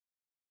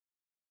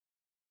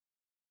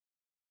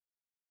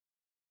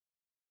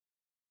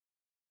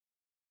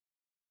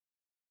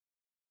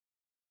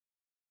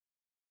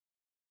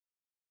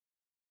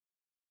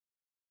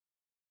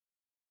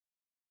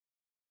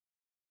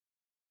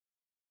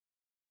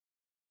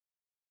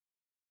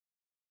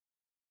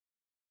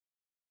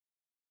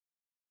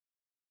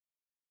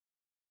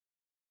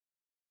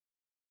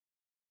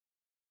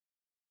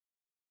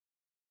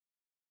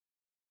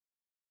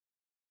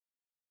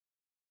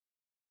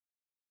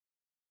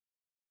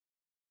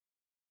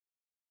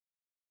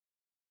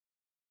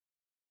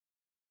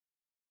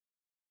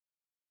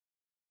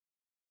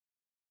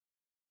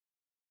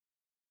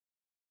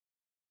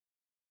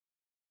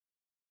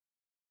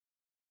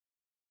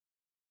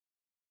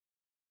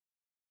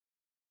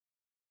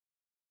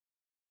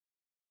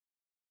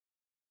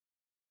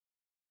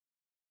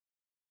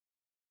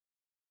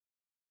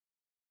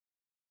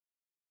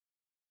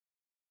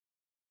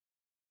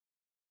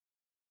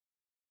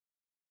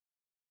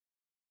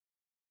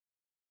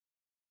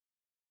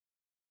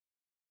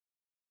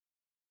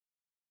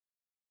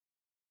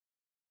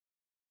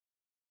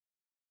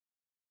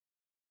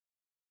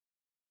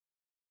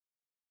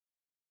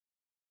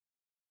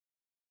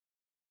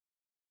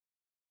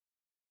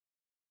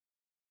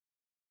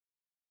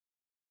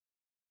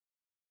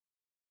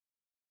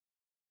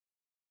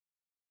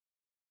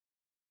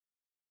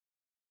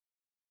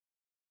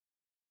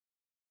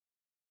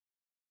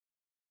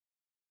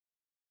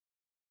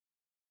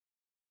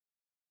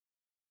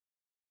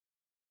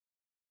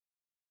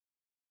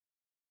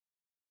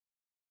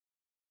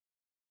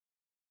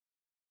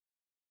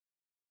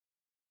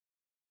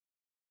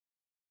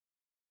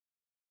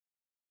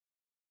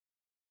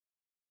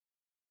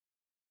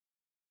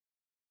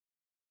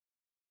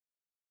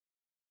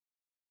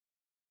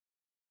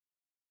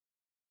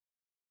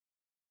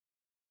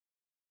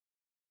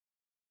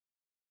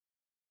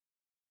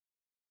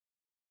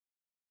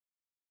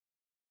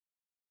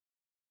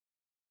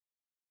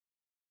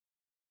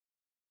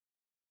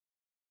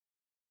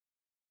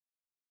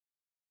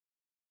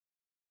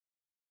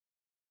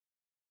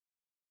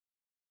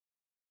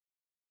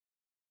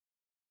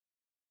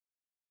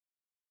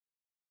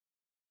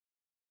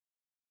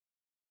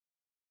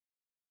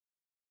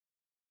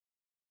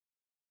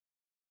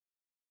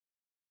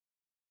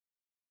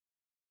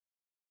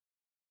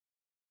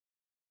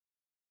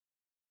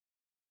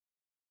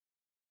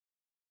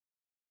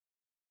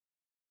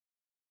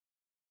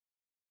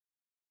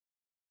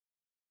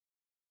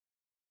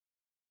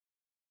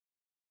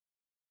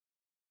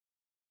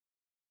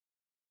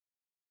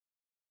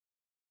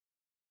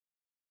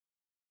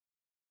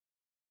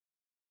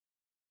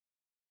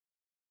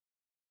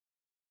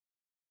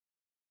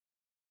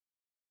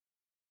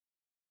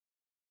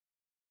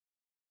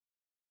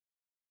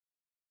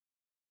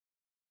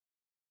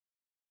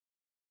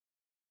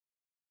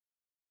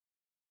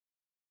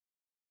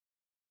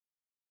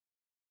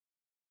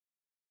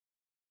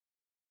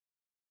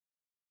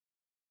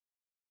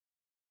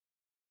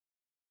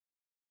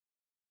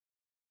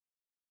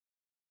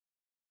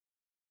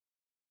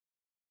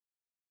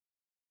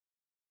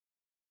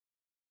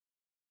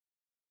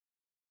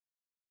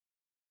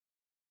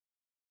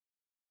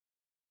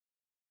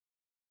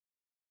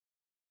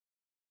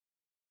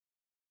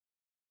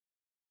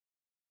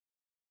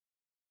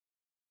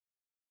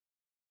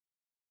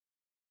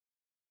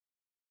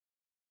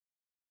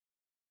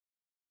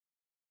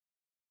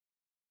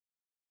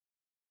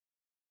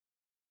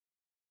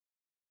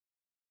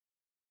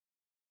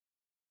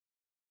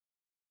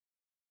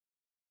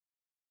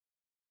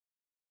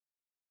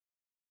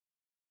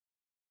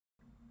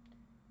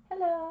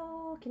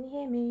Hello, can you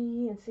hear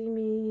me and see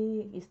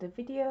me? Is the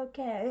video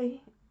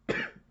okay?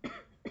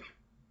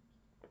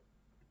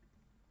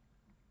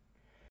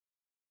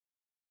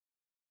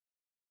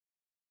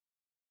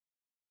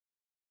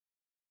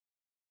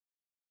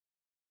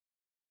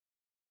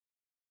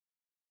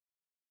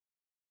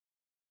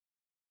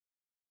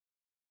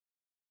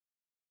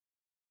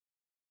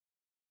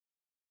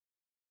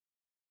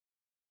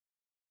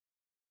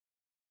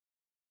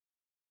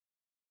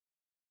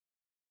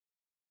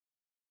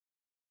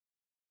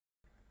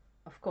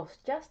 Of course,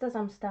 just as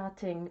I'm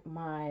starting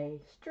my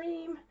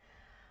stream,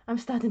 I'm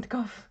starting to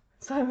cough.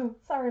 So,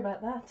 sorry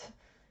about that.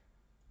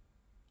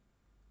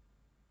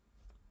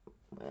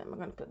 Where am I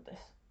going to put this?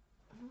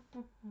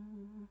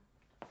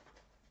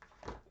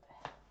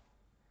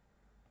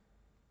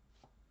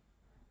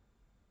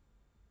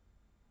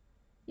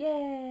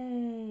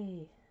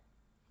 Yay!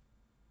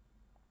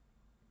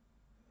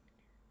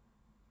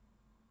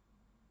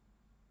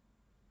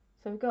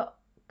 So we've got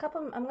a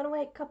couple, I'm going to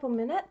wait a couple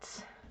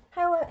minutes.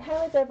 How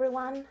is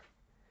everyone?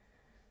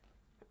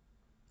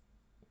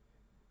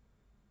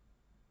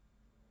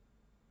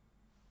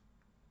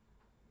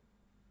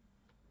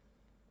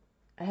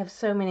 I have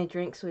so many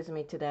drinks with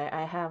me today.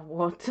 I have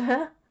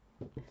water.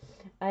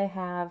 I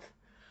have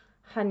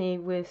honey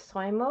with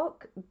soy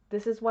milk.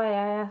 This is why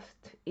I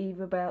asked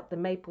Eve about the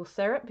maple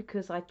syrup,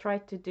 because I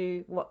tried to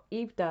do what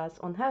Eve does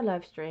on her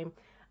live stream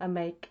and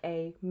make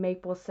a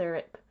maple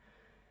syrup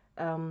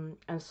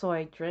and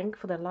soy drink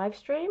for the live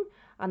stream,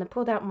 and I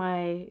pulled out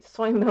my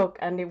soy milk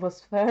and it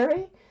was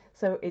furry,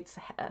 so it's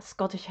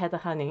Scottish heather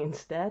honey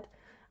instead.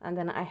 And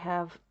then I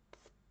have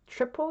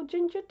triple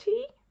ginger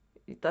tea,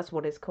 that's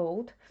what it's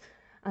called,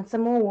 and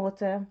some more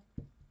water.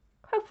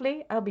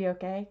 Hopefully I'll be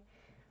okay.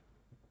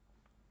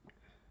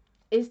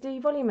 Is the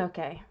volume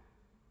okay?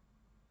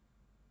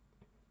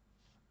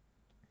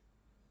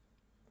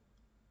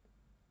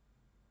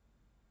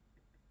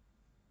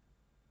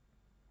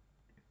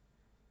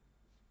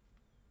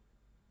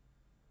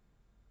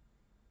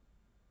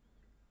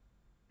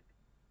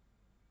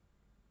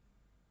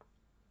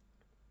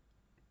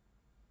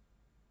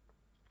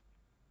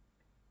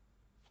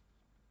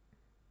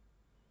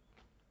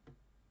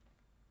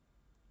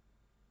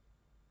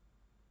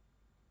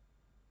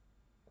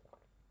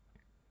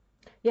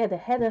 Yeah, the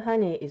heather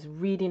honey is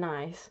really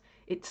nice.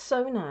 It's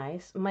so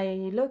nice.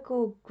 My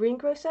local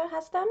greengrocer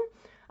has them,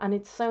 and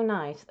it's so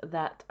nice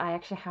that I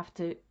actually have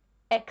to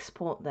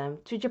export them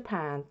to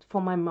Japan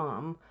for my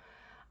mom.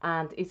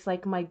 And it's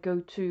like my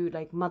go-to,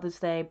 like Mother's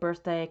Day,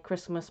 birthday,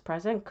 Christmas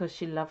present, because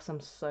she loves them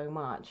so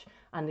much.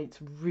 And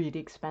it's really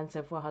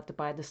expensive for her to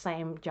buy the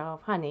same jar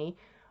of honey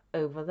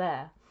over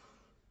there.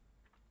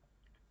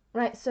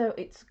 Right, so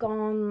it's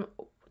gone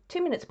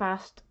 2 minutes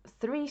past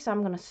 3, so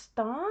I'm gonna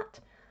start.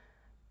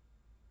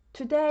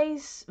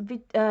 Today's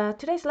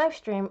live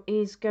stream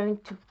is going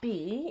to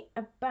be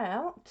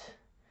about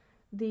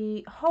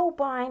the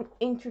Holbein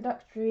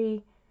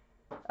Introductory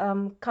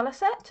color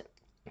set.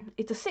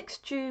 It's a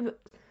 6-tube.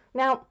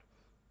 Now,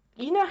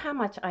 you know how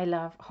much I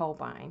love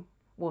Holbein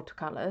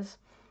watercolors.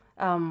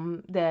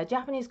 They're a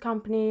Japanese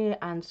company,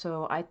 and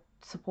so I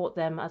support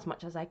them as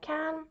much as I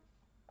can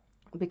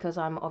because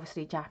I'm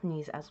obviously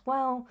Japanese as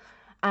well.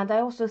 And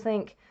I also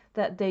think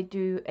that they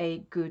do a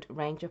good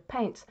range of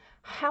paints.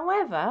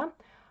 However,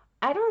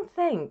 I don't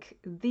think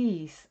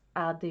these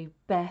are the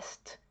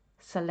best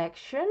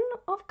selection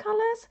of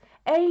colors.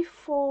 A,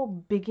 for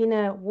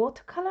beginner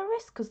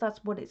watercolorists, because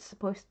that's what it's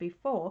supposed to be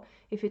for.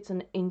 If it's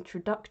an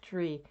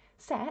introductory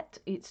set,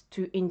 it's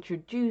to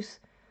introduce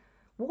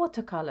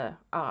watercolor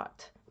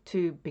art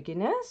to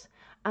beginners.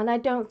 And I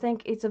don't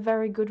think it's a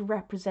very good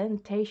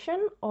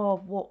representation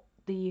of what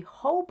the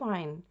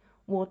Holbein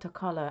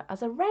watercolor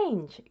as a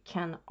range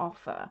can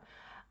offer.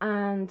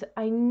 And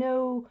I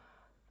know,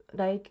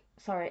 like,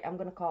 sorry, I'm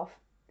gonna cough.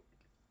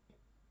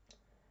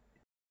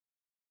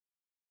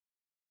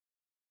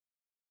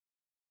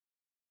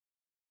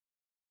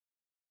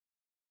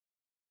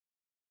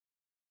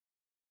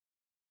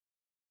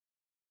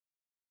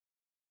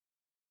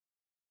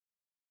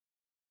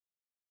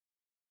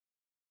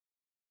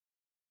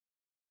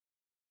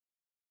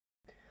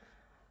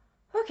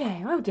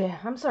 Okay, oh dear,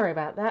 I'm sorry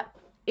about that.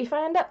 If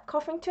I end up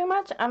coughing too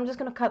much, I'm just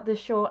gonna cut this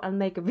short and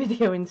make a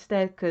video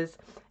instead, because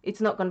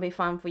it's not gonna be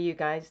fun for you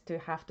guys to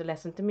have to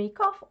listen to me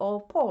cough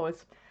or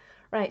pause.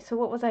 Right, so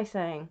what was I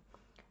saying?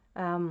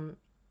 Um,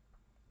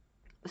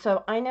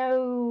 so I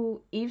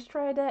know Eve's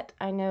tried it.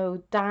 I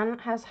know Dan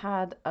has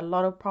had a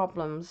lot of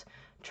problems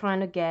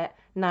trying to get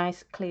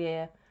nice,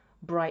 clear,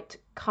 bright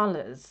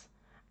colors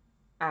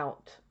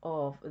out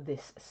of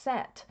this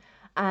set.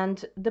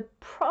 And the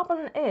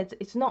problem is,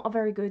 it's not a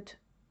very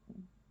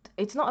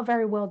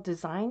well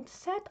designed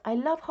set. I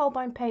love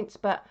Holbein paints,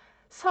 but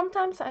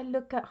sometimes I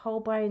look at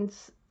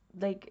Holbein's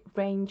like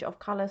range of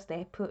colors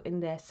they put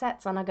in their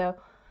sets and I go,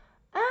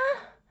 ah,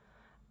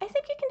 I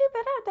think you can do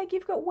better. Like,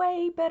 you've got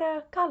way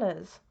better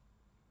colors.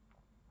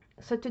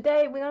 So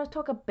today we're going to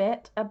talk a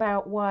bit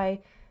about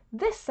why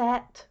this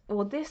set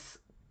or this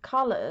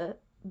color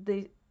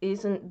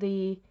isn't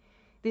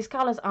these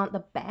colors aren't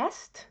the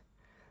best.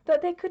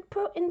 that they could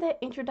put in their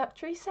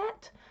introductory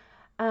set.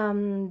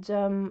 And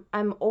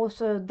I'm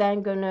also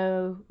then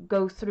gonna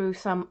go through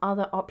some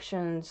other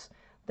options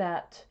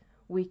that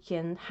we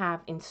can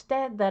have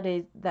instead,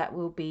 that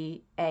will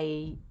be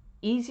a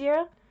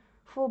easier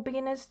for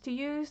beginners to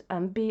use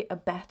and be a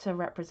better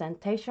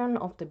representation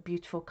of the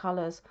beautiful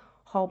colors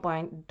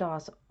Holbein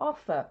does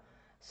offer.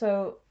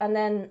 So, and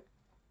then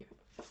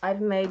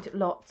I've made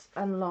lots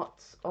and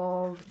lots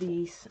of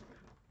these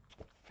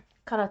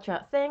color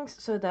chart things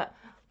so that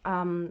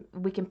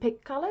we can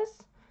pick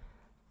colors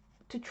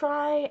to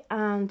try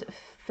and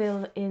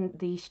fill in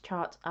these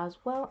charts as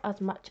well,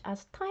 as much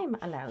as time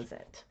allows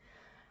it.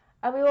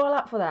 Are we all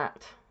up for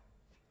that?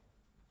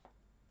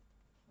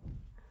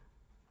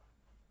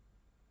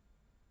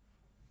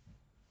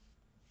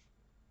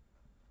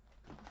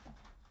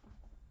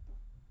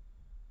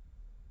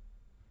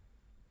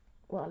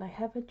 While I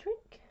have a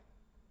drink.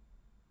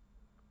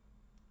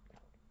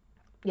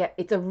 Yeah,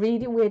 it's a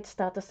really weird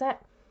starter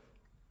set,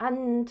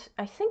 and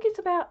I think it's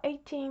about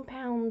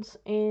 £18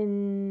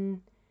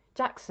 in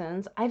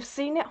Jackson's. I've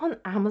seen it on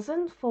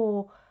Amazon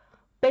for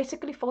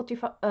basically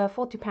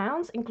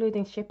 £40,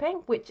 including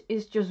shipping, which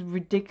is just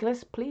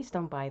ridiculous. Please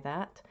don't buy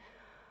that.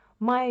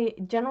 My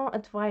general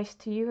advice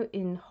to you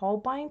in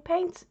Holbein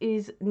paints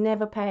is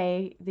never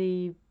pay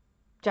the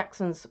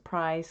Jackson's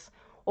price,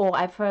 or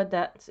I've heard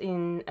that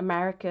in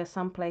America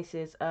some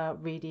places are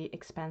really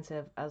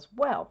expensive as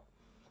well.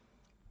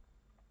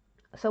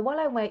 So while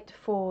I wait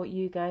for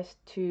you guys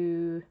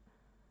to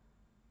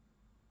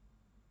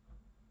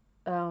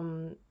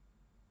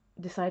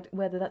decide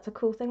whether that's a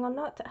cool thing or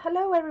not.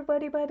 Hello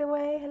everybody, by the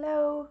way.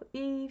 Hello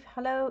Eve,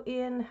 hello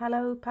Ian,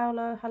 hello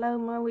Paolo, hello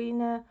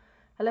Marina,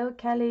 hello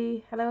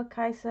Kelly, hello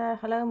Kaiser,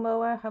 hello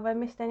Moa. Have I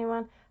missed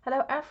anyone?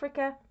 Hello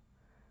Africa.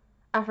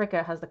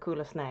 Africa has the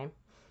coolest name.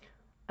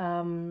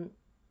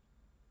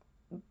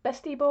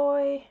 Bestie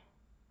boy.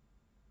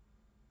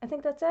 I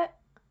think that's it.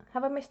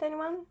 Have I missed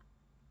anyone?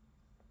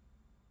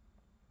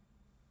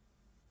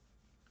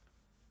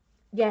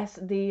 Yes,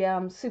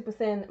 the super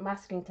thin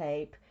masking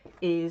tape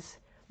is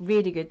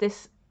really good.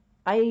 This,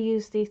 I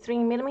use the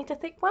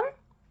 3mm thick one,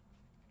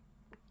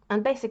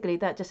 and basically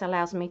that just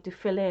allows me to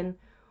fill in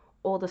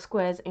all the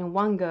squares in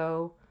one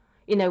go,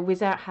 you know,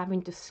 without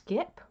having to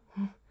skip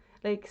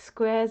like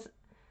squares,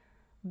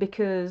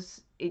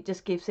 because it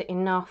just gives it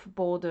enough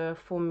border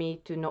for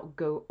me to not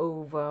go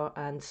over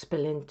and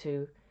spill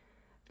into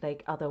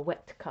like other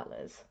wet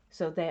colors.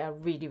 So they are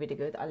really, really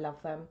good. I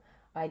love them.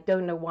 I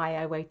don't know why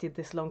I waited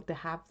this long to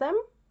have them,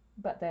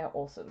 but they are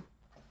awesome.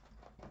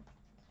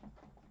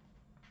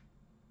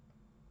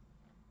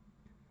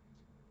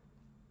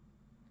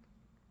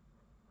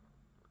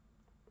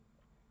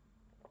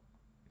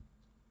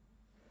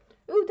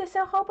 Ooh, they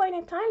sell Holbein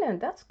in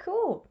Thailand. That's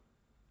cool.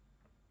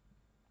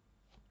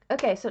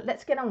 Okay, so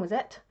let's get on with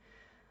it.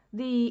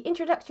 The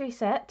introductory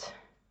set.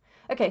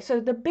 Okay, so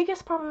the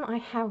biggest problem I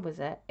have with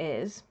it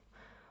is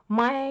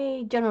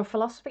my general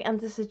philosophy, and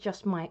this is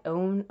just my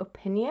own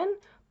opinion,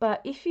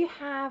 but if you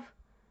have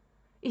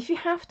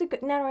to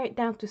narrow it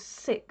down to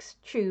 6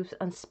 tubes,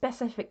 and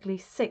specifically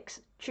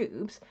 6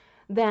 tubes,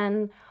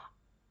 then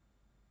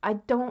I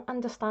don't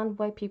understand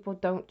why people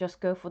don't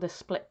just go for the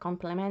split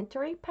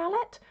complementary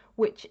palette,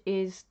 which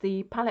is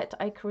the palette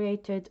I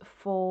created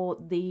for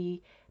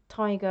the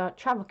Tiger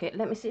travel kit.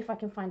 Let me see if I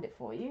can find it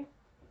for you.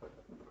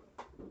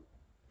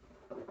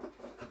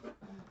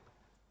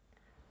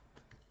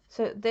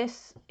 So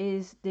this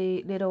is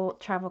the little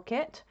travel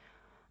kit,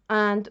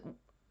 and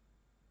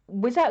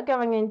without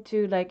going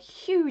into like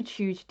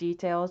huge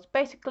details,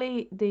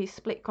 basically the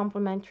split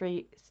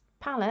complementary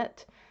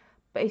palette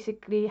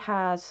basically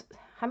has,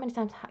 how many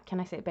times can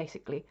I say it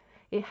basically?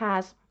 It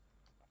has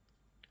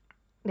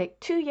like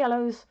 2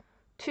 yellows,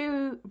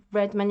 2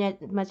 red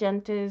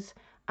magentas,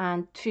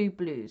 and 2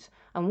 blues.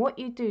 And what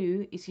you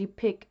do is you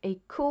pick a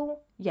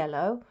cool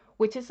yellow,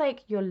 which is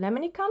like your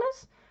lemony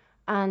colors,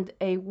 and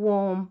a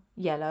warm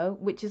yellow,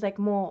 which is like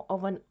more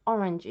of an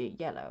orangey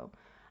yellow.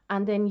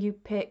 And then you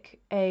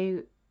pick a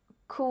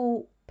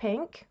cool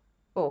pink,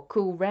 or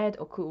cool red,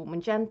 or cool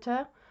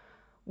magenta,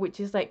 which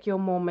is like your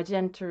more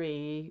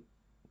magenta-y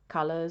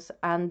colors,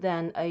 and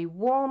then a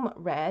warm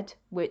red,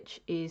 which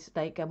is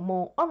like a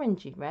more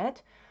orangey red,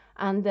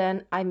 and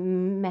then I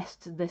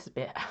messed this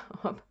bit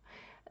up.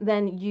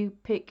 Then you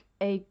pick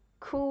a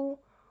cool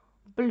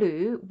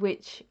blue,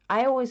 which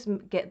I always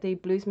get the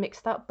blues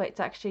mixed up, but it's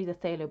actually the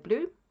phthalo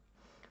blue.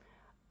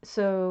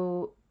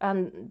 So,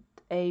 and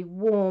a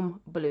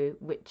warm blue,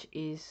 which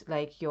is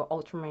like your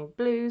ultramarine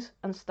blues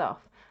and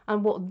stuff.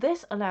 And what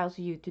this allows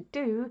you to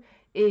do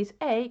is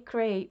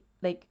create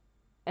like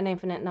an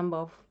infinite number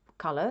of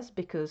colors,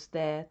 because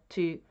they're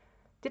two.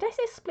 Did I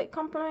say split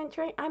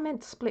complementary? I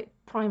meant split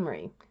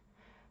primary.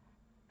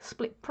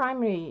 Split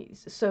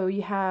primaries. So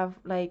you have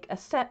like a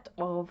set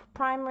of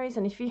primaries,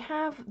 and if you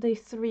have the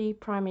 3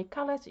 primary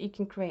colors, you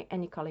can create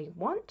any color you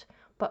want.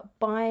 But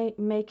by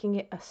making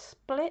it a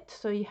split,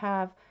 so you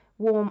have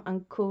warm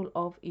and cool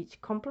of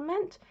each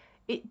complement,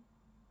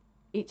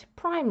 each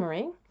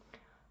primary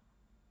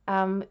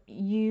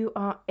you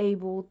are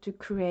able to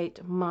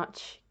create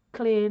much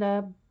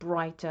clearer,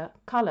 brighter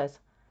colors.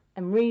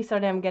 I'm really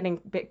sorry I'm getting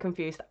a bit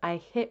confused. I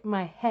hit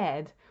my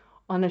head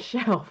on a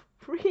shelf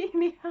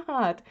really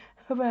hard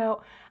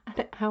about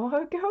an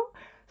hour ago,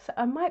 so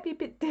I might be a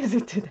bit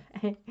dizzy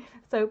today.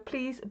 So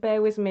please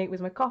bear with me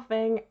with my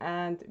coughing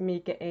and me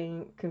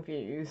getting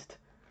confused.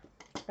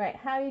 Right,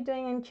 how are you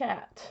doing in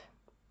chat?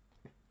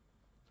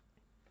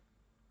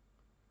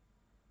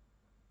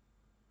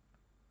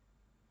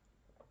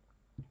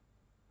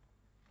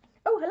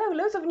 Oh, hello,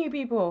 loads of new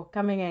people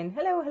coming in.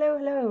 Hello, hello,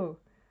 hello.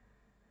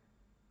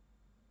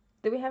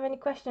 Do we have any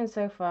questions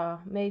so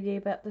far? Maybe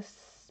about the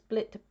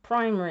split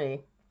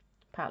primary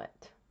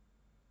palette?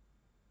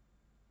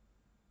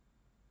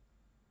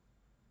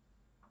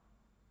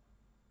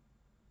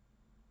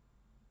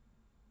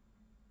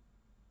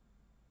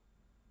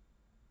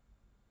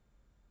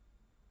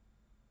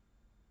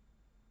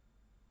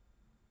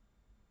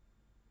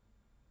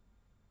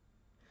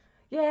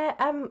 Yeah,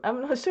 I'm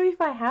not sure if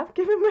I have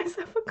given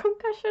myself a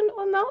concussion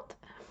or not.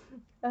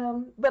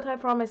 But I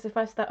promise if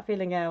I start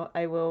feeling out,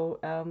 I will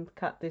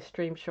cut this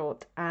stream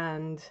short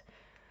and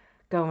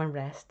go and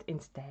rest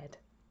instead.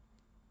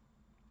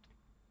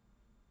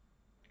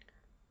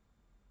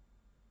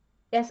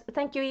 Yes,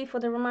 thank you, Eve, for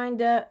the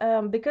reminder.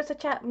 Because the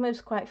chat moves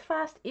quite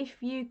fast,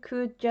 if you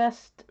could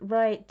just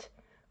write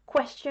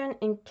question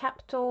in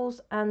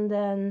capitals and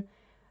then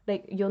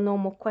like your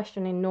normal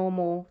question in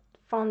normal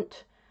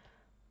font.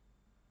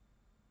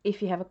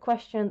 If you have a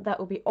question, that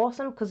would be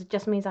awesome because it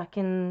just means I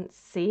can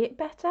see it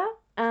better.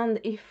 And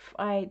if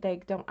I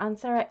like don't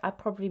answer it, I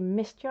probably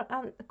missed your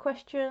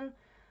question.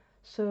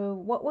 So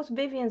what was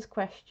Vivian's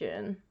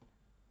question?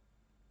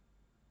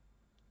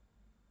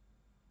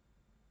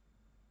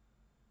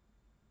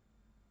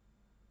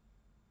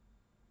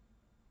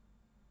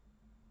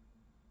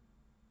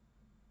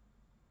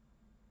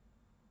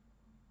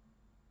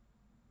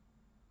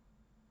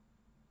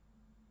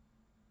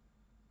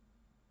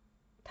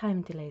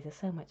 Time delays are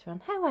so much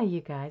fun. How are you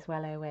guys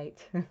while I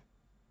wait?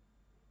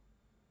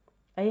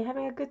 Are you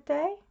having a good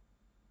day?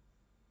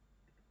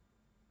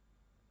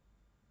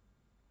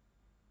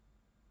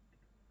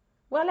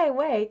 While I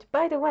wait,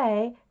 by the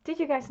way, did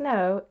you guys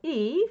know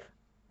Eve,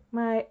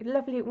 my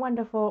lovely,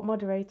 wonderful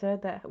moderator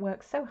that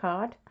works so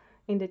hard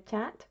in the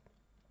chat,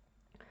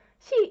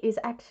 she is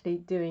actually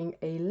doing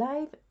a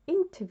live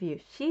interview.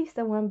 She's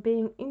the one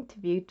being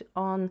interviewed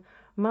on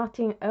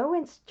Martin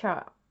Owen's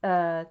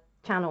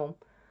channel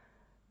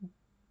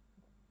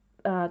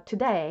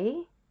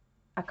today.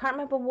 I can't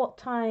remember what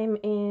time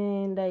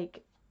in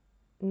like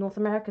North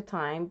America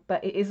time,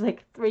 but it is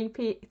like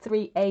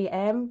 3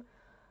 a.m.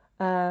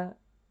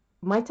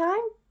 My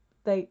time,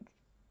 like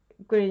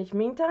Greenwich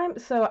Mean Time.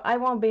 So I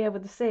won't be able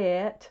to see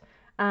it,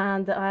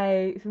 and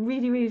I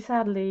really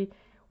sadly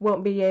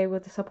won't be able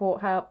to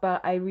support her.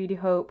 But I really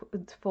hope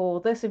for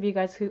those of you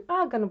guys who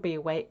are gonna be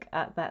awake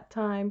at that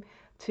time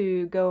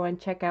to go and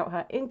check out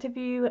her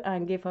interview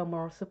and give her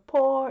more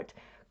support,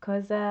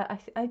 because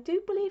I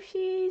do believe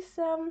she's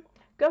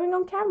going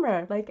on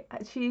camera. Like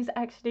she's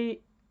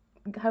actually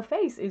her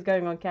face is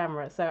going on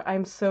camera. So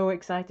I'm so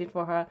excited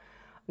for her,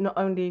 not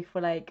only for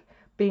like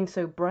being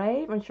so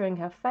brave and showing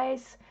her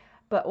face,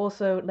 but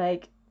also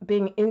like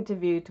being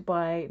interviewed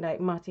by like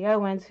Marty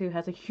Owens, who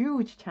has a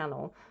huge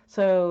channel.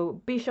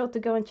 So be sure to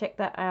go and check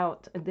that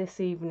out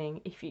this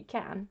evening if you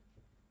can.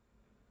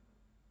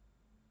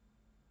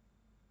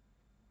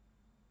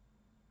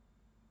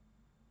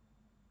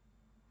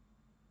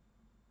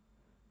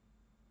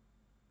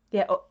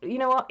 Yeah, you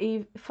know what,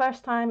 Eve?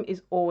 First time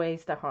is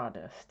always the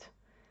hardest.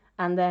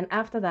 And then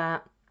after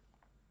that,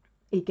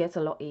 it gets a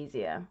lot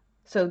easier.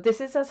 So this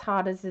is as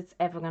hard as it's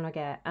ever going to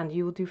get, and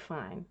you will do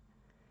fine.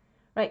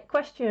 Right,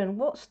 question.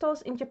 What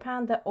stores in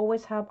Japan that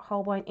always have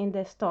Holbein in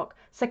their stock?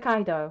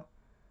 Sekaido.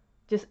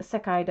 Just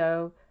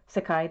Sekaido.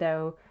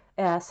 Sekaido.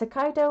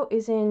 Sekaido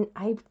is in,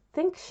 I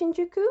think,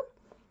 Shinjuku.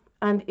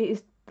 And it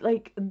is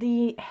like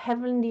the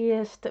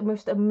heavenliest,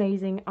 most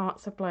amazing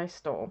art supply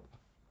store.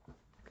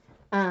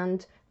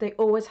 And they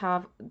always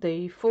have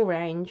the full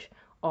range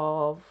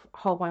of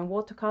Holbein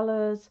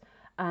watercolors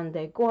and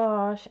their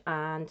gouache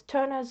and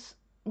Turner's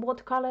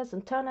watercolors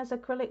and Turner's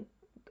acrylic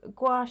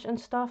gouache and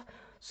stuff.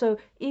 So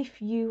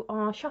if you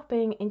are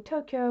shopping in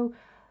Tokyo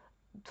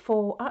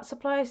for art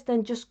supplies,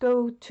 then just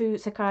go to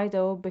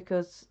Sekaido,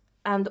 because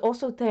and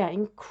also they are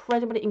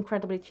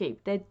incredibly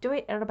cheap. They do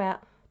it at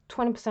about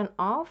 20%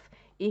 off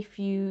if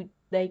you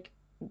like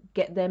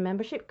get their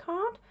membership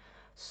card.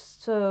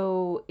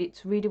 So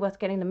it's really worth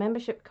getting the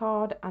membership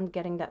card and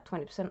getting that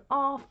 20%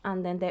 off,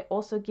 and then they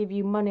also give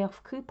you money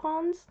off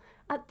coupons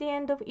at the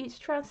end of each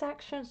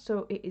transaction.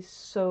 So it is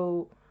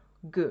so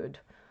good.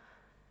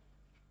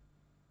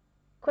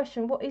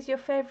 Question: what is your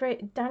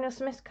favorite Daniel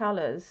Smith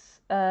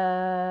colors?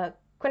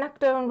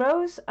 Quinacridone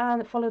rose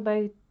and followed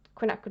by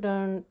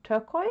quinacridone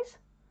turquoise.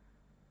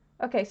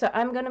 Okay, so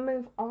I'm gonna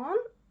move on.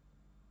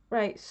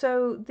 Right,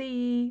 so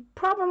the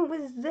problem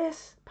with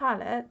this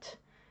palette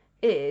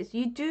is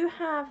you do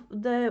have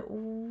the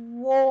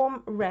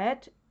warm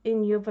red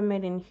in your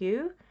vermilion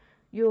hue.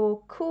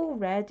 your cool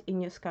red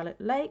in your Scarlet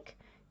Lake,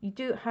 you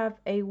do have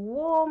a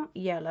warm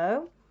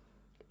yellow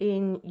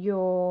in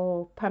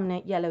your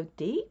Permanent Yellow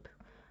Deep,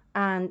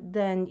 and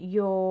then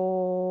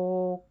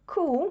your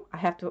cool, I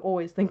have to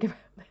always think about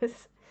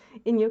this,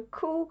 in your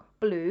cool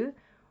blue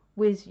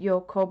with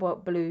your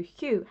cobalt blue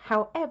hue.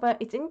 However,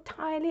 it's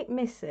entirely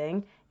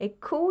missing a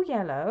cool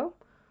yellow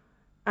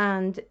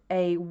and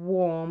a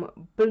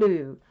warm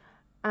blue.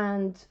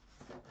 And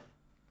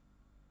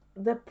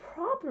the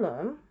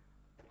problem,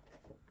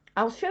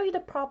 I'll show you the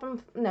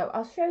problem, no,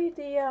 I'll show you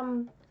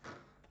the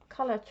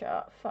color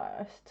chart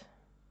first.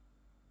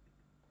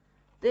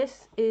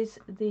 This is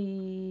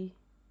the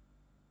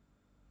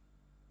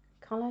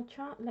color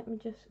chart. Let me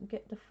just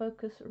get the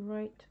focus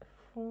right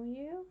for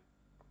you.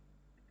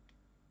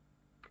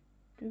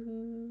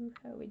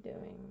 How are we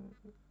doing?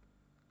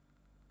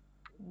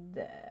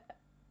 There.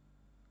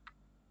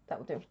 That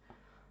will do.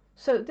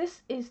 So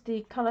this is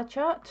the color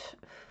chart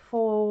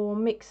for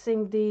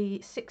mixing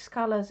the 6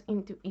 colors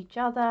into each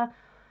other.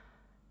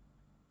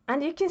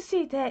 And you can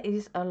see there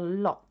is a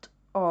lot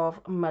of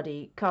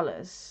muddy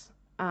colors.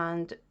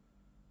 And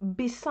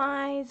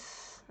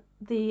besides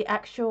the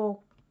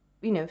actual,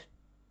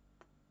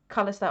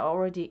 colors that are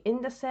already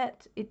in the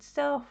set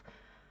itself,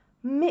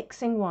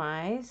 mixing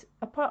wise,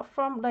 apart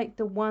from like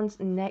the ones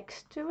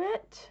next to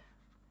it,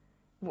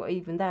 well,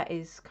 even that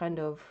is kind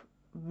of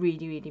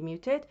really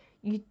muted,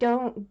 you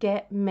don't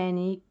get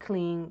many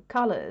clean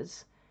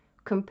colors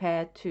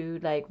compared to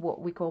like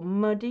what we call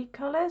muddy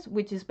colors,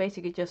 which is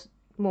basically just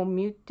more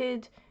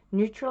muted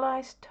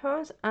neutralized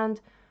tones. And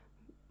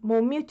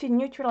more muted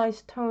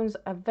neutralized tones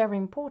are very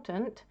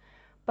important,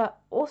 but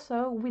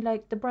also we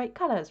like the bright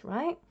colors,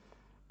 right?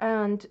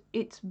 And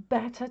it's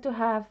better to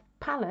have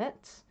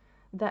palettes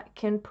that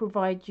can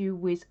provide you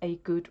with a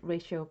good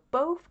ratio of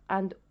both,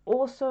 and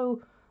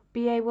also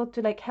be able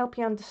to like help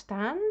you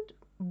understand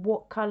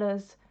what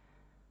colors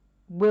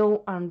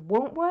will and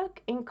won't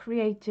work in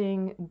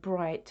creating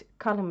bright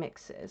color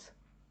mixes.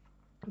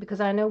 Because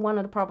I know one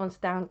of the problems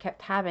Dan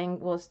kept having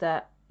was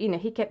that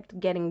he kept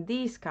getting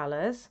these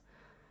colors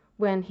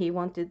when he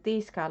wanted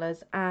these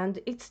colors, and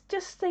it's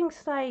just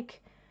things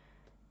like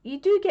you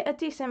do get a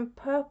decent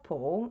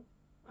purple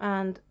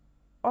and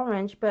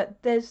orange,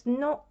 but there's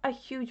not a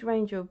huge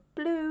range of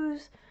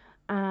blues,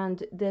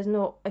 and there's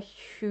not a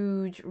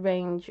huge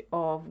range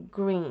of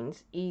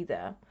greens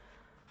either.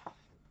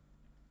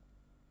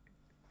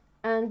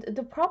 And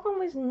the problem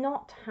with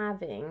not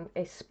having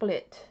a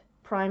split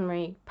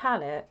primary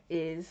palette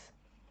is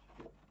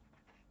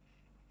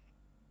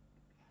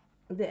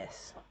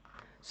this.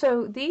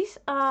 So these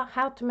are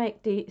how to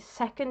make the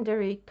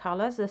secondary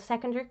colors. The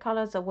secondary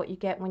colors are what you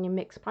get when you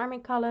mix primary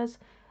colors,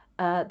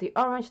 the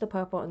orange, the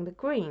purple, and the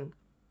green.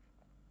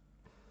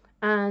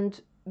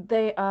 And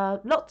there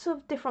are lots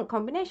of different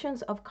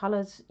combinations of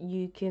colors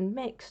you can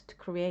mix to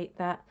create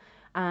that.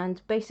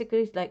 And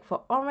basically, like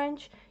for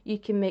orange, you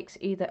can mix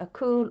either a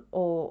cool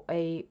or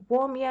a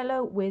warm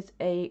yellow with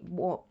a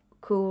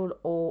cool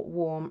or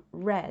warm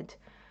red.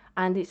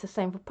 And it's the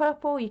same for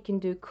purple. You can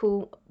do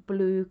cool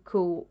blue,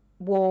 cool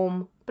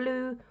warm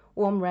blue,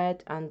 warm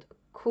red, and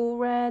cool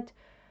red.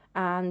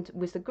 And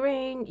with the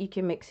green, you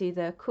can mix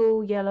either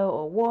cool yellow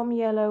or warm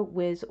yellow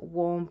with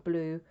warm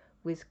blue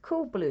with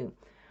cool blue.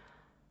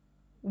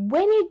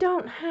 When you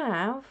don't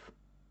have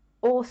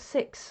all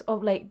 6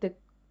 of like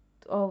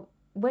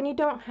when you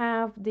don't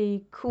have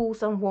the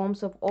cools and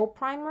warms of all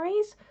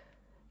primaries,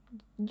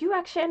 you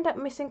actually end up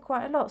missing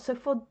quite a lot. So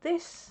for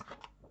this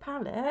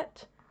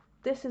palette,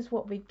 this is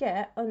what we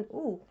get. And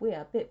oh, we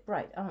are a bit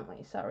bright, aren't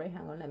we? Sorry,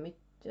 hang on, let me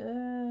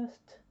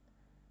just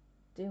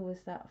deal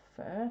with that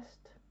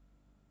first.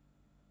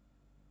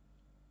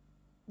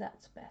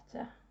 That's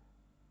better.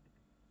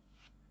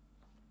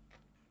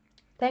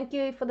 Thank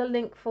you for the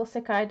link for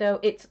Sekaido.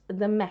 It's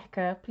the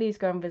Mecca. Please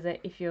go and visit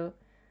if you're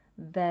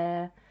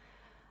there.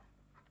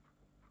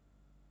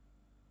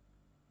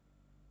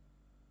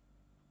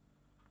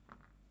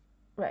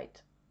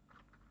 Right.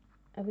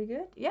 Are we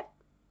good? Yep.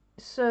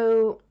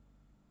 So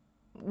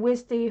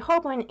with the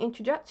Holbein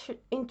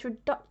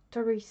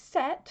Introductory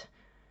set,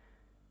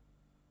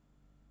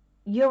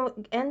 you'll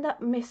end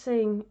up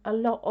missing a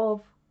lot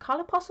of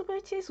color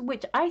possibilities,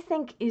 which I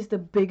think is the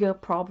bigger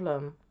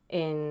problem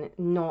in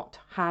not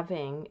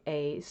having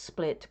a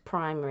split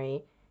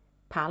primary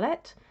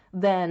palette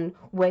than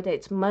whether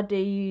it's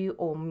muddy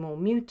or more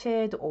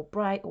muted or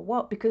bright or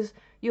what, because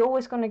you're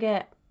always going to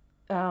get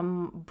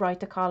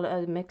brighter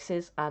color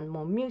mixes and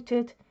more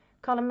muted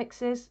color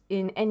mixes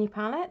in any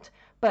palette.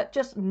 But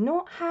just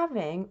not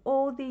having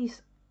all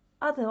these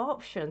other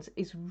options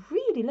is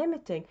really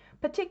limiting,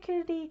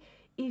 particularly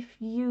if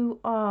you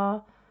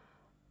are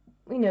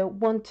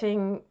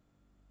wanting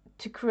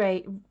to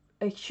create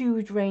a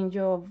huge range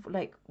of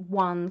like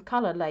one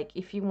color. Like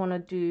if you want to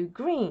do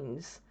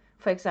greens,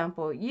 for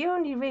example, you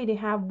only really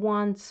have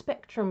one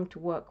spectrum to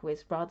work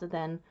with rather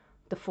than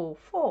the full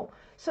 4.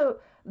 So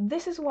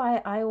this is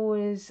why I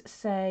always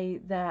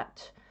say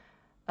that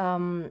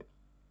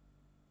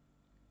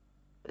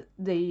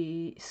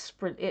the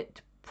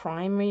split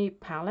primary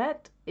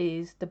palette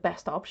is the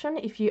best option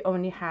if you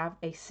only have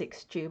a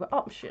 6-tube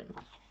option.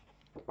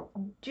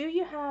 Do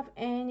you have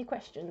any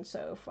questions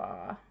so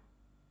far?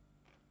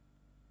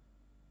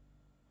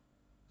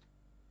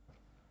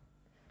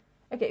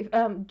 Okay,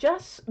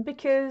 just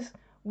because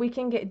we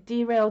can get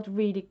derailed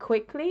really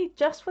quickly,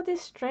 just for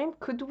this stream,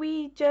 could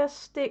we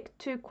just stick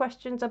to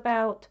questions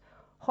about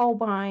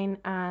Holbein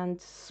and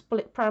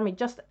split primary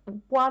just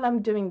while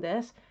I'm doing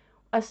this?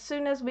 As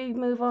soon as we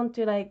move on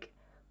to like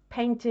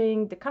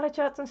painting the color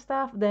charts and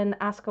stuff, then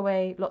ask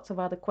away lots of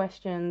other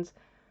questions.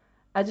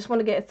 I just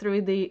want to get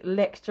through the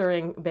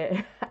lecturing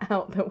bit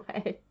out the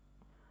way.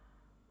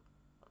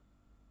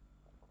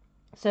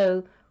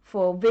 So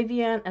for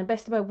Vivian and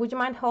Bestibo, would you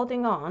mind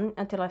holding on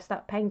until I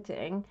start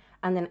painting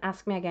and then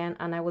ask me again,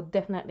 and I will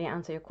definitely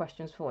answer your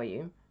questions for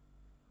you.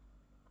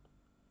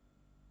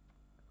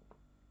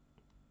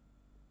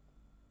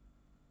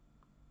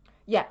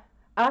 Yeah,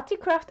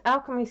 Articraft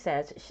Alchemy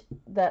says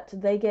that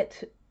they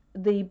get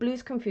the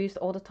blues confused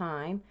all the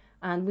time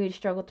and really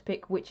struggle to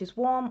pick which is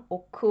warm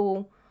or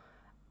cool.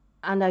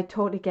 And I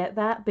totally get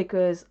that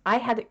because I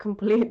had it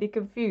completely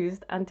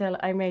confused until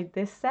I made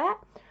this set.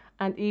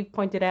 And Eve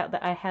pointed out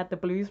that I had the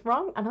blues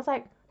wrong. And I was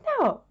like,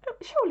 no,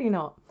 surely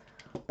not.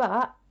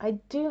 But I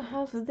do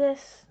have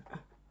this.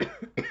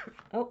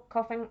 Oh,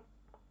 coughing.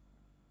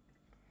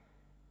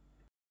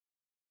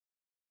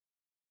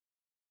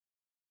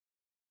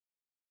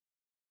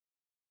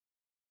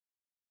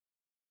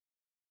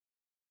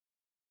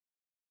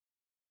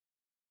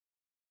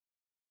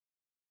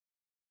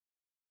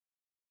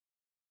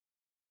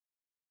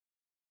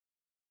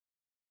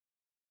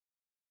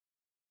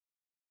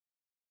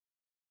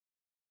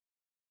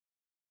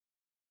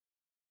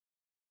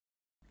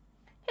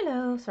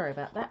 Hello, sorry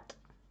about that.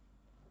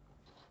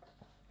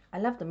 I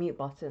love the mute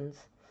buttons.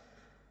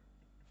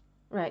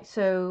 Right,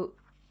 so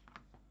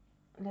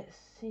let's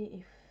see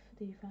if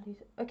the values.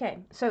 Okay,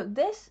 so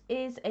this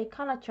is a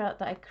color chart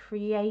that I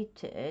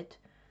created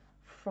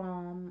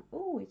from.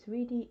 Oh, it's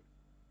really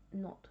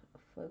not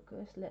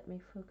focused. Let me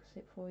focus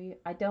it for you.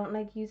 I don't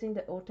like using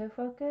the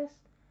autofocus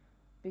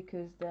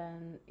because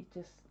then it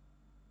just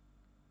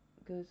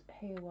goes,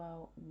 hey,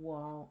 wow,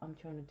 wow, I'm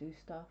trying to do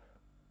stuff.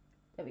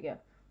 There we go.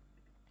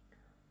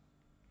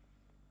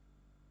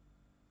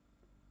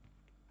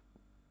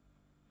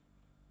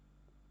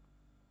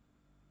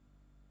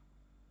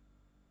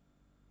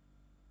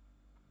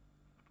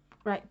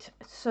 Right,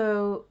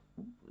 so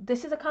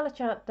this is a color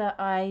chart that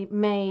I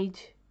made,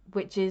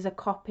 which is a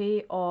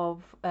copy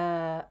of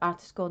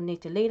artist called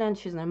Nita Leland.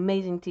 She's an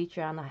amazing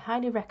teacher and I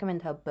highly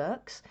recommend her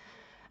books.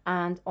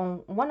 And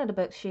on one of the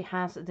books she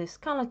has this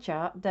color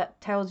chart that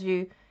tells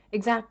you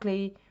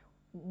exactly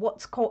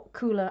what's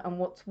cooler and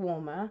what's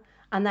warmer.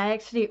 And I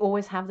actually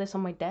always have this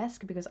on my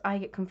desk because I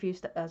get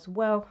confused as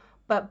well.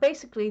 But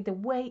basically the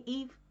way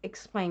Eve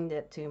explained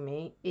it to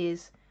me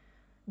is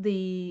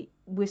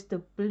with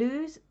the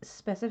blues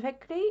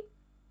specifically,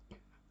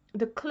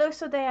 the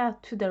closer they are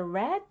to the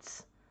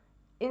reds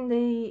in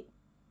the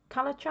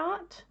color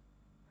chart,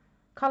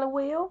 color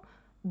wheel,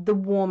 the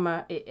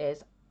warmer it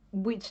is,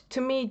 which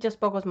to me just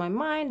boggles my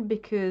mind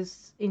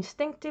because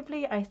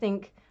instinctively I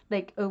think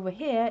like over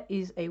here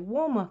is a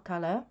warmer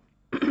color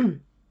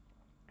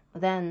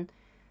than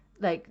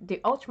like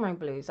the ultramarine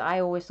blues. I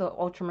always thought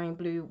ultramarine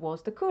blue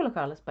was the cooler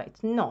colors, but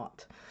it's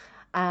not.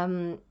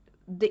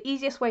 The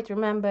easiest way to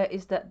remember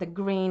is that the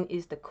green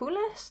is the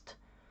coolest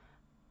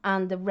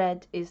and the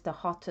red is the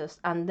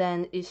hottest, and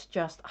then it's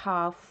just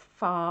how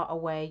far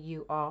away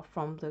you are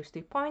from those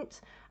 2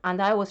 points.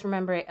 And I always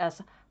remember it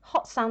as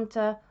hot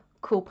Santa,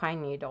 cool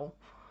pine needle.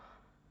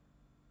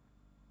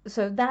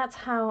 So that's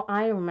how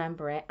I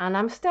remember it, and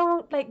I'm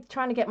still like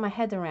trying to get my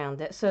head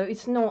around it. So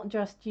it's not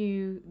just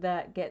you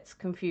that gets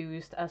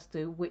confused as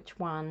to which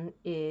one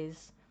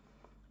is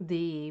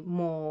the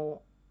more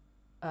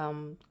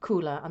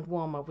cooler and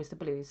warmer with the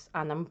blues,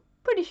 and I'm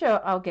pretty sure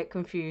I'll get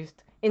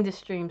confused in the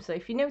stream. So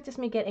if you notice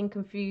me getting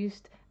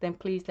confused, then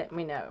please let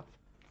me know.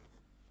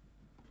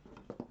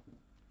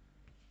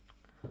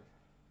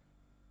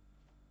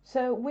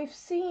 So we've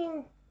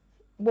seen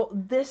what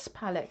this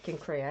palette can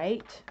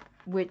create,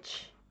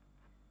 which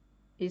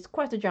is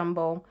quite a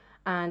jumble.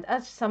 And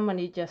as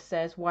somebody just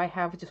says, why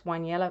have just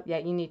one yellow? Yeah,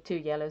 you need 2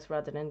 yellows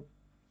rather than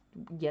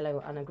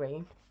yellow and a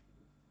green.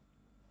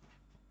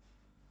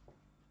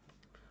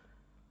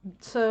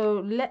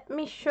 So let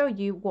me show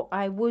you what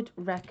I would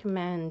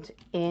recommend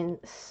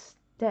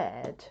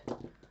instead.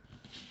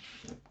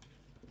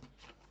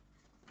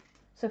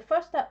 So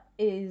first up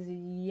is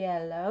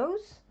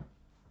yellows.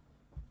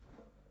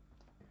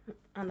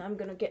 And I'm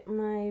gonna get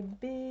my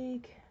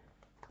big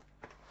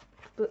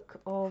book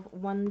of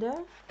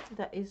wonder.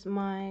 That is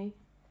my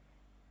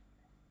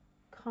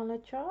color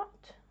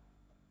chart.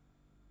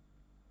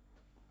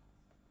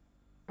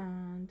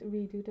 And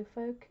redo the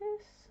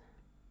focus.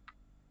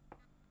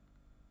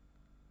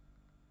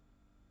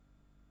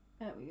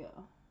 There we go.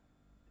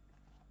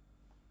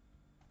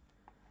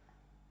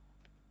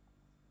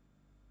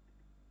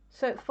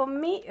 So for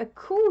me, a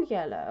cool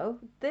yellow,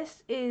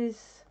 this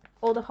is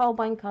all the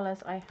Holbein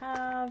colors I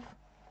have.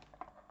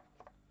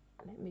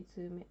 me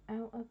zoom it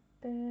out a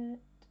bit.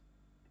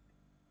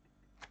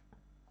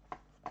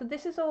 So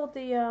this is all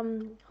the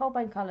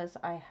Holbein colours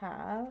I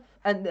have,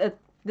 and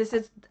this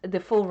is the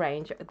full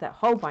range that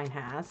Holbein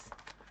has,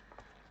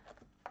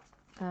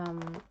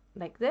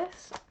 like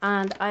this.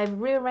 And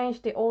I've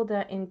rearranged the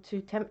order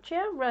into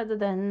temperature rather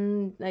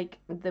than like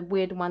the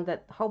weird one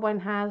that Holbein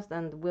has,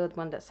 and the weird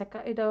one that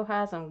Sekaido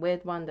has, and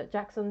weird one that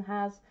Jackson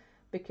has,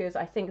 because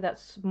I think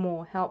that's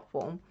more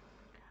helpful.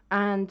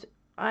 And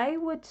I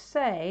would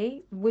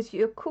say with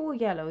your cool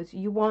yellows,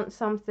 you want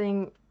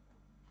something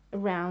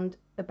around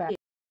about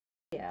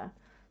here.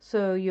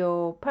 So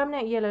your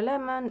permanent yellow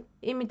lemon,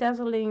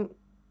 imidazzling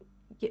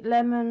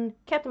lemon,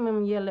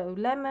 cadmium yellow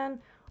lemon,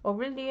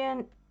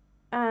 Aurelian,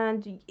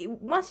 and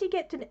once you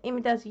get to the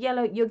imidaz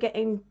yellow, you're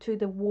getting to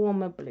the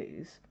warmer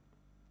blues.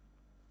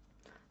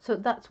 So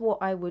that's what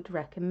I would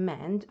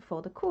recommend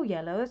for the cool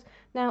yellows.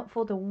 Now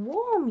for the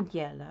warm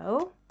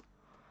yellow,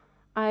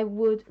 I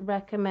would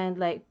recommend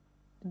like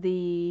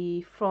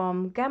the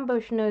from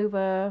Gamboge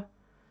Nova,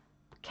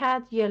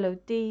 Cad Yellow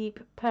Deep,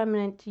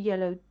 Permanent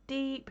Yellow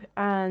Deep,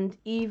 and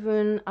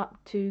even up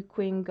to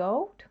Queen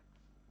Gold.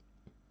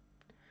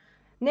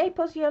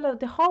 Naples Yellow,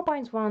 the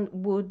Holbein's one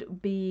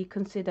would be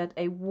considered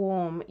a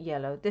warm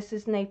yellow. This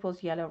is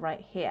Naples Yellow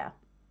right here.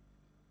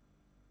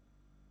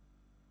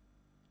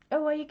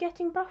 Oh, are you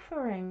getting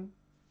buffering?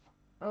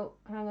 Oh,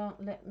 hang on,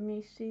 let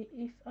me see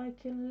if I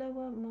can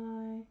lower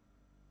my...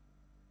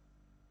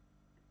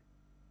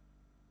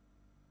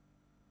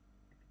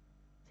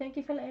 Thank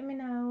you for letting me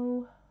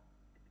know.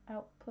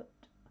 Output.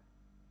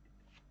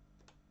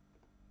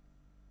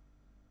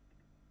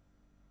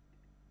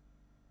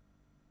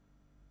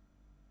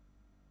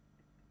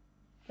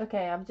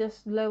 Okay, I've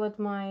just lowered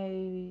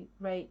my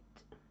rate.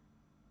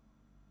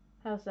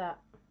 How's that?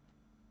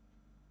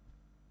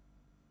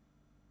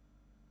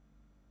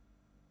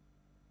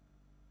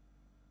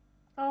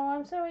 Oh,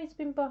 I'm sorry it's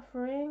been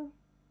buffering.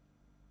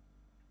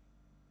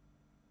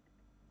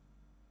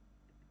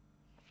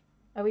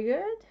 Are we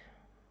good?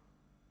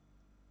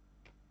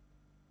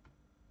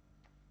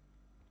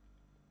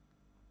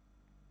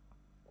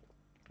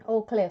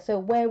 All clear. So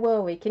where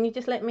were we? Can you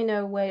just let me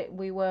know where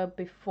we were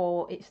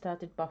before it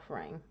started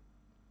buffering?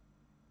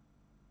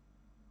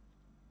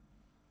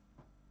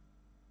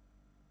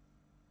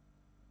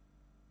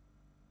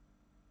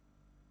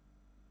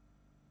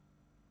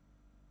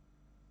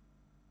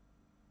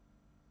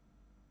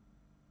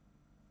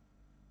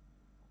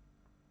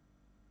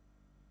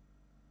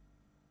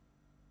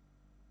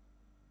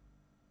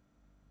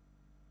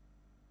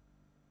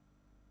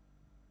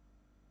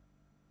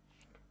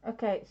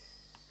 Okay,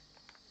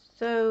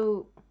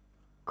 so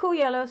cool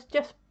yellows,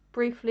 just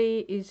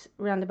briefly, is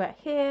round about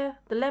here.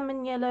 The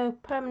lemon yellow,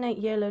 permanent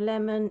yellow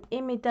lemon,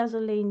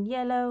 imidazzling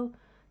yellow,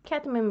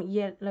 cadmium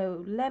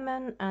yellow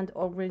lemon, and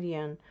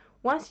Aurelian.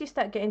 Once you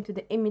start getting to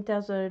the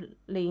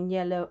imidazzling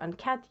yellow and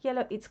cad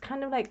yellow, it's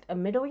kind of like a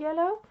middle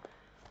yellow,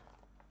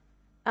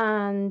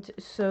 and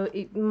so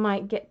it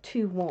might get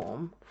too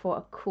warm for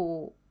a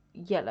cool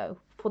yellow.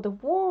 For the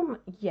warm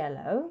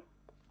yellow,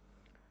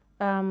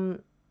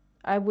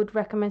 I would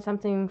recommend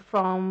something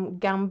from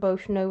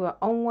Gamboge Nova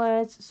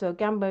onwards. So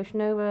Gamboge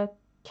Nova,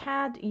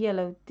 Cad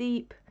Yellow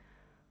Deep,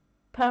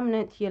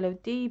 Permanent Yellow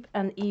Deep,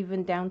 and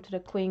even down to the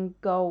Queen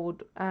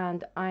Gold.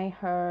 And I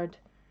heard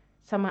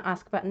someone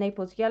ask about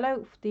Naples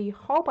Yellow. The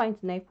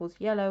Holbein's Naples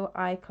Yellow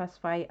I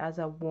classify as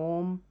a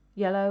warm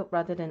yellow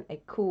rather than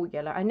a cool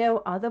yellow. I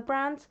know other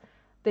brands,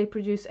 they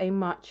produce a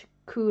much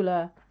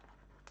cooler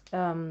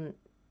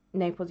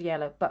Naples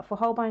Yellow, but for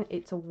Holbein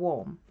it's a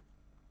warm.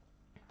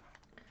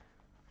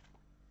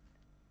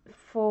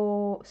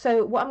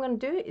 So what I'm going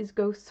to do is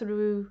go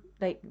through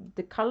like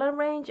the color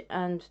range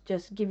and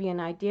just give you an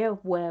idea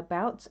of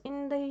whereabouts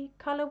in the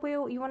color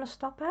wheel you want to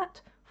stop at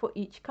for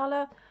each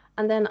color,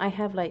 and then I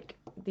have like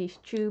these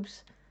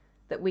tubes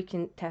that we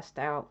can test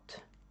out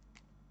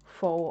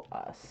for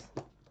us,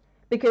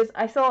 because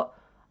I thought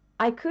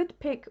I could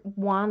pick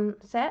one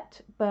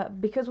set, but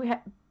because we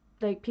have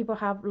like people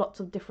have lots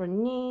of different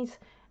needs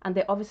and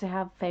they obviously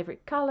have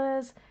favorite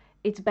colors,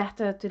 it's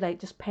better to like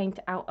just paint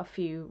out a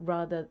few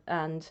rather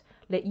and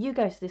let you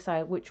guys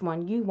decide which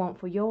one you want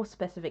for your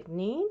specific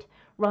need,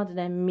 rather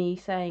than me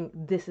saying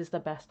this is the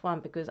best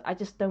one, because I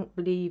just don't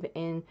believe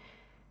in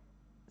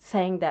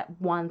saying that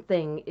one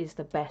thing is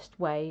the best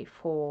way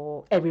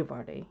for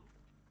everybody.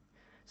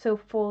 So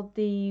for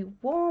the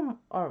warm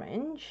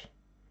orange,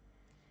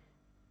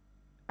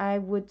 I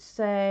would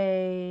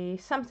say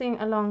something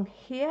along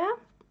here.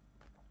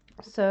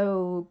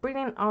 So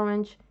brilliant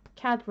orange,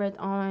 cad red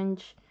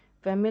orange,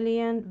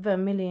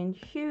 vermilion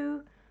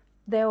hue,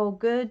 they're all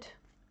good.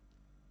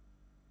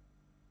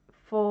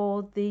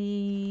 For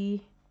the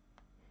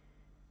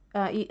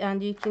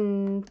and you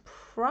can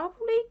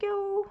probably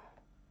go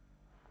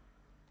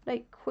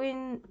like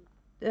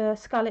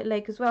Scarlet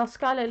Lake as well.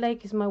 Scarlet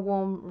Lake is my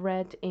warm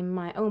red in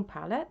my own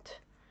palette,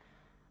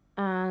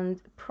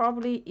 and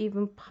probably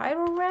even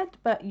Pyro Red,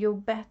 but you're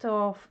better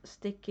off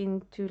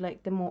sticking to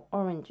like the more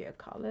orangier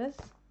colors,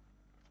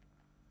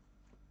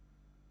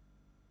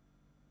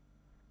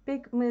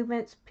 big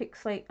movements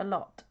pixelate a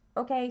lot.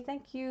 Okay,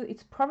 thank you.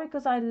 It's probably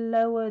because I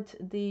lowered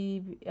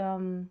the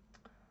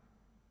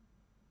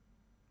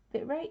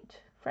bit rate,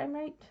 frame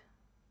rate.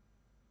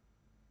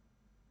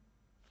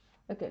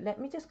 Okay, let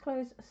me just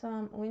close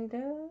some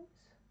windows.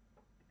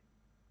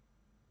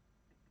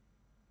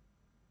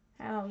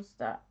 How's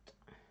that?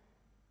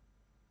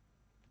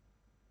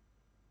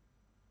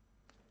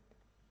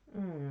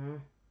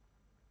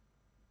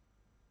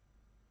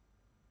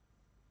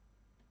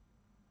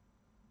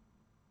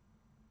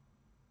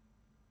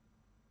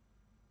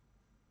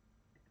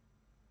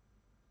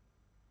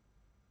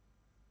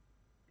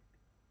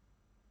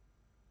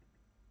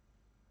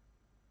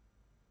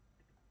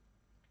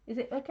 Is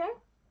it okay?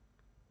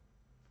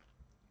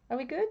 Are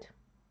we good?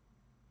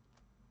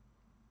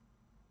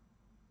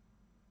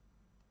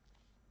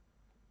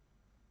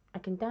 I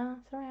can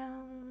dance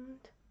around.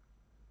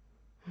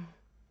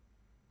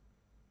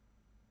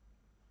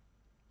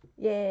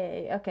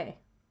 Yay, okay.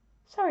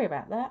 Sorry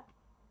about that.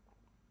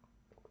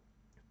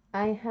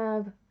 I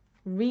have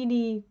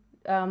really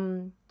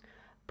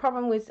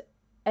problem with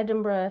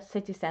Edinburgh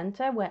city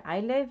centre where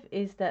I live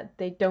is that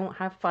they don't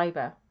have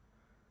fibre,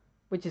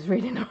 which is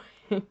really annoying.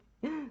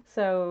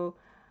 So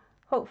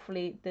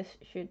hopefully this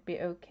should be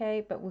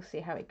okay, but we'll see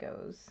how it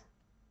goes.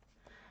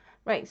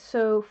 Right,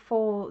 so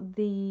for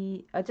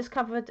the, I just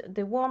covered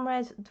the warm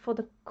reds. For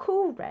the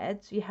cool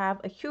reds, you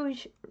have a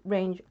huge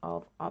range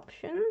of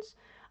options.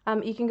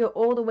 You can go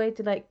all the way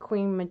to like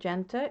Queen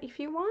Magenta if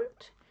you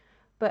want,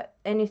 but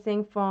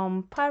anything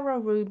from Pyro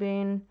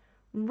Rubin,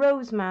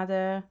 Rose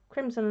Madder,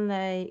 Crimson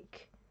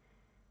Lake,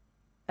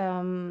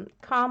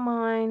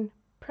 Carmine,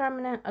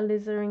 Permanent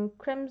Alizarin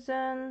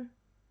Crimson,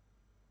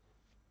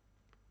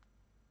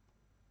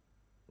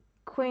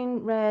 Queen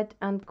Red,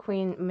 and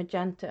Queen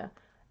Magenta.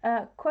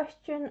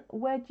 Question,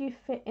 where do you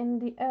fit in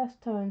the earth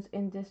tones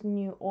in this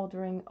new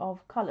ordering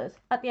of colors?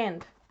 At the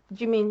end.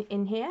 Do you mean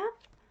in here?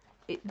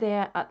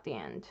 There at the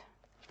end.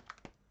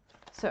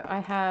 So I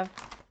have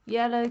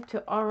yellow to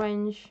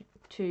orange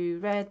to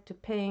red to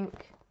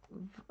pink,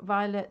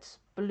 violets,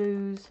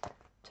 blues,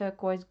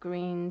 turquoise,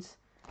 greens,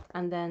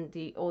 and then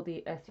all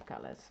the earthy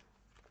colors.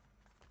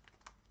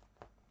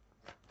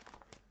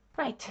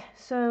 Right,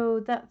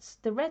 so that's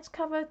the reds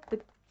covered. The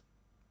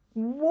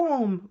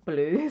warm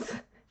blues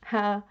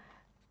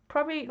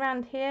probably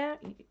around here,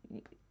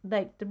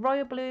 like the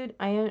royal blue.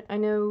 I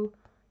know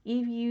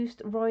Eve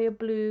used royal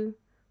blue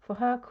for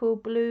her cool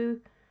blue,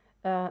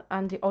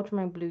 and the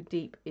ultramarine blue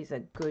deep is a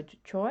good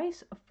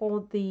choice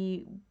for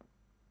the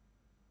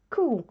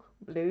cool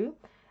blue.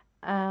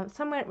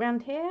 Somewhere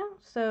around here,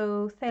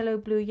 so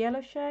phthalo blue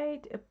yellow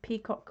shade, a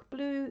peacock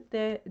blue,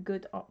 they're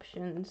good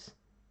options.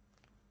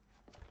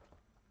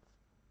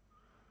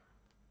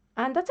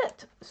 And that's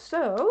it.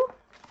 So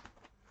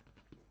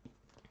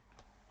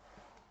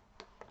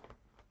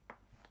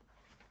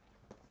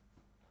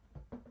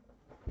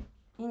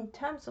in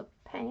terms of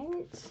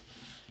paints,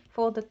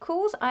 for the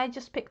cools, I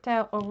just picked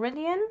out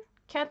Aurelian,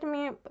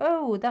 Cadmium.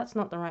 Oh, that's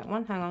not the right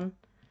one. Hang on.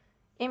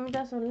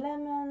 Iridescent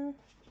Lemon.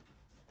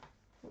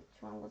 Which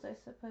one was I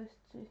supposed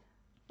to?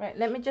 Right,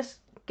 let me just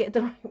get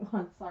the right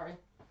one. Sorry.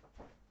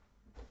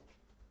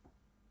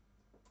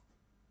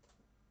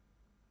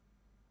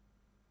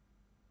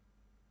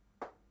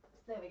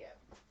 There we go.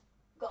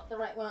 Got the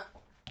right one.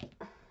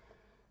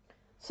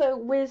 So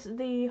with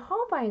the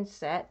Holbein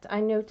set,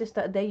 I noticed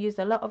that they use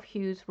a lot of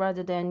hues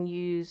rather than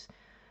use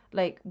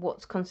like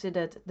what's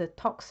considered the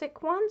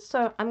toxic ones.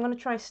 So I'm going to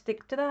try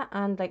stick to that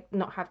and like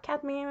not have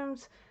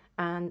cadmiums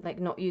and like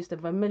not use the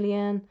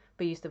vermilion,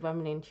 but use the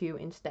vermilion hue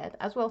instead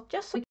as well,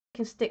 just so we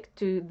can stick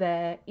to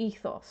their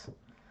ethos.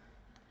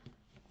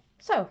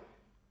 So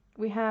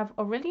we have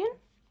Aurelian,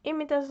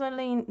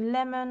 Imidazoline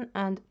Lemon,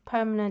 and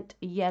Permanent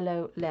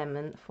Yellow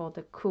Lemon for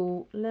the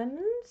cool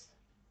lemons.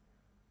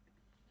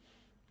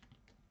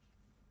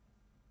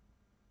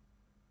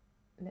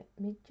 Let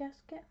me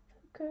just get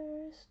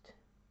focused.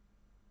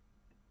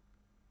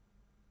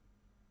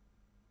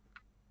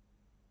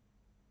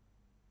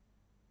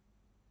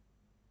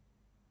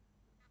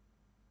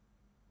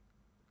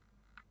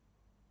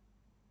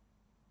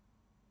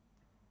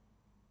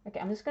 Okay,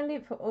 I'm just going to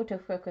leave it for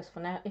autofocus for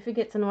now. If it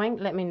gets annoying,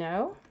 let me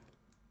know.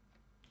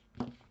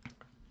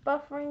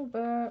 Buffering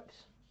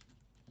burps.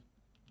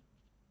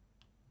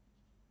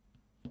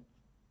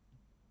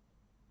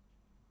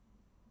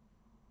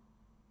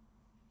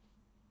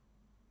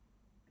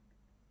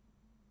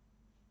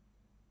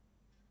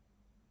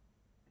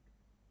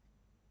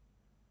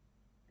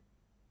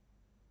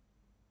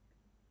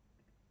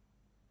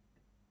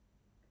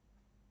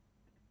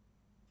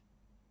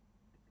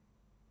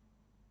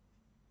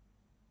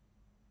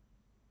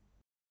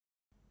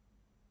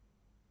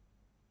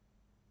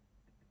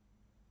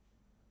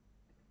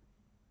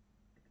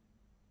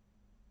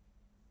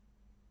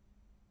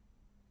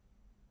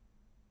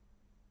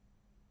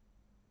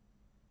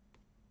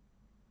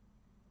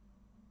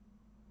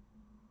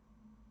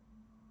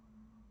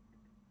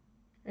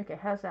 Okay,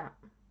 how's that?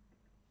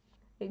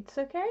 It's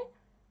okay?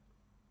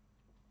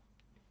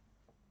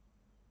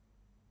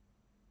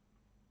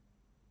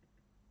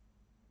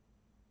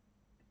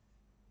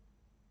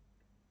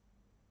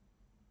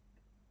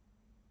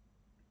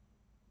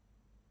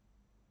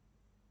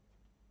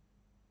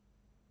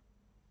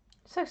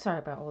 So sorry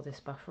about all this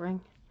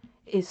buffering.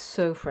 It is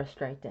so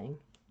frustrating.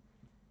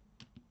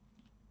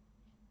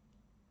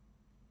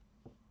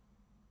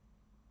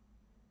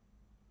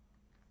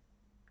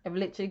 I've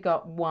literally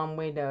got one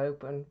window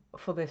open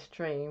for this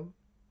stream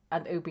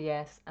and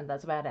OBS, and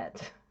that's about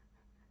it.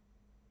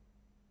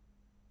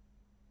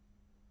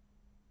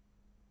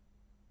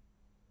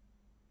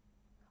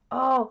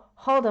 Oh,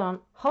 hold on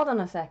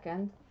a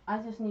second. I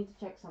just need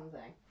to check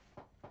something.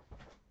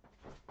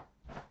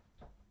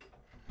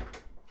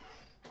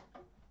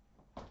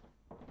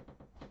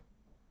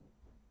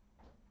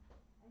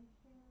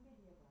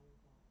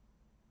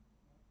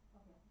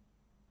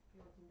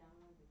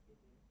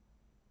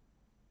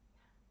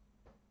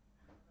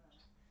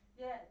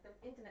 Yeah,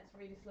 the internet's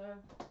really slow.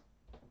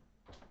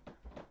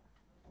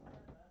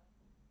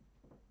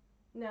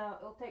 No,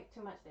 it'll take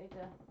too much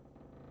data.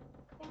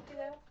 Thank you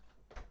though.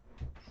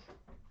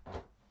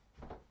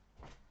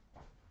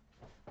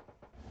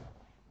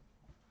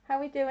 How are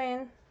we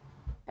doing?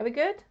 Are we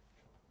good?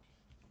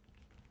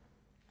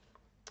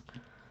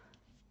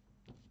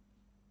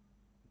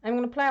 I'm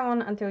gonna play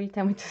on until you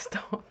tell me to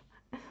stop.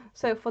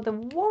 So for the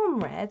warm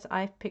reds,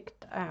 I've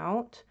picked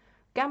out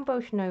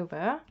Gamboge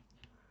Nova,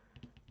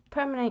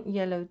 Permanent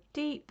Yellow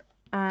Deep,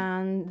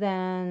 and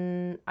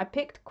then I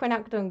picked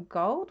Quinacridone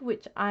Gold,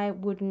 which I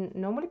wouldn't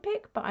normally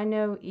pick, but I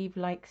know Eve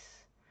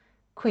likes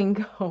Queen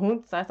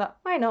Gold, so I thought,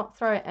 why not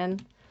throw it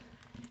in?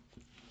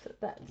 So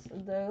that's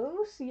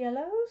those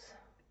yellows.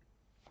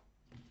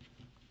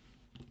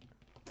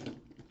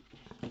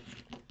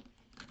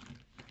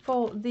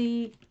 For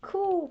the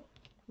cool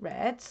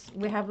reds,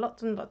 we have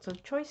lots and lots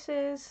of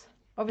choices.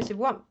 Obviously,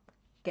 we won't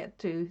get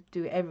to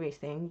do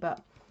everything,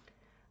 but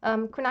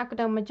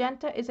Quinacridone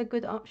Magenta is a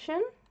good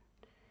option.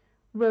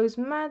 Rose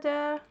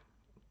Madder,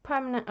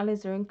 Permanent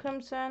Alizarin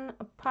Crimson,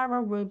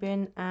 Pyro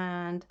Rubin,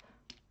 and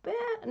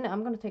no,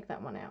 I'm going to take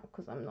that one out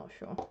because I'm not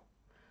sure.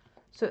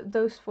 So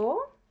those four.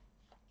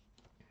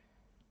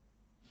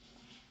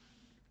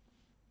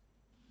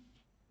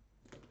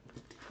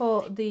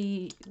 For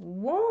the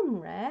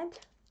warm red,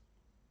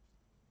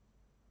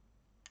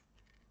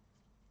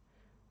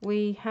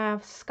 we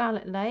have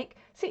Scarlet Lake.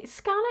 See,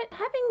 Scarlet,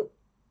 having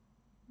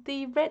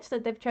the reds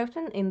that they've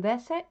chosen in their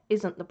set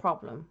isn't the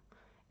problem.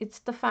 It's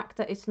the fact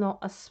that it's not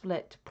a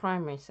split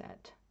primary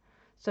set.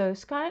 So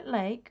Scarlet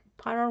Lake,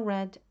 Pyro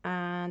Red,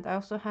 and I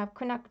also have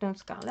Quinacridone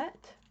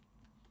Scarlet.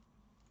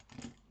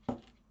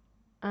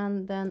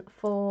 And then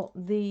for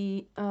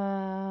the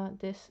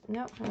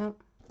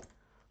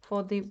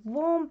for the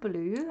warm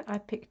blue, I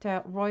picked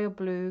out Royal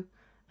Blue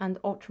and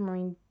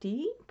Ultramarine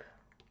Deep.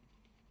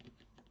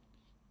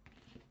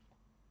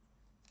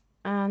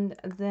 And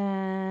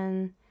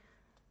then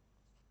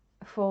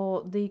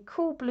for the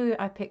cool blue,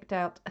 I picked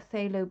out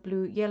Phthalo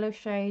Blue Yellow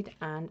Shade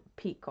and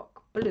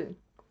Peacock Blue.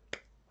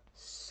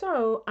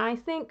 So I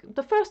think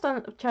the first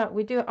chart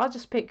we do, I'll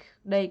just pick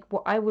like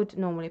what I would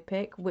normally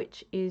pick,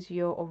 which is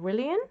your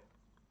Aurelian.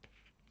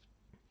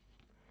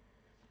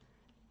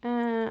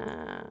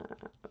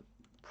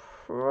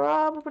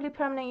 Probably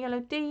Permanent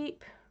Yellow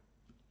Deep.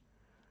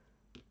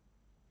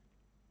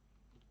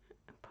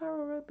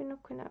 Pyro Rubin or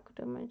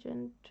Quinacridone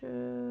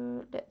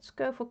Magenta. Let's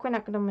go for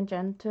Quinacridone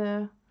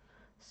Magenta.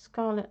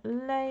 Scarlet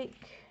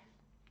Lake,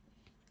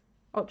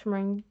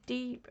 Ultramarine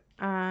Deep,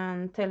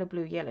 and Phthalo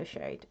Blue Yellow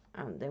Shade.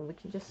 And then we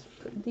can just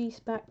put these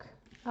back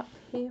up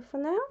here for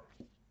now.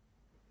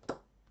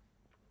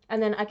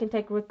 And then I can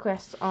take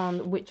requests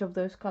on which of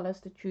those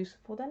colors to choose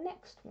for the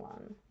next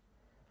one.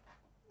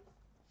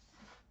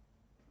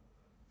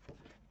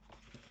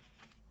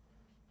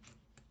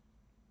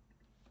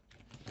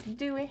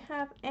 Do we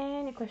have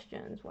any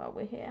questions while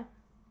we're here?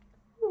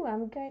 Ooh,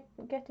 I'm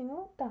getting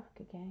all dark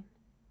again.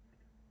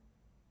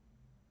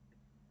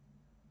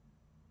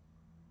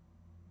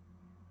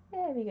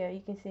 There we go,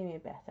 you can see me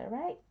better,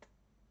 right?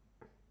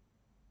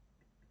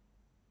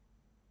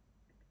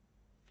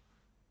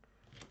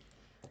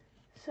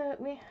 So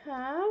we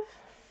have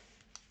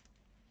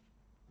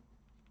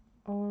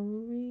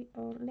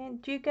Orlin.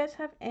 Do you guys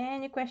have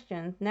any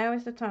questions? Now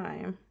is the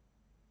time.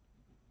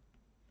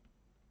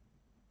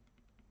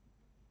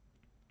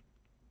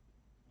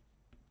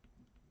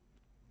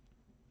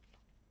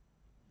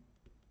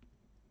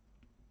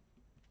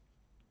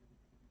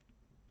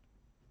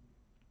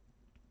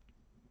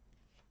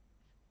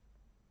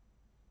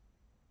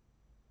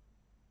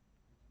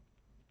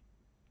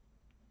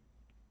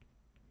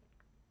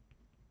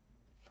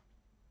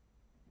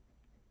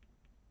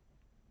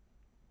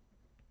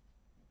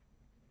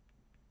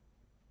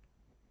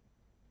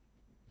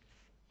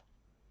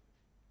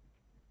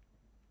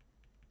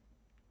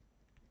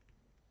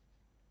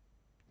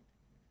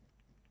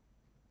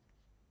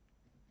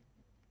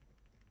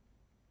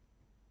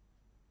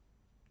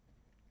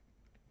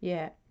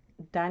 Yeah,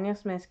 Daniel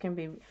Smith can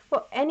be,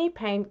 well, any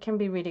paint can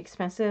be really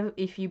expensive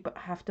if you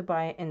have to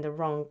buy it in the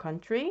wrong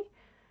country.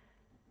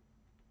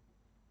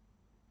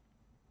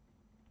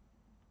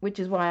 Which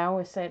is why I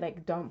always say,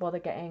 like, don't bother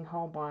getting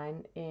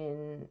Holbein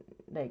in,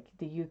 like,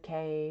 the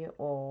UK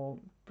or,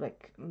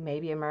 like,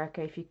 maybe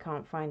America if you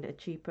can't find a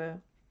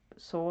cheaper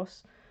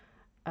source.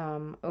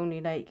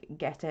 only like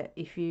get it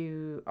if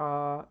you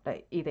are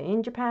like either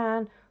in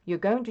Japan, you're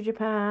going to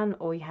Japan,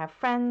 or you have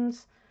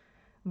friends,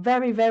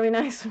 very, very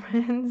nice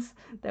friends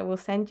that will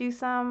send you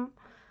some.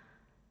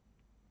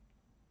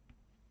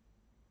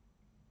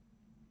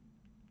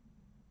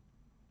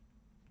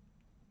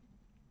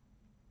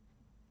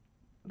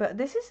 But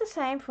this is the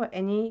same for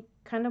any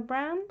kind of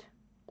brand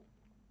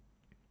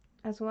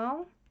as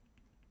well.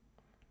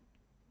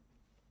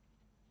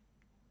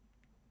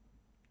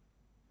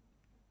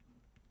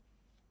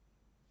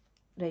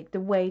 Like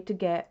the way to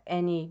get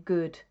any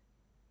good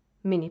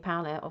mini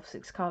palette of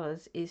 6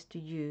 colors is to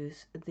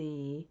use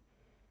the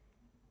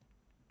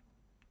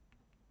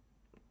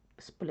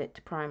split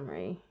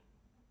primary.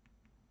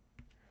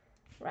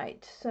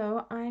 Right,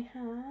 so I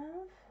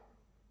have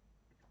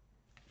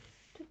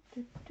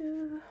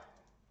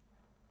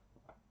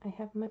I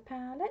have my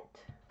palette.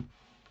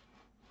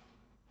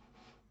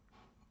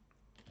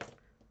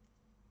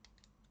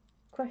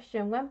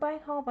 Question: when buying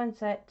Holbein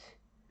set,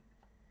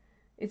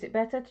 is it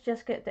better to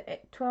just get the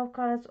 12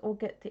 colors or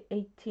get the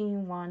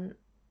 18 one?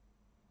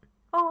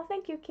 Oh,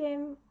 thank you,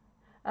 Kim.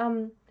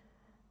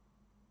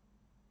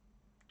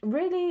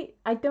 Really,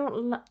 I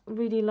don't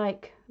really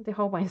like the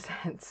Holbein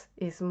sets,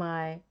 is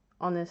my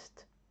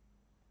honest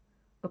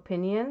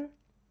opinion.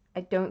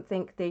 I don't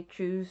think they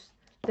choose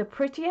the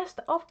prettiest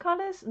of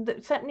colors.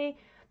 Certainly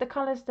the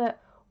colors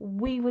that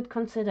we would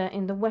consider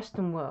in the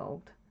Western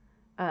world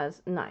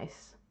as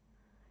nice.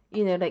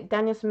 You know, like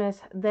Daniel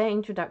Smith, their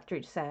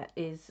introductory set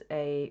is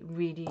a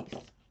really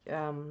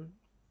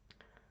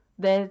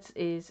theirs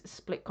is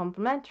split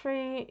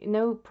complementary,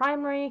 no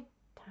primary,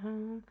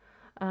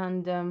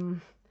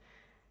 and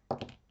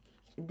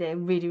they're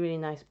really, really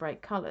nice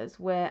bright colors,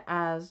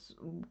 whereas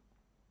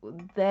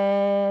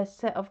their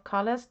set of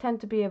colors tend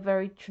to be a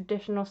very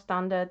traditional,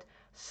 standard,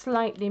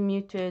 slightly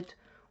muted,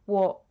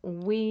 what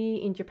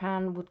we in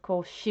Japan would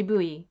call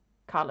shibui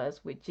colors,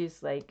 which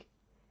is like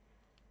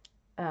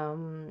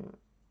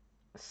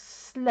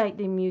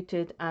slightly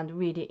muted and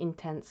really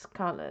intense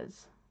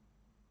colors.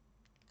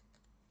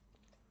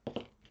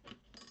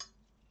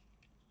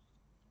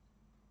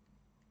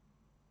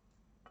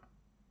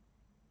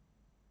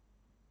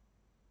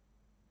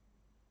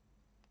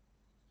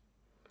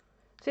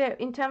 So yeah,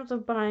 in terms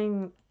of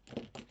buying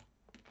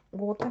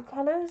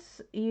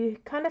watercolors, you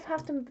kind of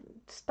have to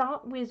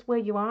start with where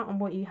you are and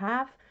what you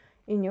have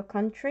in your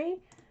country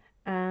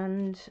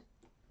and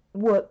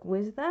work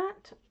with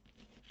that.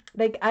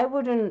 Like, I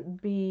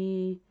wouldn't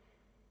be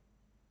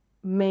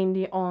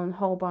mainly on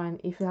Holbein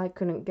if I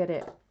couldn't get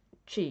it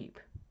cheap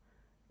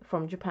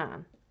from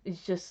Japan. It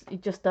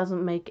just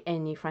doesn't make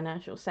any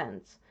financial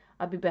sense.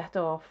 I'd be better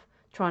off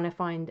trying to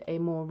find a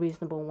more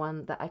reasonable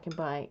one that I can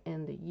buy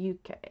in the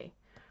UK.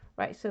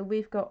 Right, so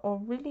we've got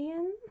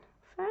Aurelian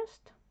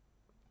first.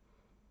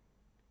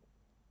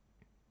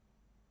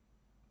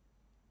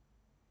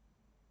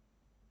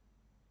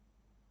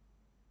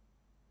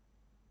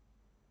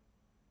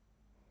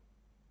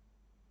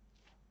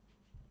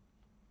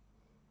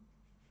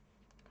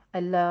 I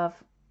love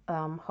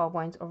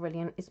Holbein's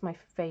Aurelian. It's my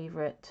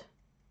favorite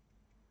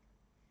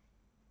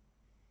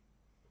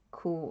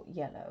cool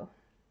yellow.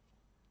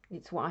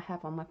 It's what I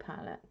have on my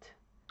palette.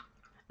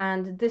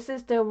 And this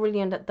is the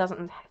Aurelian that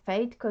doesn't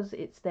fade because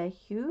it's their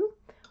hue.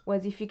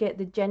 Whereas if you get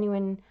the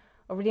genuine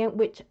Aurelian,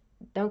 which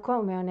don't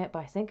quote me on it, but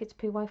I think it's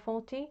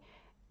PY40,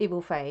 it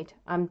will fade.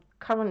 I'm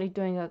currently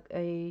doing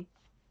a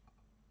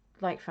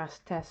light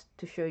fast test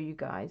to show you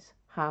guys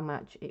how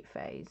much it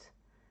fades.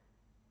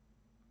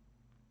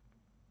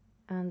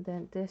 And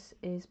then this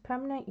is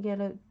permanent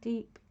yellow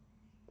deep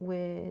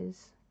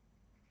with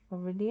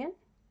Aurelian.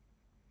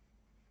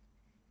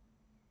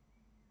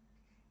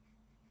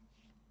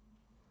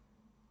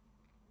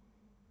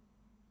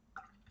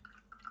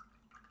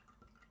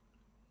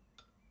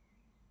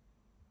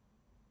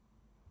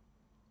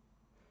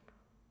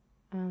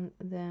 And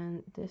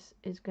then this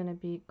is going to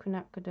be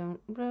quinacridone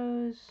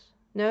rose.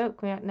 No,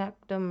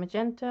 quinacridone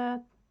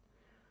magenta.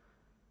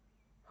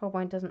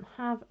 Holbein doesn't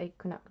have a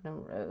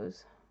quinacridone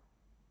rose.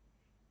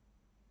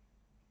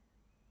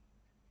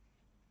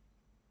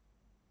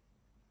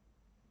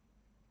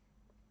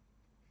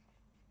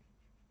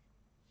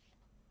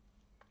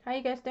 How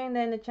you guys doing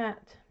there in the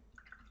chat?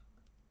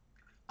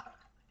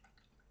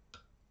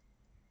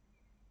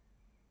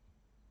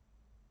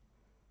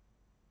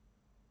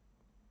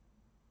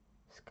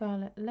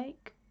 Scarlet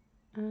Lake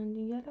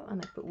and yellow,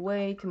 and I put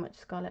way too much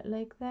Scarlet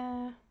Lake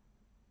there.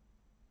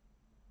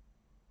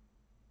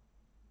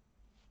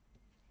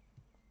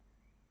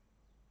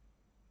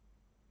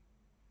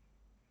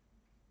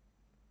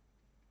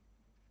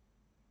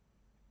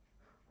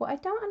 What I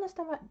don't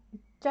understand about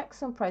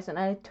Jackson price, and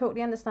I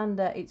totally understand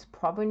that it's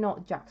probably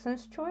not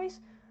Jackson's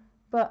choice,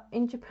 but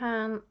in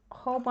Japan,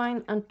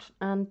 Holbein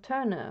and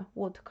Turner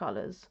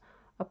watercolors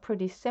are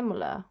pretty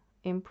similar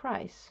in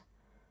price.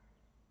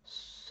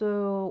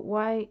 So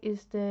why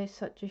is there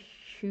such a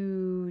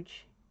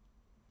huge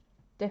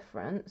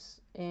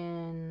difference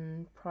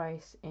in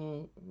price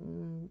in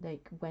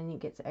like when it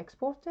gets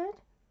exported?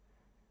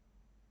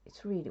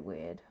 It's really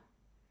weird.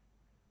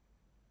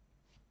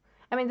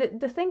 I mean,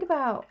 the thing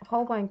about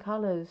Holbein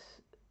colors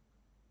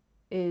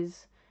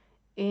is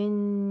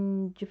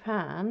in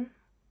Japan,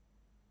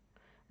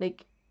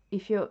 like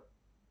if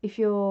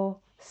you're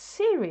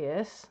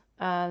serious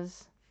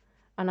as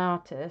an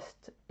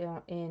artist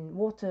in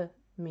water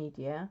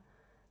media,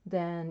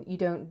 then you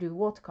don't do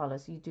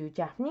watercolors, you do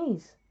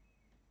Japanese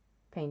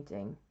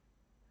painting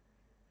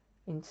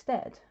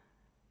instead.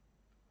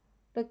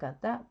 Look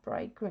at that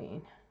bright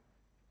green.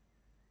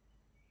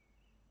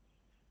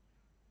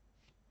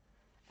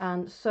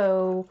 And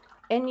so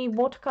any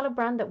watercolor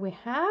brand that we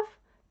have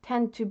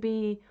tend to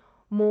be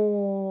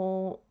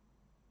more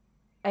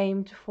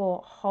aimed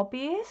for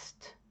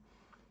hobbyists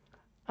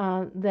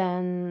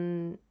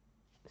than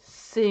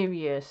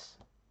serious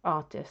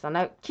artists. And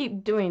I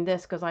keep doing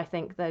this because I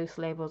think those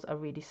labels are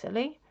really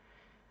silly.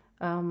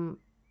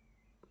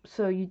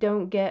 So you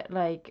don't get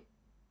like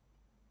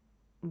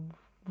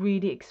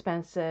really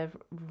expensive,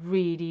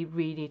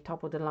 really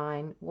top of the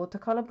line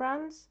watercolor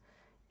brands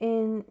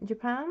in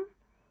Japan,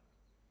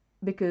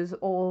 because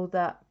all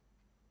that,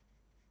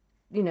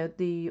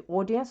 the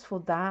audience for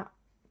that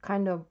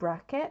kind of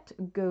bracket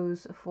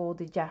goes for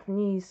the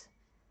Japanese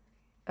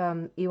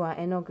Iwa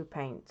Enogu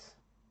paints.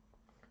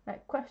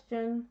 Right,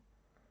 question.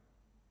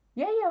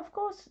 Yeah, of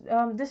course.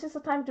 This is the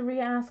time to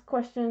re-ask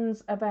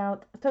questions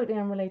about totally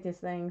unrelated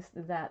things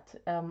that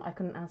I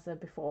couldn't answer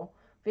before.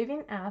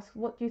 Vivian asks,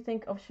 what do you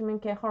think of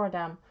Shiminke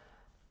Horodam?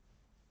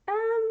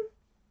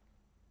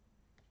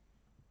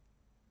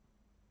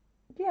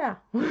 Yeah.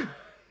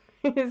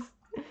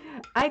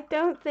 I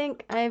don't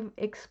think I've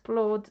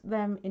explored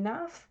them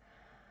enough.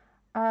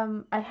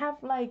 I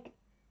have like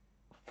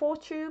 4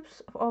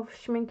 tubes of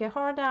Shiminke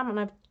Horodam, and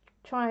I've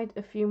tried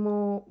a few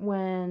more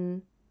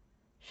when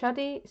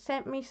Shadi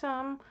sent me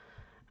some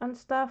and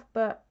stuff,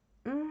 but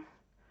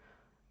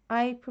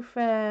I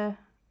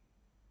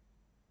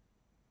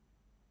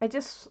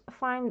just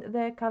find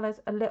their colors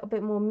a little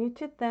bit more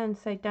muted than,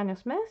 say, Daniel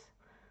Smith.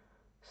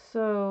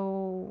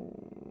 So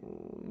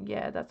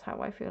yeah, that's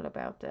how I feel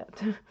about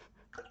it.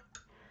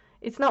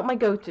 It's not my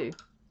go-to,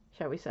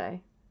 shall we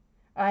say.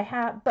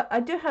 But I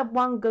do have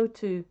one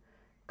go-to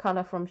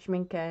color from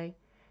Schmincke,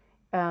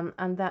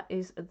 and that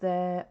is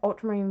the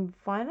ultramarine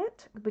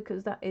violet,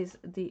 because that is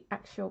the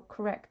actual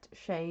correct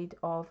shade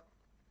of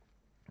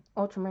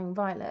ultramarine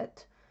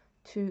violet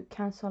to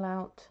cancel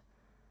out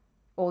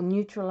or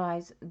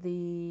neutralize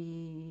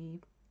the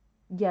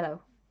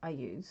yellow I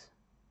use.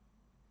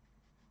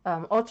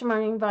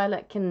 Ultramarine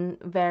violet can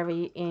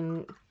vary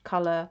in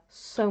color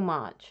so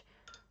much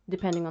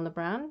depending on the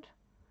brand.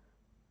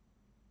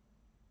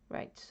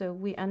 Right, so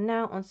we are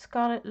now on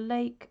Scarlet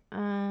Lake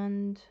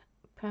and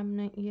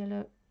Permanent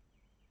Yellow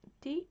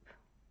Deep.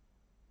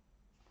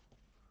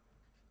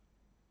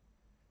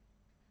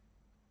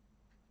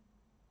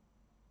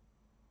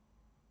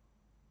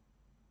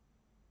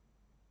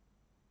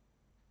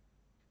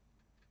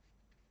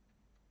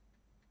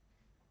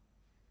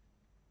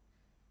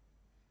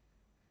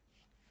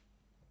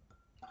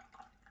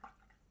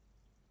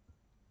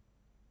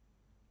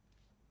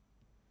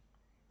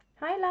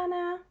 Hi,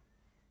 Lana.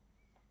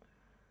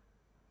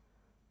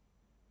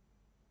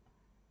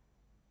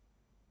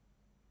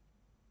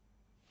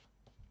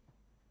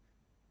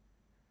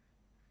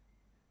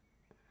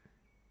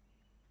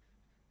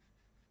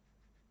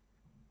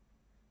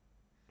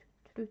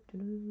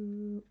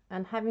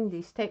 And having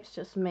these tapes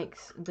just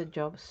makes the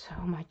job so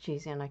much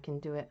easier, and I can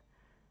do it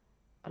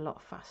a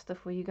lot faster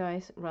for you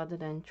guys rather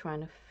than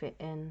trying to fit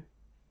in.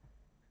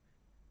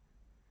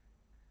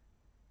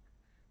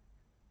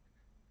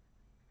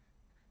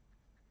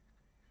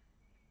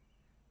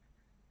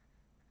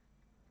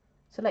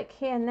 So like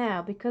here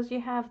now, because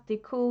you have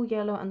the cool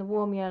yellow and the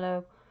warm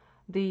yellow,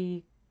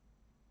 the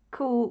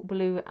cool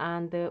blue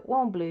and the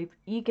warm blue,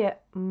 you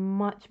get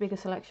much bigger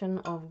selection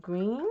of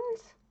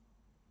greens.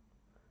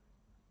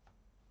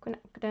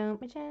 Quinacridone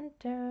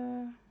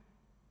magenta.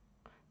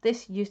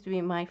 This used to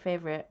be my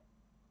favorite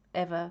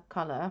ever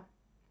color,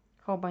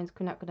 Holbein's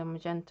Quinacridone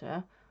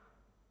magenta,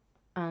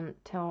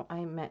 until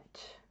I met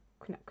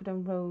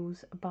Quinacridone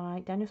rose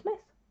by Daniel Smith.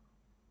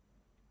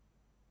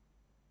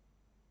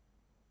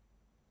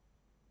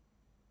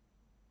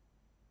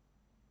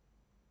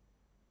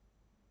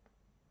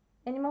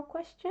 Any more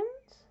questions?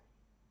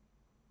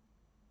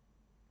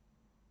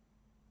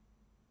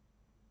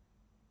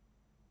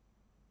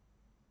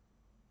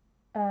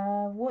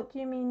 What do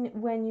you mean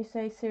when you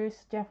say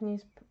serious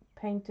Japanese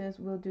painters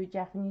will do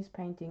Japanese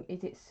painting?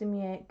 Is it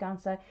Sumie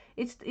Gansai?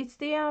 It's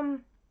the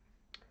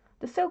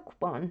silk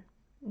one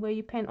where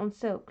you paint on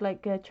silk,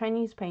 like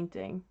Chinese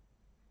painting.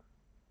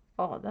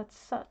 Oh, that's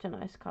such a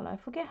nice color. I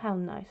forget how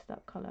nice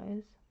that color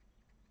is.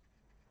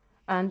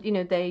 And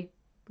they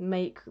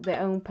make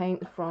their own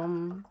paint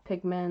from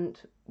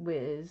pigment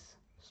with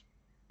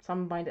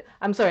some binder.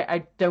 I'm sorry,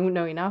 I don't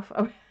know enough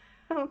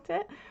about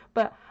it,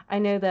 but I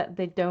know that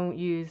they don't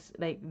use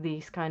like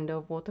these kind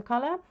of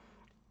watercolor.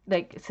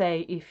 Like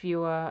say if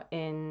you are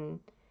in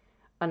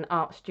an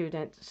art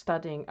student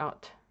studying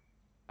art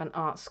an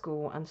art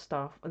school and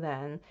stuff,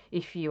 then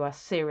if you are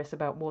serious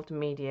about water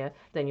media,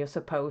 then you're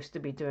supposed to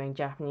be doing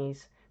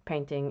Japanese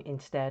painting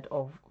instead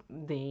of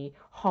the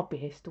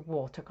hobbyist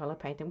watercolor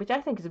painting, which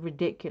I think is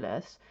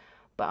ridiculous,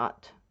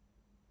 but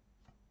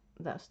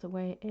that's the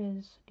way it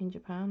is in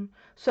Japan.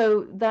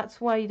 So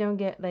that's why you don't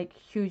get like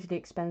hugely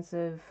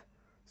expensive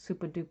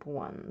super duper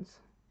ones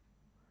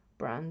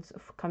brands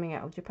coming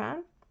out of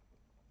Japan.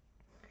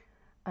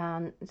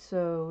 And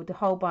so the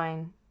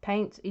Holbein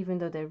paints, even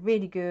though they're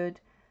really good,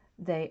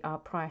 they are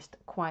priced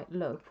quite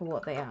low for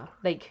what they are.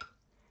 Like,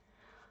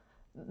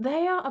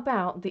 they are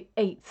about the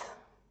 1/8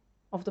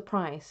 of the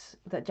price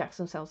that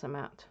Jackson sells them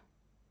at.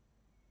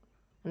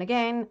 And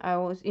again, I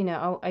always,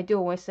 I do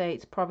always say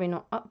it's probably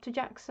not up to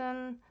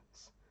Jackson's,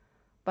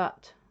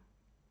 but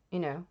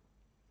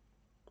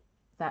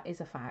that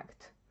is a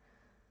fact.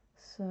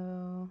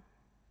 So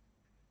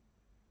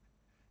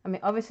I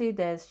mean, obviously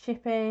there's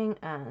shipping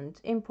and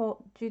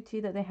import duty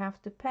that they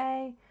have to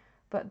pay,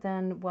 but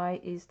then why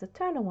is the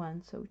Turner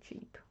one so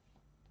cheap?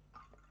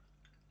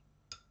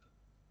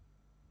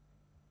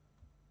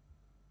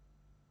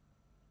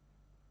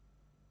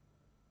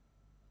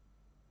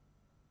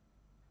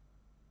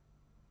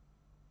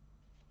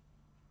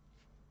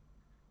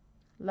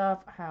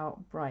 Love how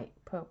bright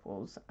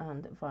purples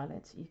and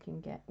violets you can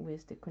get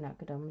with the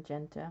quinacridone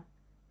magenta.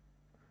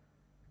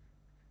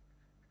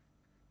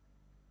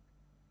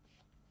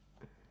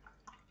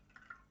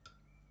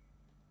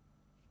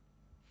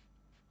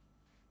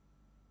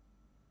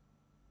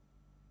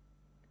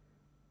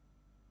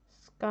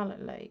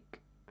 Scarlet Lake.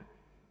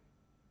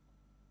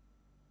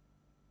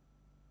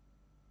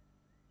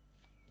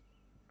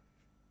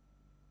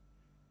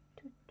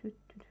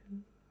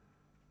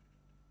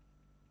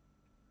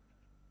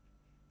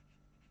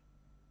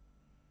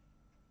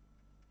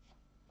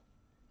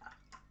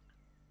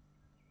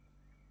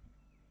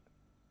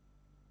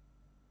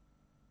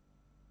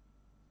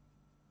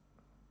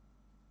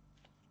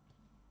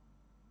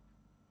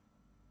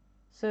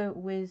 So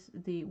with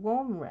the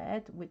warm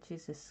red, which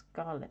is a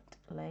Scarlet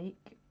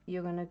Lake,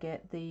 you're going to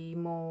get the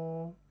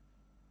more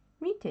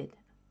muted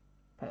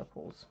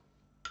purples.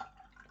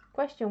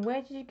 Question,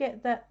 where did you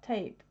get that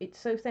tape? It's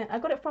so thin. I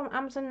got it from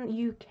Amazon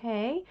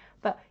UK,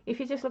 but if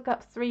you just look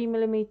up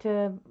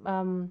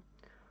 3mm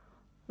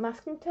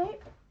masking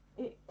tape,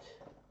 it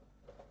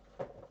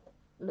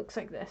looks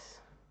like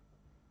this.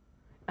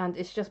 And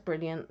it's just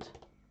brilliant.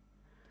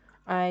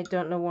 I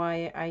don't know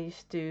why I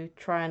used to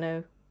try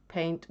and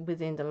paint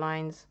within the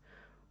lines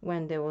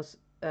when there was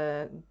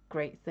a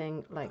great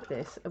thing like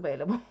this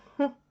available.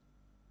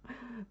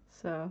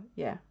 So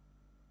yeah.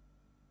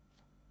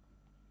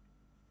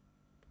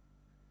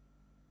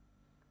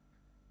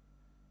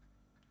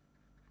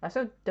 I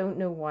also don't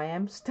know why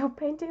I'm still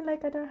painting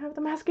like I don't have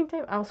the masking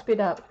tape. I'll speed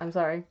up, I'm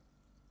sorry.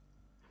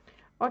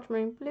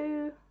 Ultramarine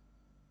blue.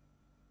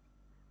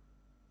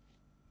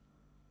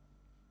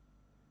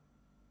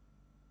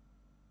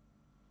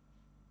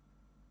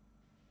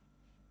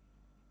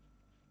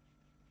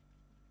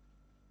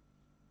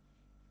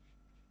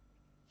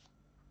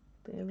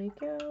 There we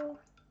go.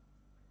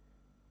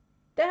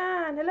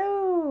 Dan,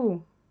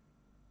 hello!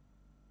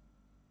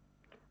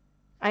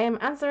 I am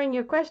answering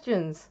your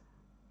questions.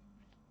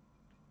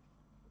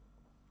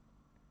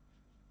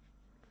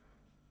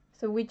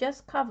 So we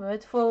just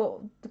covered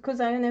because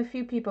I know a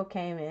few people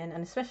came in,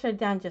 and especially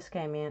Dan just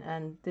came in,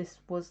 and this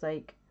was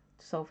like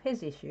to solve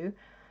his issue.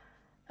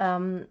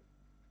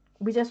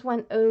 We just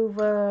went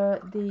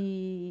over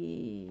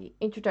the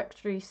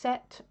introductory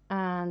set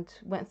and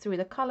went through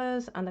the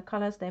colors and the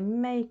colors they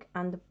make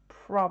and the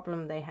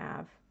problem they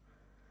have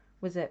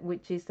with it,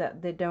 which is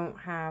that they don't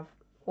have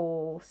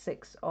all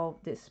 6 of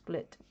this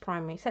split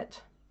primary set.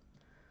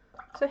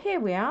 So here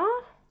we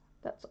are.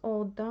 That's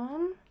all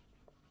done.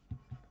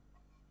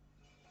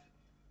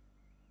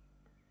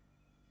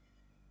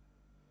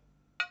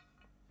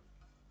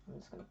 I'm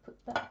just going to put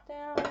that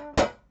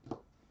down.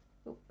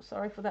 Oops,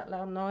 sorry for that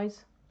loud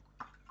noise.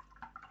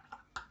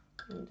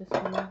 I'm just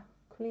going to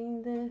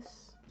clean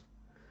this.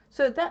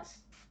 So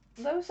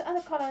those are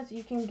the colors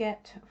you can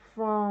get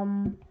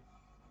from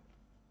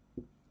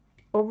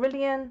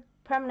Aurelian,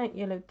 Permanent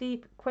Yellow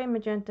Deep, Quay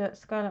Magenta,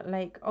 Scarlet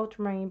Lake,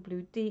 Ultramarine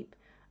Blue Deep,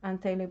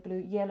 and Taylor Blue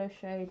Yellow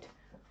shade,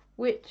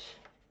 which,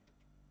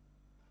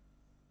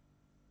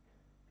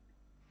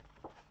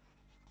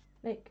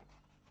 like,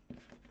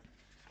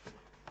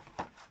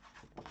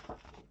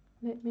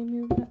 let me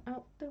move that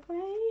out the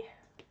way.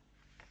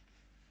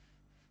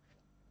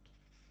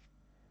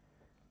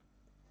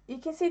 You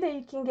can see that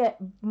you can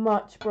get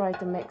much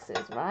brighter mixes,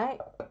 right?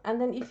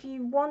 And then if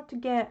you want to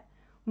get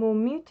more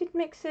muted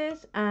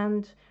mixes,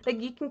 and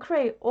like, you can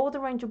create all the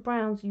range of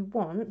browns you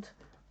want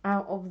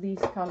out of these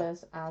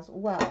colors as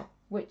well,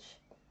 which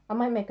I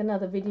might make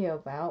another video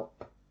about,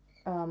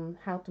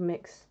 how to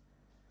mix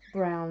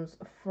browns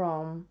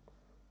from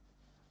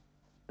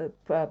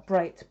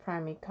bright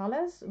primary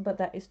colors, but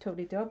that is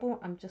totally doable.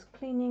 I'm just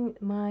cleaning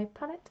my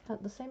palette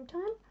at the same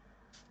time.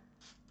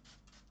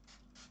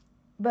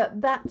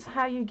 But that's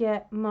how you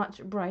get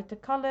much brighter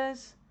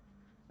colors,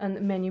 and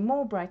many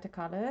more brighter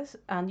colors,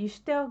 and you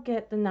still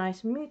get the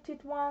nice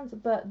muted ones,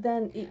 but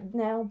then it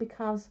now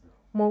becomes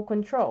more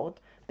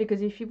controlled,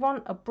 because if you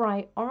want a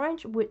bright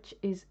orange, which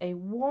is a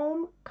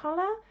warm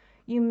color,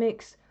 you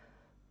mix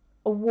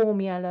a warm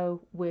yellow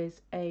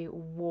with a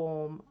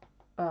warm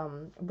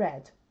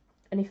red.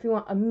 And if you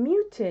want a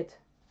muted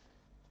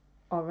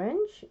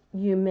orange,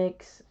 you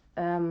mix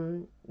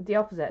the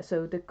opposite,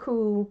 so the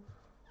cool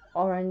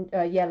orange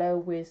yellow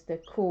with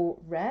the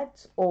cool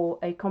reds, or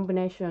a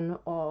combination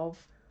of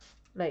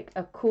like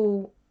a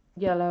cool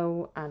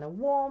yellow and a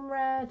warm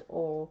red,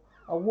 or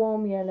a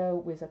warm yellow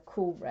with a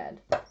cool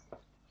red.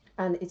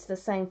 And it's the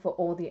same for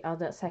all the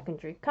other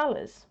secondary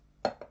colors.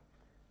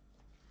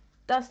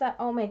 Does that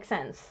all make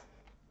sense?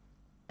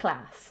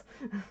 Class.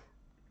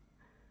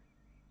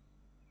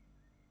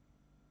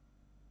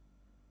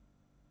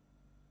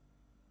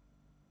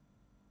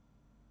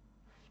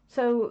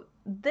 So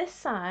this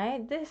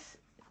side, this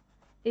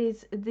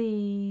is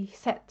the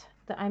set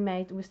that I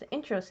made with the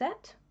intro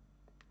set.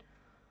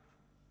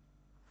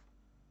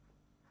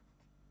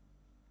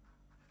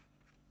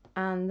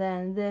 And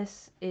then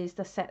this is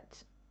the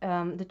set,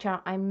 the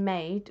chart I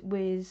made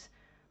with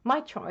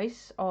my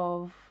choice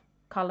of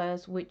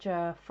colors, which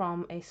are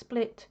from a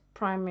split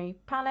primary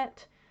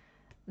palette.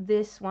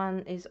 This one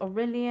is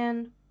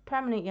Aurelian,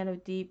 Permanent Yellow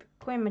Deep,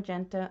 Queen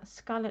Magenta,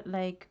 Scarlet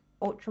Lake,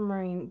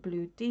 Ultramarine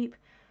Blue Deep,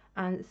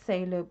 and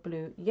Sailor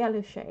Blue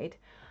Yellow shade.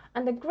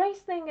 And the great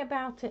thing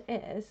about it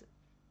is,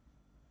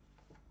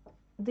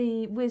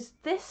 with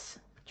this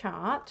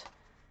chart,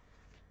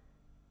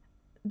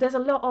 there's a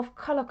lot of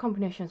color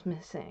combinations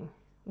missing,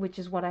 which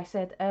is what I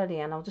said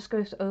earlier, and I'll just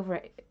go over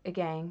it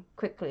again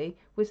quickly.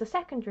 With the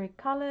secondary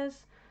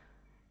colors,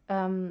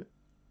 you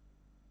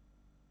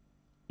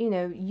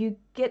know, you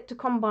get to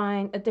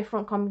combine a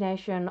different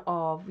combination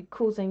of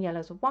cools and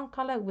yellows of one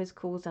color with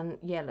cools and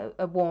yellow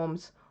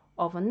warms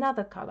of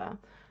another color.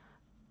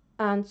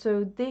 And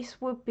so this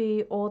would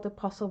be all the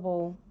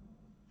possible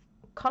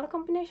color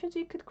combinations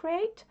you could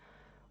create.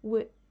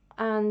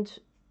 And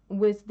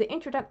with the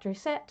introductory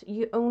set,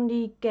 you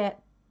only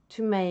get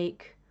to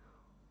make,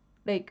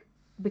 like,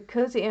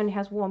 because it only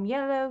has warm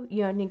yellow,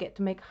 you only get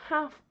to make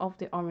half of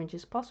the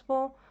oranges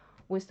possible.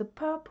 With the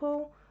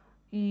purple,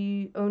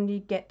 you only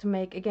get to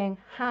make, again,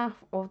 half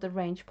of the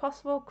range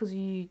possible, because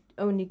you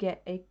only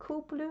get a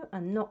cool blue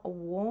and not a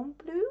warm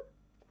blue.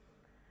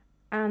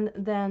 And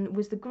then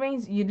with the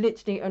greens, you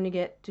literally only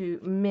get to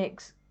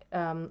mix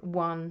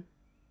 1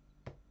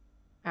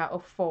 out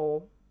of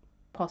 4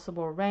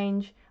 possible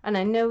range. And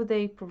I know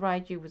they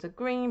provide you with a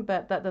green,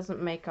 but that doesn't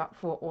make up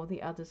for all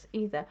the others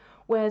either.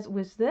 Whereas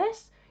with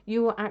this,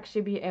 you will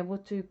actually be able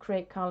to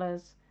create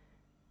colors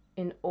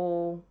in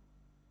all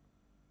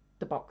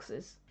the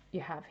boxes you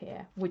have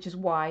here, which is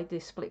why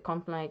this split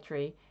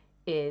complementary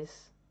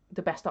is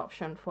the best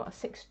option for a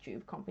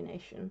 6-tube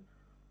combination.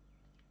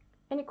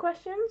 Any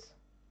questions?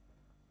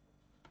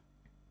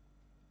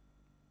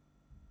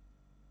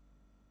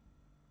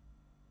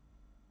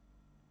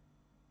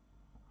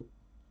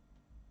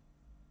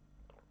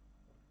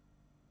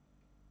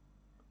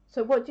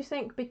 So what do you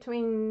think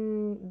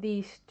between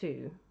these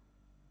two?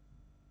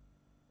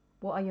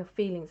 What are your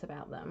feelings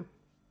about them?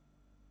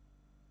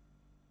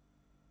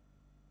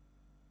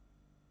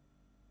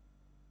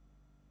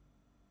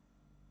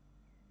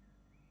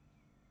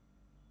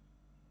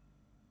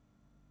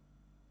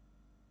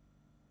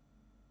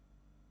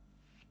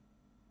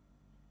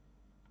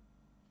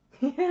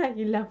 Yeah,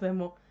 you love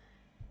them all.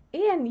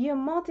 Ian, you're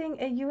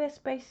modding a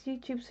US-based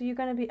YouTube, so you're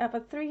going to be up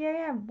at 3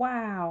 a.m.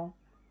 Wow.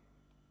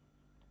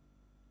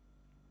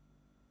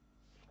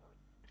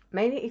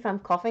 Maybe if I'm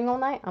coughing all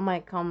night, I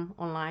might come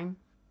online.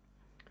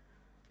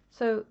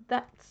 So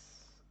that's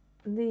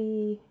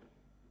the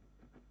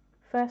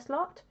first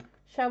lot.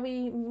 Shall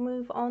we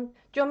move on? Do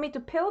you want me to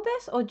peel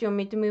this, or do you want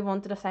me to move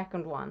on to the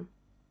second one?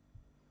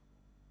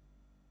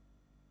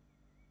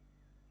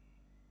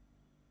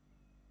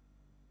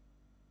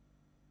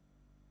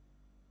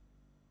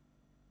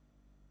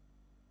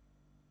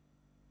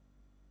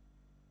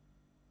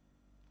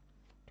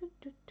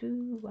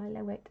 While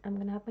I wait, I'm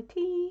gonna have my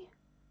tea.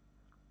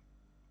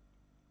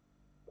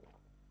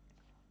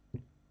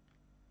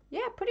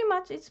 Yeah, pretty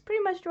much. It's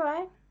pretty much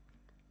dry.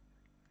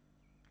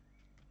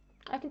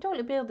 I can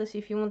totally build this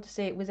if you want to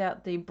see it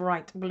without the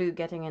bright blue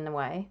getting in the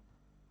way.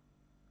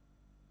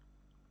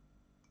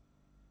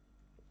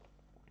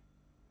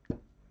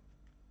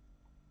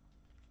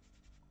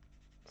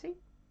 See?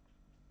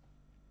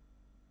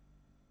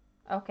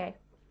 Okay.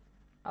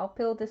 I'll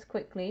peel this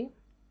quickly.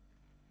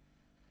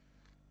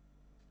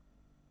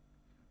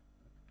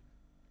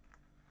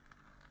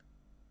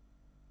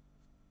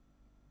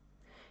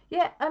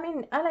 Yeah, I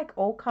mean, I like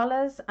all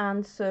colors,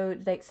 and so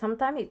like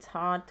sometimes it's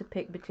hard to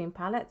pick between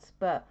palettes,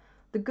 but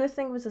the good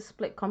thing with a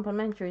split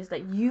complementary is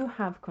that you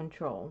have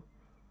control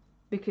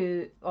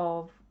because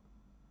of,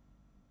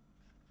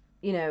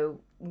 you know,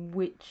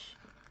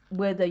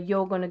 whether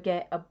you're going to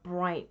get a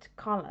bright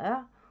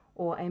color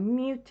or a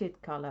muted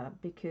color,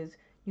 because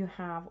you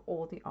have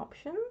all the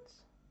options.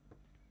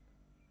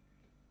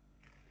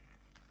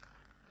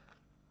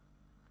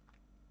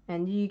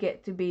 and you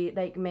get to be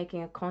like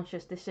making a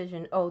conscious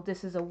decision. Oh,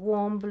 this is a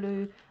warm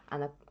blue,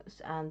 and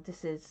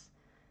this is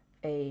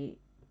a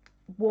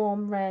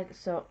warm red,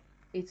 so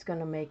it's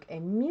gonna make a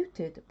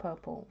muted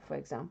purple, for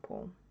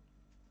example.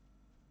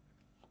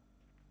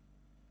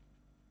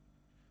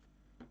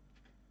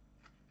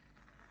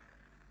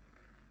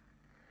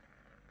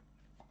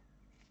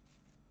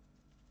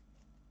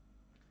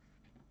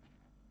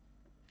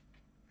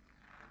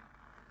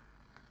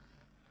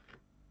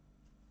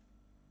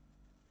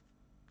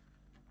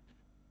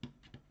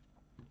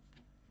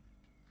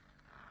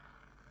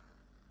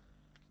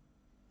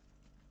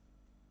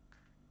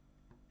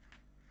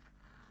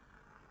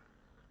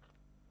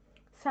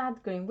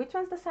 Sad green. Which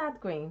one's the sad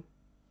green?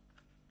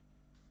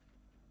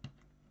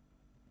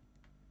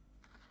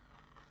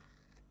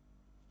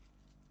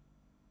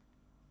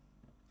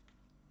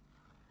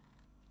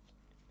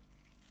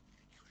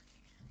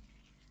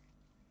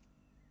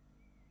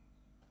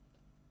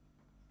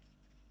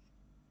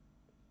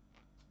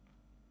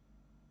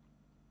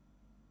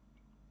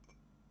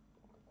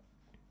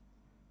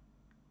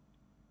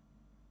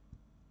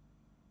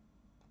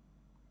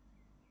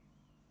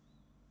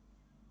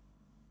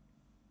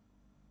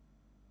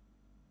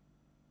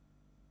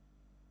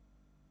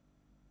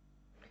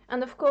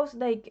 And of course,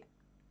 like,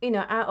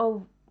 out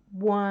of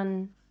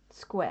one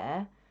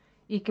square,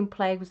 you can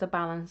play with the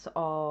balance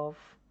of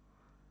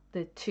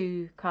the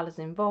two colors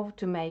involved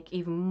to make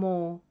even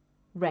more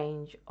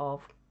range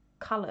of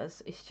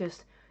colors. It's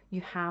just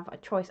you have a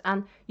choice,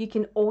 and you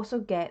can also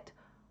get,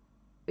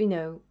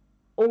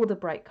 all the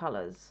bright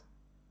colors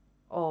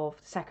of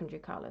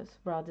secondary colors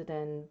rather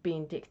than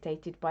being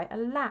dictated by a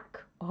lack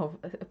of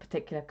a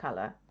particular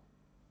color.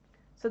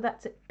 So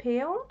that's it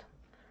peeled.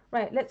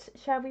 Right,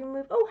 shall we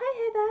move? Oh,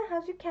 hi Heather,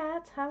 how's your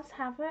cat? How's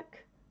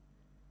Havoc?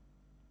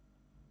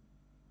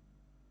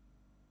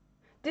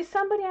 Did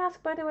somebody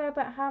ask, by the way,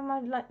 about how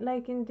much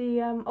like in the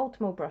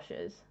Ultimo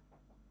brushes?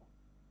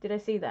 Did I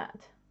see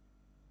that?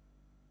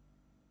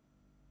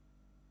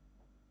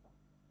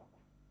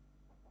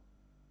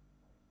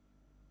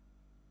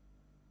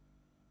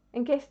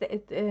 In case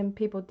that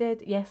people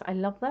did, yes, I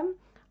love them.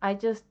 I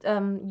just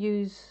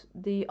use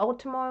the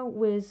Ultimo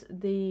with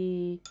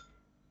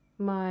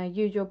my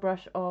usual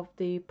brush of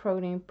the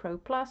Proline Pro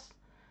Plus,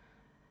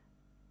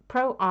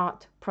 Pro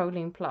Art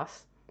Proline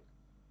Plus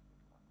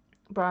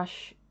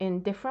brush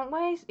in different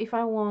ways. If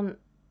I want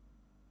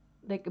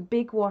like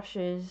big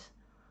washes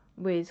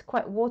with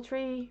quite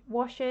watery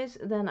washes,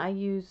 then I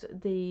use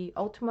the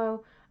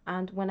Ultimo,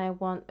 and when I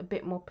want a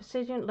bit more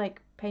precision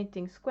like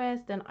painting squares,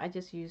 then I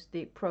just use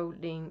the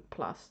Proline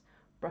Plus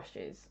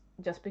brushes,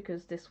 just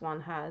because this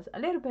one has a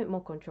little bit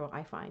more control,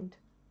 I find.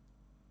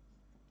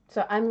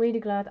 So I'm really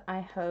glad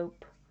I'm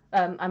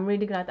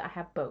really glad that I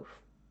have both.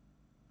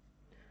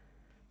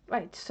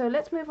 Right, so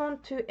let's move on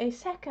to a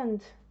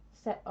second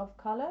set of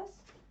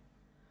colors.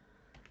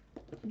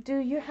 Do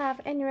you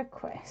have any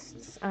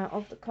requests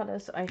of the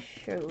colors I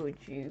showed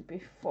you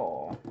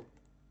before?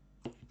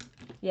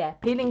 Yeah,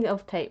 peeling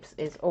of tapes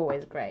is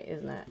always great,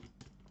 isn't it?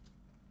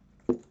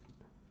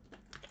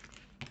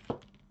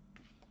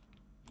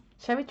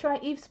 Shall we try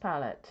Eve's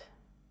palette?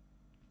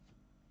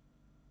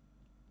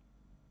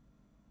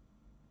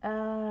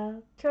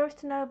 Curious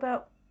to know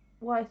about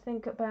what I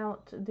think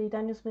about the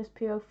Daniel Smith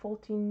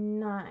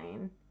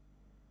PO49.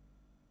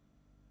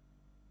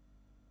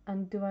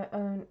 And do I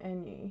own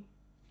any?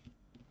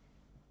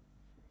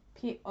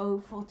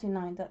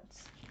 PO49,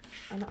 that's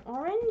an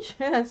orange?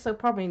 So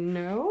probably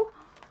no.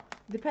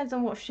 Depends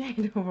on what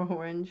shade of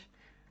orange.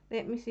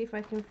 Let me see if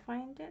I can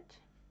find it.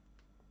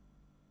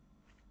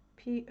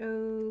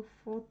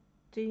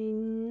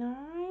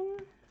 PO49.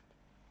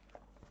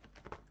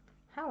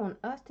 How on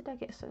earth did I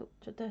get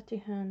such a dirty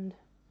hand?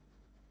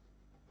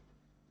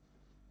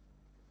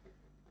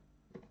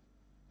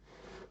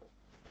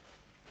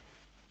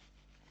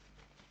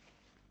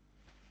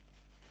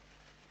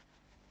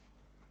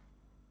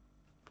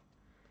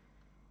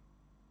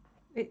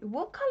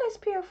 What colour is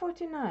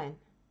PO49?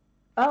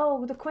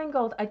 Oh, the Queen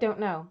Gold, I don't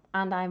know.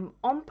 And I'm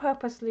on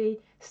purposely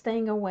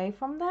staying away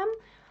from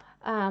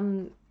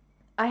them.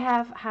 I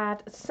have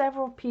had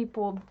several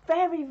people,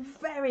 very,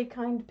 very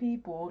kind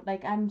people,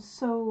 like I'm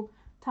so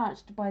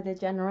touched by their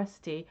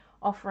generosity,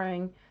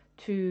 offering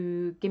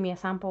to give me a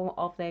sample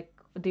of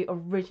the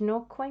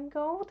original Queen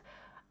Gold.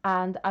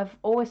 And I've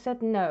always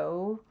said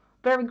no,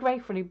 very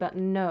gratefully, but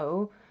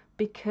no,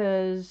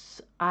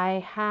 because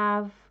I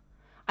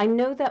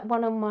know that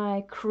one of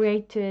my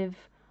creative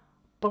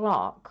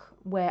block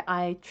where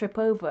I trip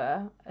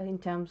over in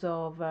terms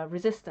of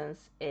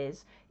resistance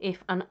is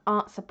if an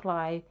art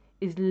supply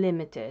is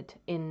limited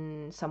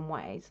in some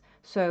ways.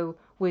 So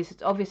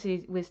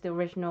obviously with the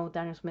original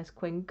Daniel Smith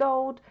Queen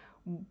Gold,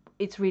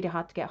 it's really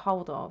hard to get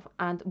hold of.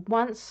 And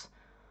once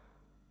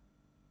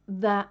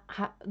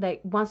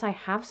once I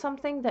have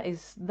something that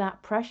is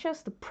that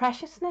precious, the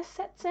preciousness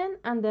sets in,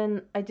 and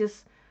then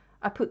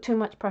I put too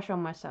much pressure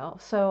on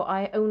myself. So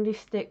I only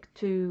stick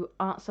to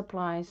art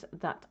supplies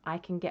that I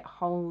can get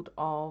hold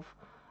of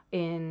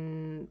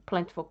in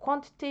plentiful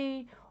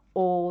quantity,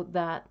 or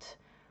that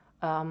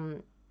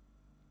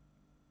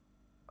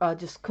are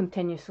just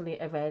continuously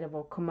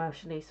available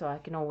commercially, so I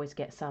can always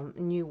get some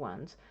new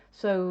ones.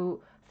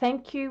 So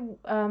thank you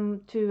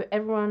to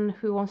everyone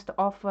who wants to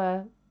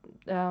offer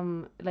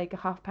like a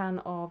half pan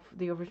of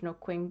the original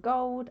Queen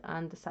Gold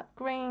and the Sap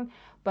Green,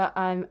 but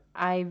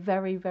I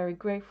very, very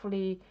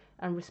gratefully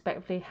and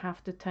respectfully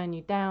have to turn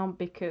you down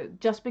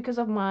because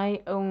of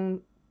my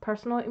own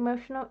personal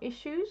emotional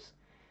issues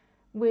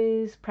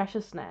with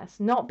preciousness,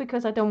 not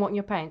because I don't want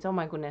your paints. Oh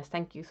my goodness,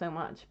 thank you so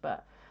much,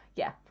 but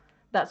yeah,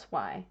 that's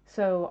why.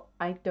 So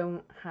I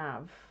don't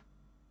have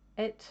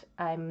it.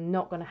 I'm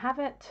not gonna have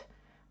it,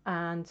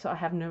 and so I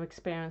have no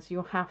experience.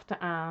 You'll have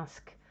to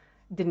ask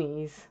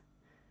Denise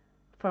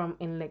from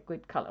In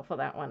Liquid Color for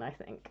that one, I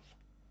think.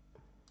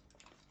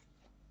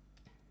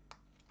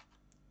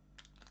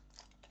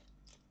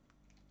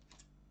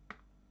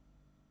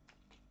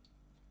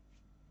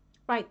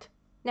 Right,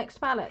 next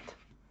palette.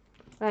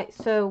 Right,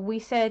 so we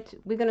said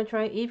we're gonna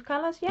try Eve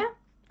colors, yeah?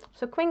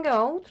 So Queen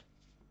Gold.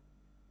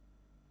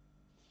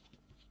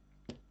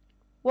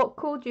 What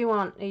cool do you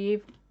want,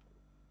 Eve?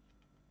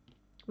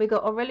 We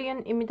got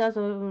Aurelian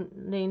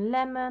Imidazoline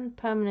Lemon,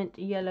 Permanent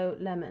Yellow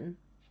Lemon.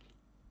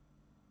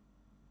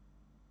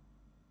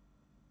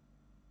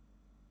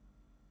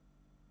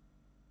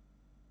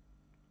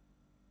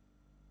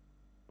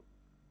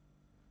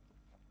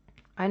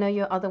 I know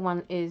your other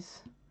one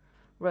is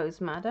Rose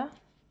Madder.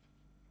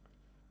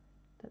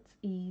 That's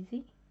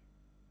easy.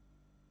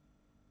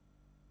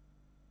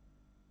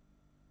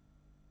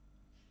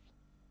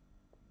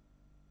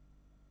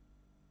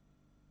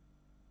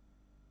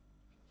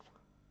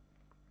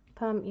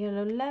 Perm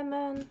Yellow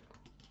Lemon.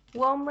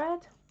 Warm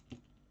Red.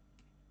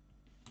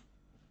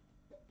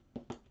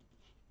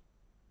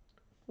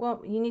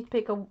 Well, you need to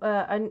pick a.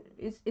 And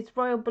it's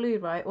Royal Blue,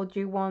 right? Or do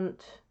you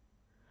want?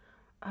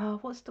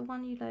 What's the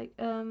one you like?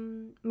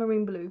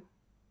 Marine Blue.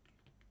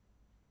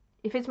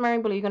 If it's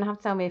Marine Blue, you're gonna have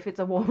to tell me if it's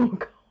a warm or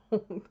cold.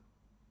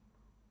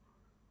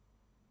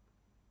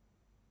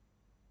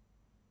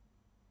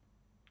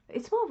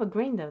 It's more of a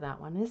green though, that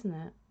one, isn't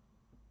it?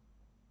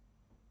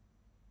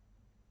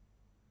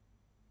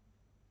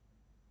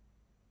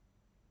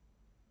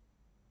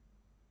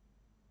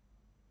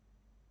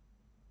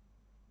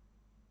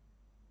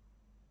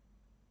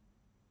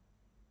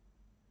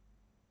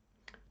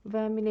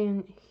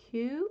 Vermilion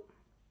Hue.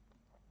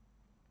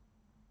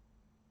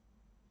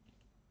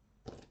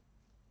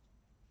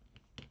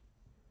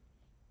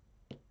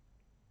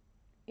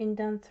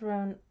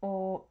 Indanthrone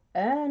or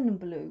Urn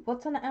Blue.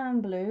 What's an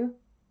Urn Blue?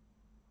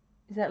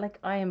 Is that like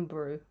Iron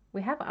Brew?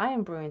 We have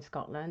Iron Brew in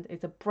Scotland.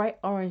 It's a bright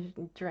orange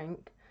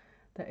drink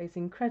that is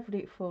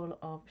incredibly full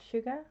of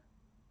sugar.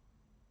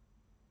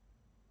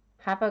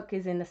 Havoc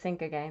is in the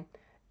sink again.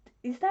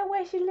 Is that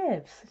where she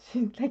lives?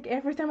 Like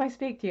every time I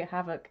speak to you,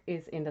 Havoc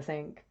is in the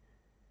sink.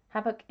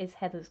 Havoc is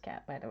Heather's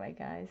cat, by the way,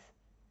 guys.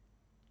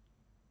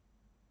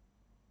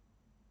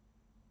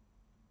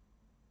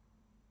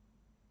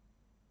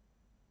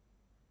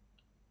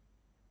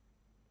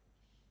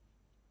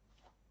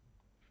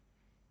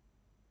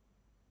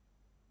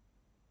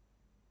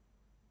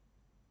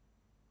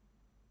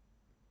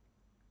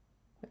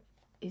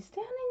 Is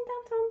there an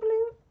Indanthrone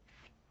Blue?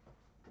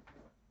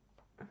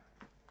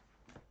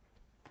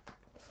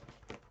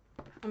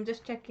 I'm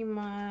just checking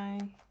my.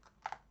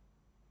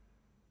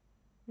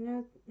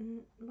 No,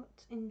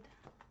 what's in.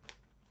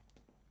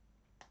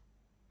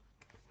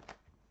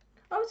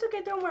 Oh, it's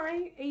okay, don't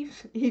worry.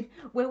 Eve.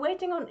 We're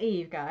waiting on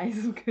Eve,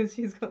 guys, because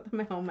she's got the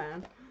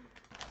mailman.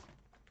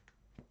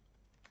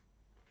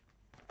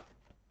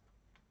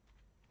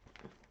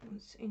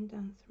 What's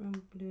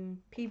Indanthrone Blue?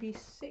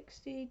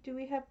 PB60. Do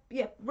we have?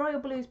 Yeah, Royal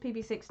Blue is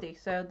PB60,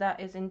 so that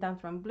is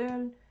Indanthrone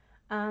Blue.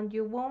 And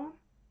your warm?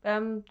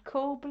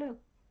 Cool blue.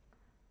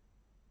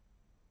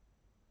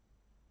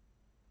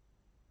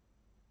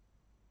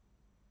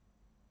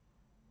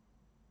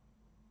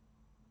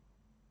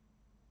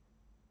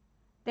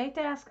 They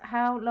ask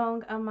how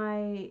long am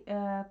I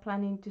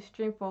planning to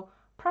stream for?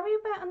 Probably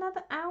about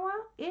another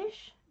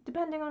hour-ish,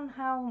 depending on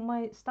how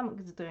my stomach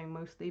is doing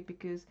mostly,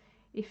 because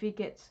if it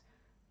gets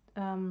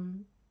say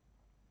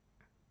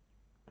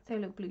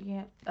look blue,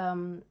 yeah,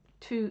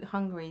 too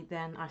hungry,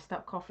 then I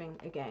start coughing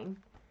again.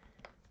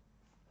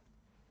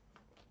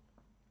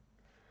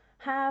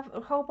 Have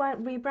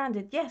Holbein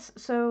rebranded? Yes,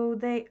 so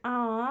they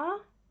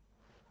are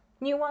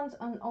new ones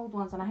and old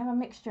ones, and I have a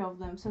mixture of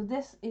them. So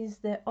this is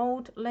their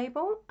old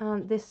label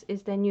and this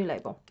is their new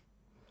label.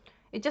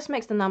 It just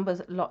makes the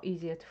numbers a lot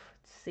easier to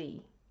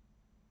see.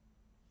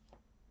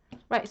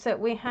 Right, so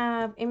we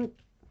have in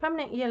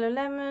Permanent Yellow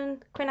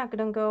Lemon,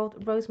 Quinacridone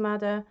Gold, Rose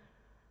Madder,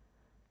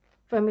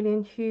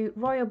 Vermilion Hue,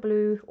 Royal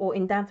Blue or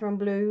Indanthrone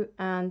Blue,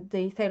 and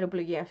the Phthalo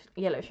Blue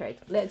yellow shade.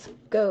 Let's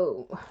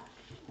go.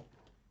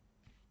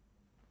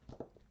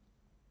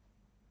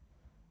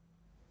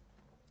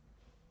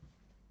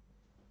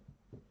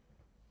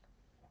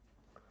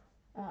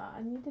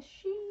 I need a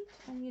sheet.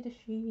 I need a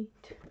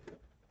sheet.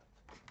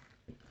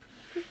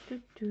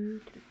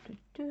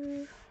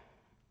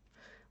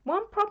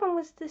 One problem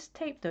with this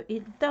tape though,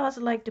 it does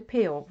like to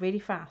peel really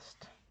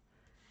fast.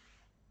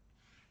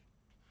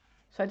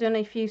 So So I don't know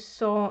if you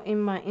saw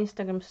in my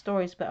Instagram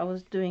stories, but I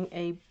was doing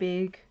a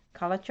big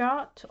color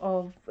chart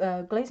of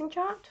glazing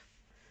chart,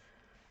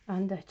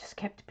 and I just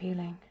kept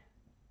peeling.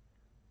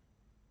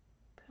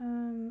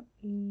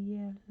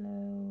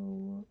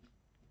 Yellow,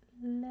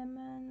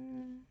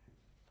 lemon,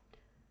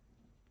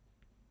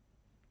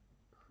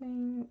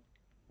 green,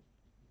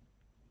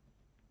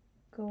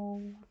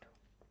 gold.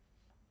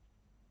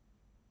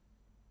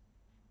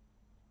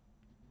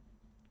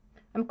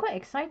 I'm quite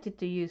excited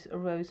to use a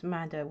rose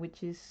madder,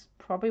 which is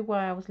probably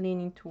why I was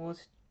leaning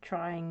towards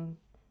trying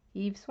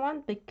Eve's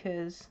one,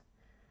 because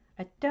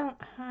I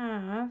don't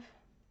have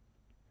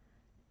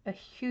a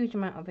huge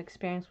amount of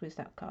experience with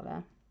that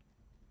color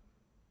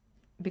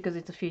because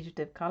it's a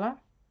fugitive color.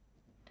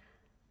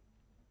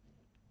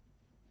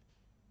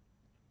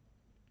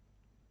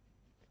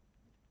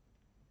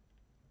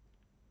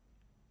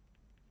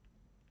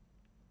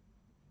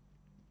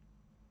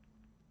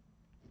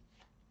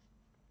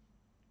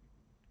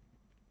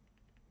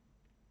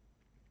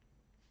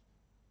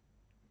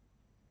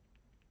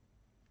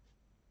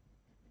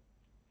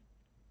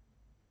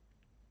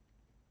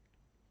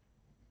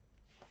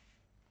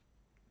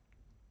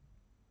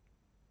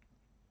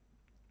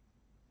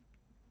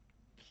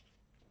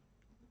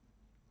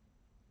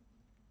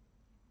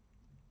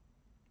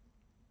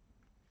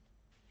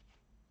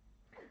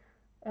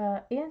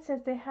 Ian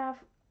says they have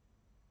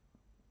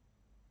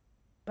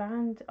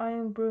banned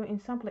iron brew in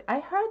sampling. I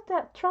heard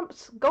that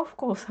Trump's golf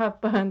course have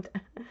banned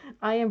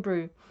iron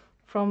brew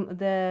from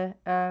their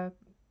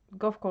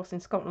golf course in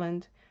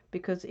Scotland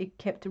because it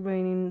kept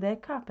ruining their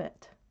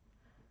carpet.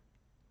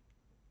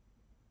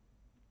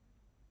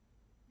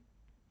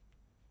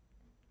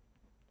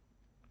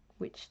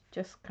 Which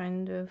just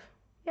kind of,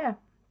 yeah.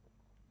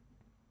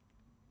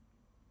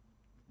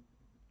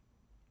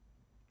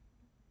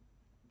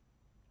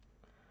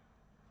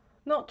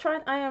 Not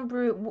tried iron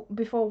brew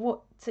before.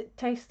 What's it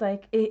taste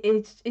like?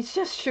 It's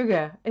just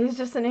sugar. It's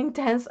just an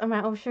intense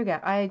amount of sugar.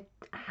 I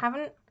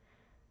haven't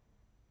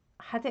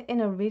had it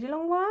in a really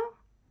long while,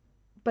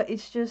 but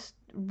it's just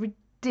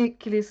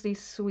ridiculously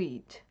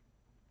sweet.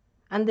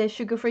 And their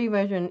sugar-free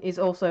version is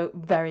also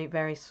very,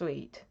 very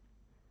sweet.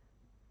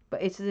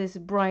 But it's this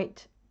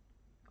bright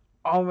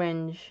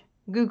orange,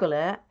 Google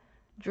it,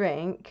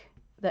 drink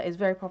that is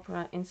very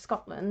popular in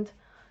Scotland,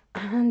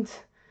 and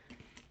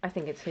I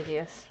think it's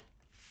hideous.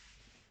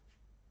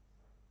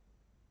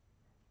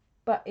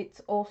 But it's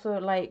also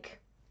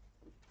like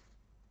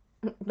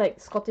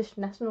Scottish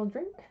national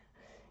drink,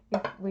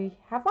 if we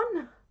have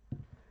one.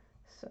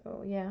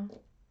 So yeah,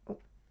 oh,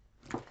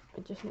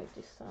 I just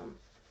noticed some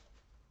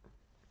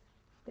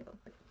little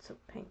bits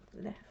of paint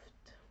left.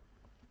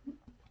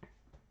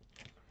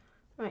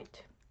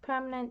 Right,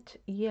 permanent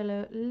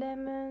yellow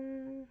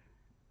lemon.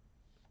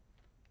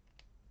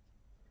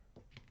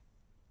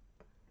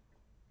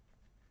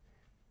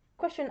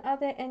 Question: are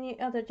there any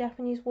other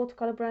Japanese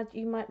watercolor brands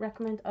you might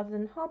recommend other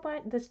than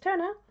Holbein? There's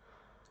Turner.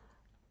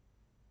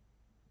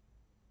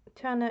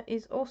 Turner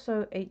is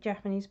also a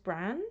Japanese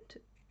brand.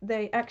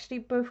 They actually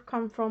both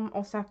come from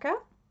Osaka,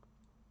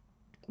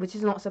 which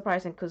is not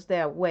surprising because they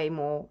are way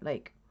more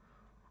like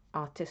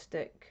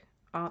artistic,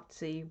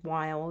 artsy,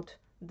 wild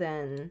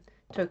than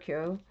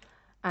Tokyo.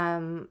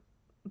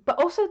 But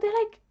also they're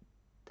like,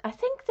 I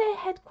think their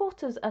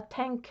headquarters are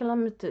 10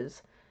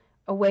 kilometers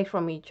away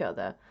from each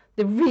other.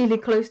 They're really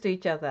close to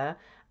each other,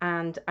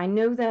 and I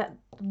know that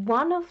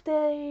one of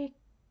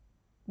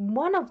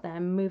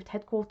them moved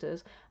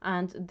headquarters,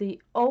 and the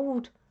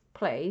old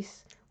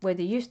place where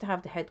they used to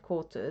have the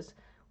headquarters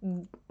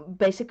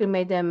basically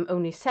made them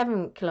only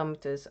 7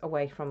 kilometers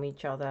away from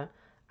each other,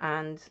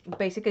 and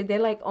basically they're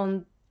like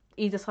on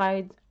either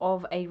side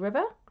of a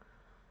river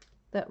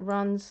that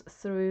runs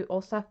through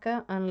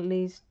Osaka and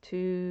leads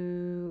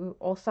to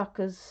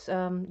Osaka's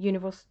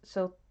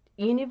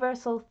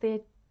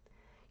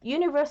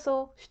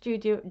Universal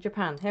Studio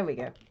Japan. Here we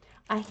go.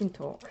 I can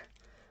talk.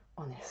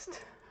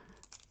 Honest.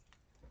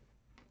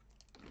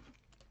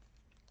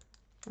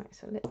 Right,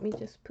 so let me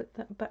just put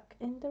that back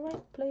in the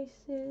right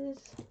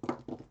places.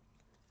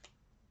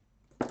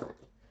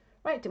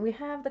 Right, we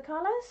have the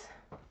colors.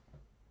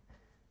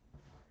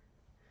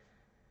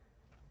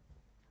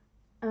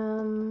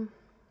 So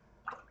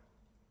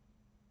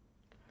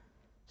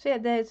yeah,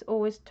 there's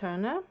always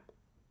Turner.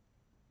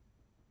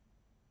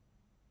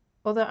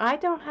 Although I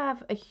don't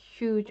have a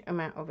huge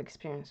amount of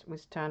experience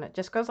with Turner,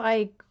 just because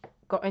I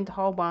got into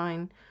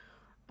Holbein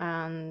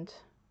and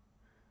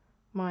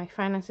my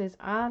finances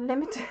are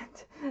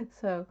limited.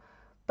 So,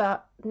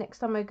 but next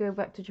time I go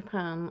back to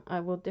Japan,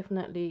 I will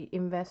definitely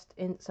invest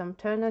in some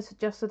Turners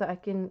just so that I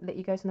can let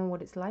you guys know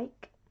what it's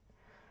like.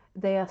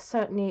 They are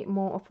certainly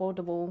more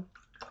affordable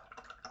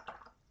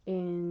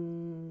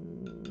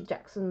in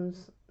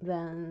Jackson's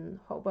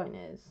than Holbein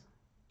is.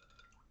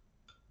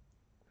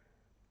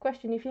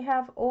 Question: if you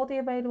have all the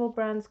available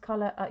brands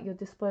color at your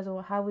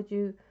disposal, how would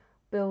you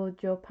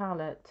build your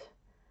palette?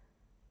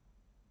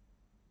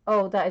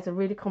 Oh, that is a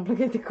really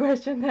complicated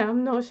question that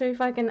I'm not sure if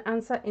I can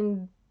answer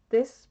in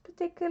this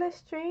particular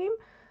stream,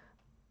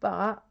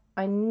 but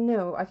I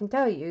know, I can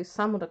tell you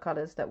some of the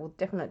colors that will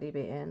definitely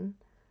be in.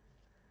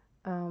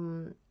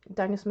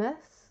 Daniel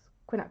Smith,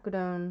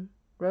 Quinacridone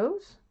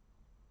Rose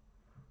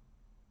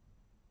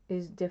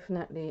is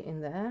definitely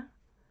in there.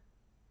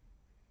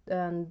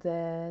 And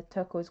the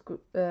turquoise,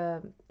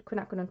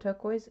 Quinacridone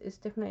Turquoise is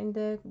definitely in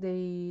there.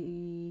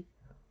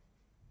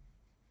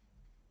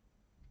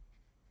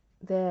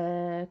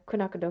 The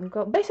Quinacridone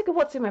Gold. Basically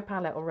what's in my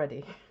palette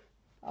already.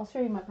 I'll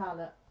show you my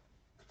palette.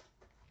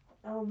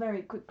 I'll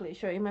very quickly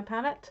show you my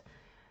palette.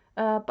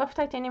 Buff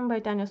Titanium by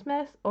Daniel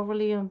Smith,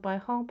 Aurelian by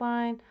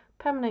Holbein,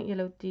 Permanent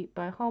Yellow Deep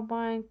by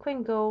Holbein,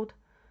 Queen Gold,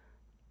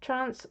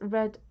 Trans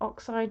Red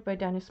Oxide by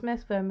Daniel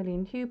Smith,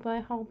 Vermilion Hue by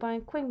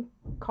Holbein, Queen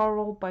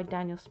Coral by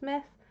Daniel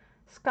Smith,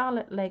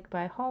 Scarlet Lake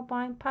by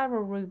Holbein,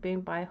 Pyro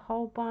Rubin by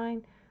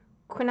Holbein,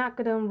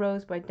 Quinacridone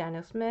Rose by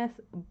Daniel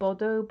Smith,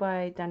 Bordeaux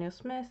by Daniel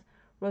Smith,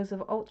 Rose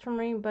of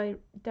Ultramarine by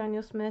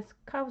Daniel Smith,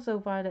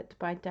 Calzo Violet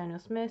by Daniel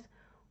Smith,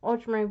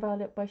 Ultramarine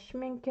Violet by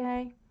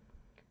Schminke,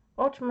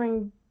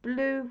 Ultramarine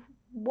Blue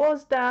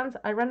was Dan's.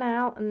 I ran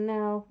out and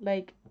now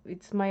like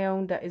it's my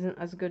own that isn't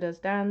as good as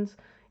Dan's.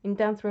 In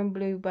Danthorn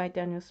Blue by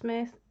Daniel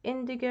Smith,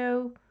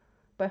 Indigo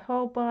by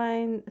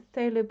Holbein,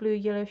 Phthalo Blue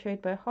Yellow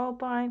Shade by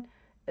Holbein.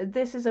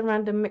 This is a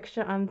random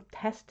mixture I'm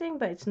testing,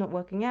 but it's not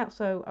working out,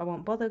 so I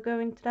won't bother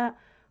going to that.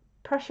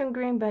 Prussian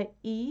Green by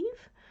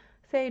Eve,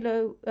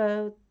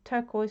 Phthalo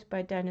Turquoise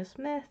by Daniel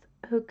Smith,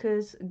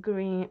 Hooker's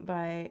Green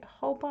by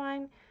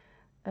Holbein,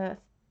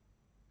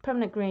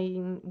 Permanent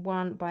Green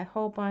 1 by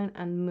Holbein,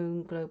 and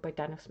Moon Glow by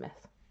Daniel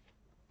Smith.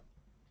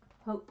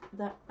 Hope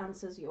that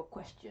answers your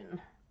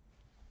question.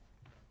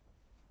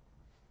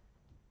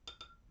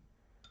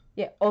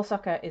 Yeah,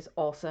 Osaka is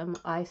awesome.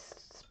 I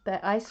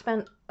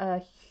spent a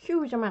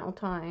huge amount of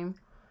time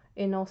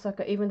in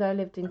Osaka, even though I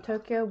lived in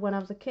Tokyo when I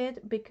was a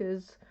kid,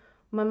 because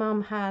my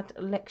mum had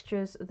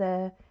lectures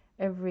there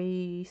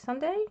every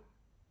Sunday.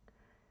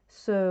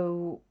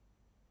 So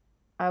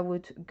I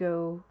would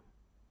go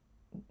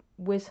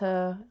with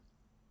her.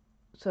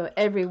 So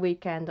every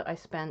weekend I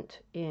spent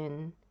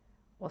in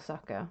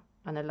Osaka,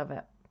 and I love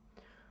it.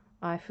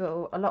 I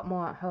feel a lot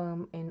more at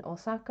home in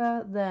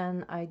Osaka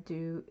than I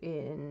do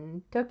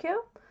in Tokyo.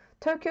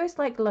 Tokyo is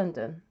like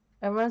London.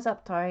 Everyone's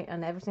uptight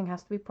and everything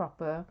has to be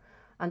proper.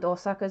 And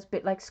Osaka's a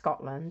bit like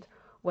Scotland,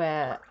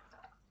 where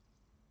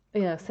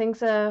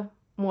things are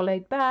more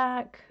laid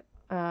back,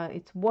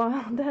 it's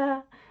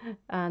wilder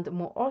and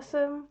more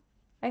awesome,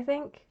 I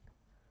think.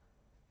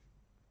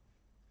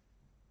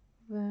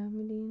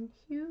 Vermilion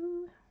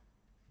Hue.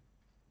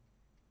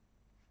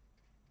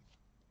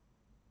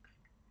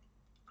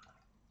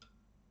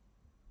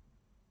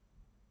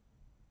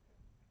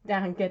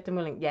 Dan, get the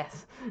mulling.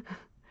 Yes.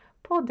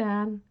 Poor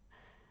Dan.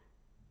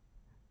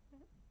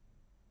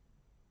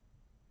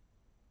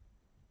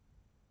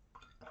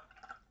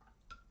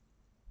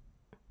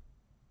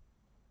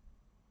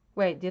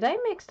 Wait, did I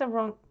mix the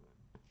wrong...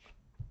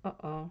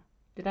 Uh-oh.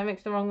 Did I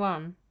mix the wrong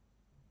one?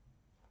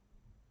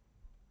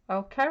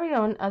 I'll carry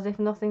on as if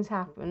nothing's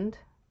happened.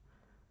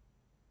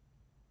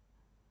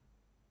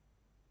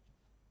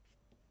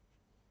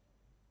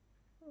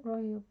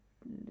 Royal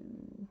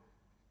Blue.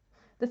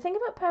 The thing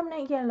about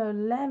Permanent Yellow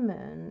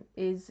Lemon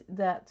is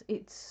that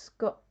it's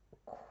got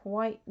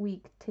quite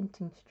weak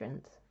tinting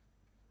strength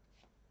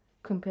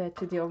compared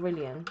to the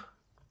Aurelian.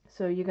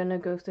 So you're going to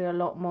go through a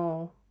lot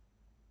more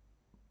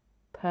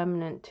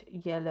Permanent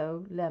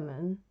Yellow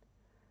Lemon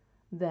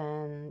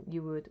than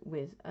you would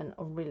with an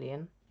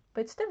Aurelian.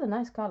 But it's still a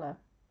nice colour.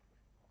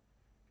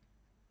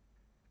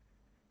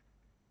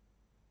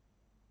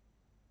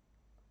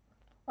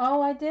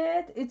 Oh, I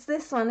did? It's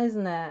this one,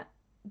 isn't it?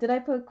 Did I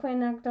put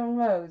Quinacridone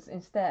Rose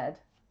instead?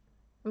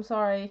 I'm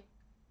sorry.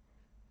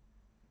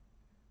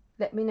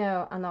 Let me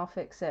know and I'll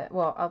fix it.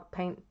 Well, I'll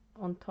paint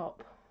on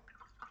top.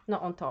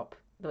 Not on top,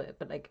 but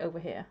like over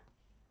here.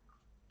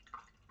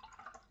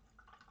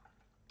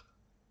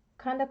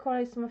 Kinda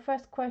color is my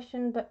first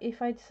question, but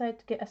if I decide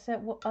to get a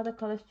set, what other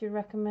colors do you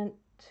recommend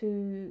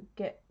to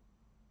get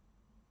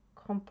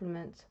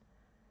compliments?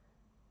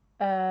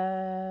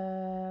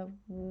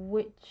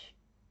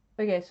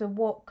 Okay, so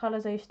what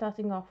colors are you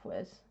starting off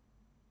with?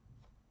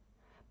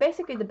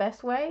 Basically, the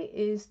best way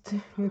is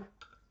to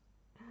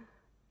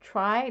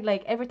try,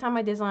 like every time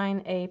I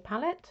design a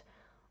palette,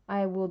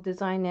 I will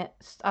design it,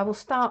 I will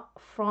start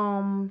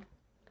from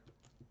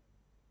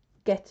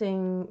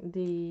getting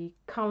the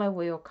color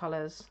wheel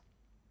colors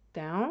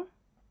down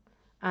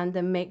and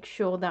then make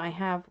sure that I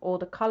have all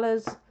the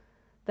colors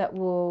that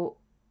will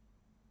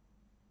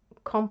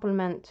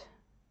complement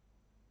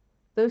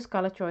those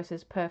color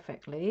choices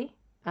perfectly,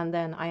 and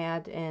then I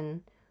add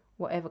in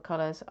whatever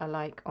colors I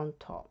like on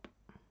top.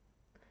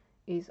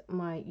 Is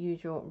my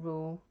usual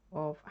rule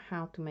of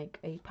how to make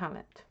a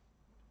palette.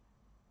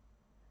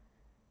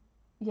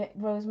 Yeah,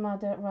 rose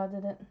madder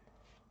rather than...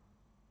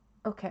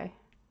 Okay,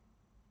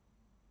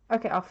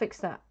 I'll fix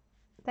that.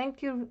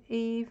 Thank you,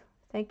 Eve.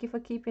 Thank you for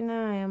keeping an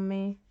eye on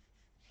me.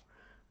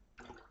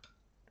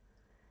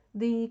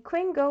 The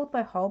Queen Gold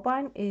by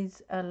Holbein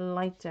is a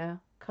lighter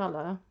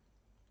color.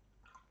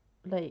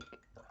 Like,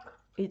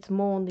 it's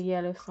more on the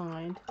yellow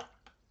side.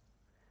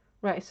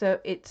 Right, so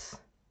it's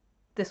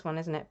this one,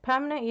 isn't it?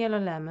 Permanent Yellow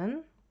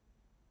Lemon.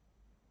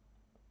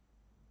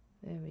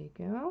 There we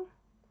go.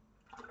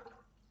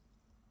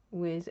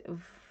 With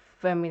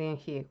Vermilion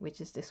Hue, which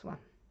is this one.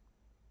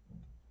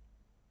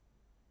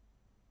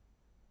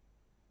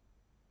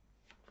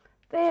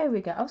 There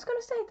we go. I was going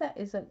to say that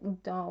is a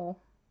dull.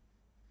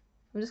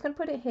 I'm just going to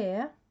put it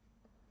here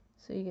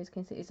so you guys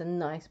can see it's a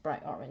nice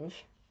bright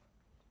orange.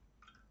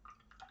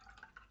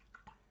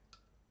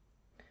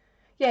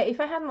 Yeah,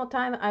 if I had more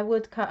time, I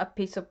would cut a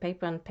piece of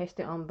paper and paste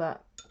it on,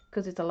 but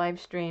because it's a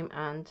live stream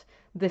and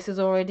this is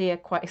already a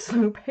quite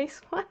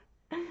slow-paced one,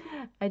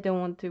 I don't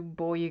want to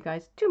bore you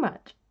guys too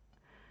much.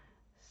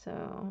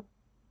 So,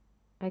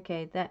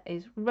 okay, that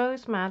is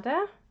Rose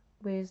Madder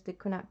with the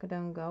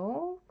Quinacridone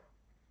Gold.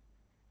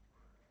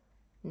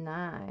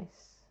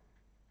 Nice.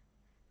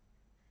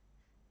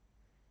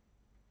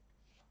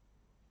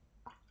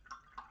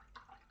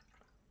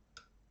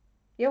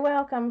 You're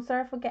welcome.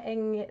 Sorry for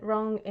getting it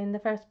wrong in the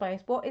first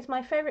place. What is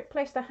my favorite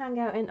place to hang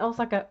out in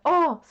Osaka?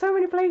 Oh, so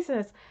many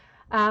places.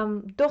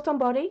 Doton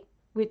Body,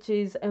 which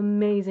is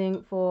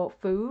amazing for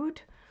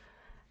food.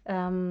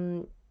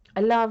 I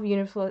love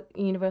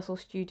Universal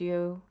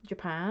Studio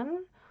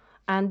Japan,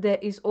 and there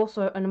is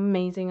also an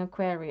amazing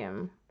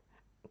aquarium,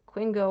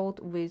 Queen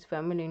Gold with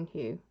Vermilion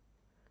Hue.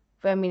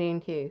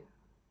 Vermilion Hue.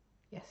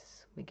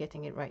 Yes, we're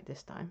getting it right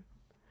this time.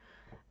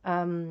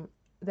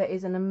 There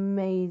is an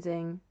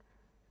amazing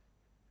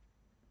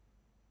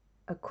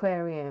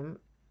aquarium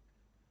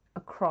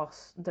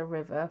across the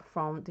river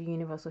from the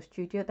Universal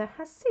Studio that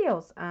has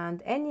seals,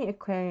 and any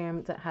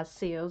aquarium that has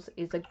seals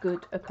is a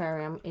good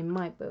aquarium in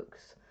my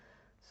books.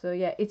 So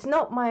yeah, it's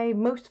not my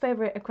most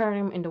favorite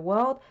aquarium in the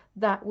world.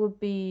 That would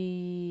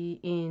be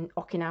in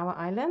Okinawa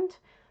Island,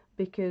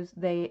 because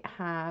they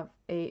have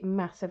a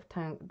massive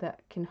tank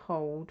that can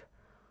hold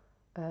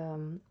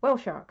whale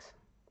sharks.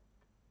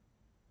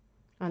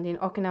 And in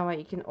Okinawa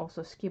you can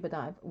also scuba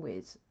dive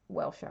with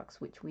whale sharks,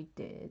 which we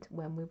did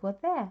when we were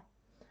there.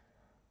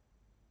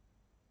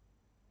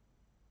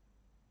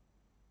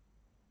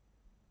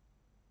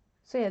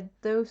 So yeah,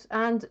 those,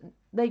 and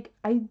like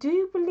I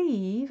do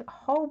believe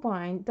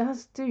Holbein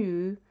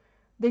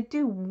they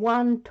do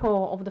one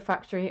tour of the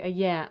factory a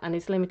year and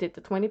it's limited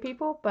to 20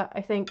 people, but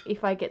I think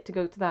if I get to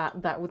go to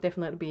that, that would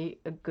definitely be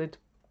a good,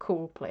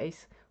 cool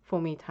place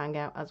for me to hang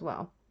out as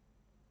well.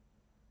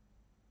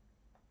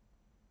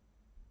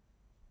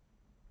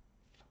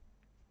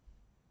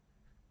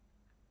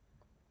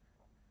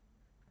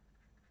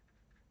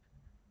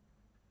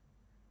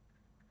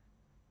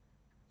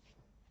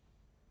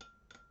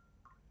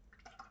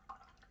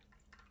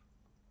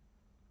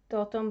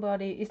 Doton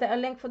Body. Is there a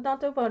link for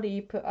Doton Body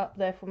you put up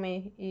there for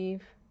me,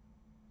 Eve?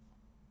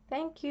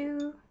 Thank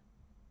you.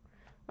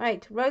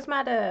 Right, Rose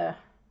Madder.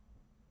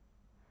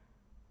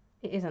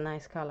 It is a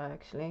nice colour,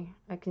 actually.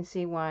 I can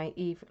see why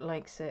Eve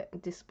likes it,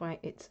 despite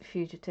its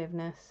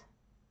fugitiveness.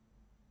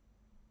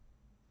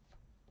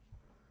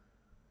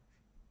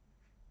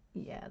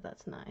 Yeah,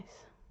 that's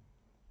nice.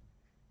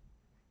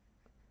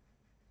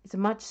 It's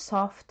much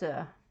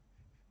softer.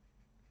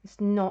 It's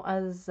not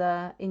as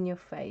in your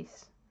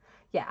face.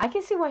 Yeah, I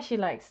can see why she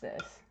likes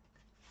this.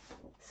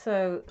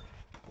 So,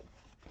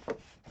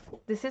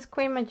 this is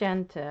Queen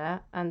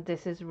Magenta and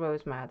this is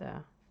Rose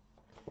Madder.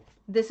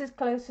 This is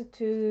closer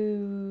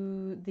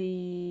to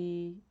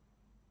the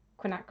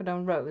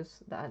Quinacridone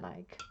Rose that I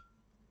like.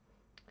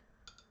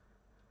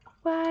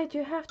 Why do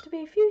you have to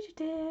be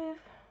fugitive?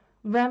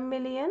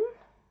 Vermilion.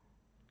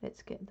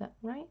 Let's get that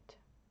right.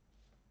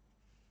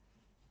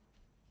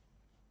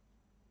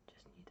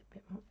 Just need a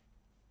bit more.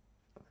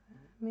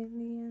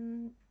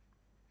 Vermilion.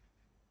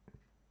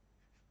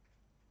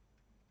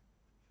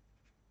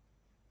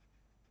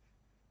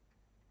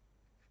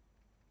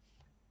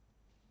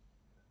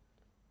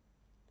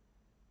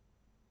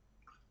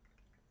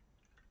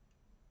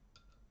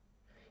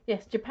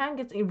 Yes, Japan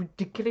gets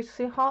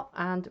ridiculously hot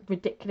and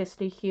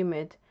ridiculously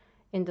humid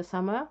in the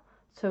summer,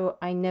 so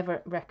I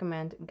never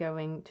recommend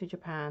going to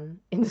Japan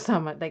in the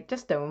summer. Like,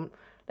 just don't.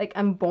 Like,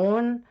 I'm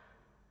born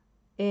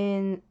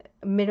in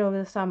middle of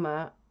the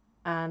summer,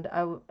 and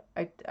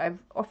I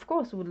of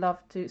course would love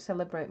to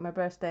celebrate my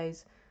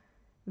birthdays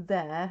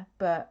there,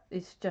 but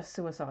it's just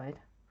suicide,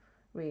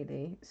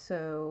 really.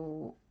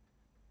 So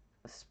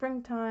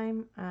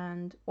springtime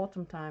and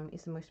autumn time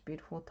is the most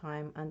beautiful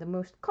time and the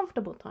most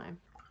comfortable time,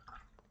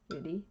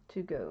 really,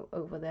 to go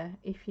over there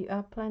if you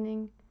are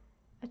planning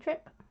a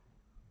trip.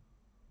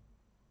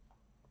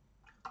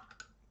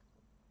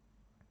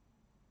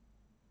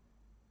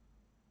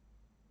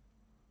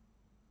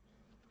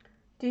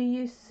 Do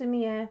you use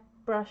Sumie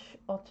brush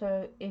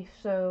Otto? If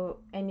so,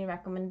 any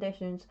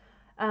recommendations?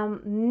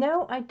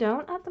 No, I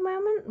don't at the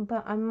moment,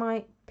 but I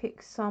might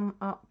pick some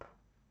up.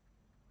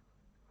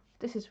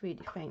 This is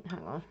really faint.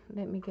 Hang on,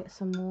 let me get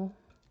some more.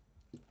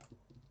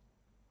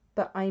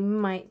 But I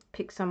might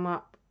pick some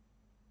up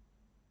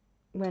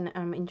when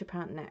I'm in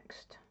Japan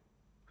next.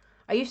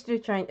 I used to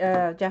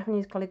do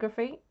Japanese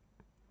calligraphy,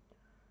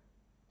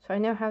 so I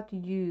know how to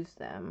use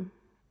them,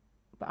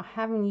 but I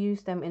haven't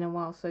used them in a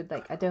while, so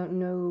like I don't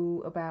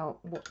know about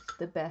what's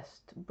the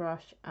best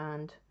brush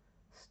and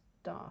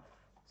stuff.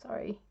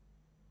 Sorry.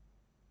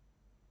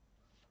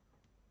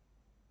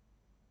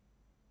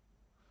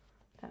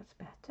 That's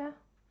better.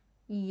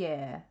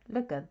 Yeah,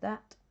 look at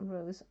that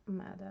rose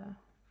madder.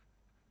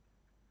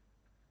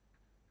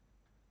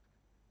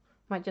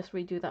 Might just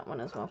redo that one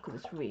as well because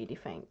it's really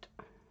faint.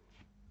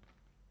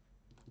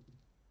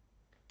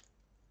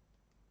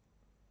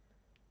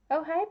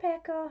 Oh, hi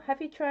Pekka.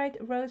 Have you tried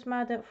Rose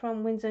Madder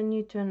from Winsor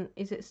Newton?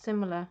 Is it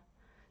similar?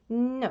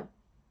 No.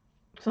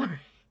 Sorry.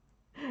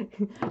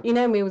 You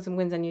know me with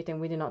Winsor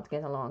Newton, we do not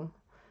get along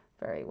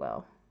very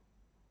well.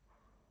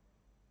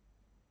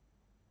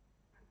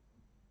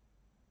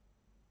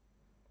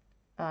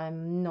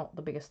 I'm not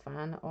the biggest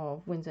fan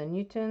of Winsor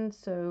Newton,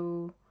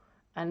 so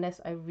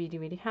unless I really,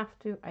 really have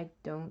to, I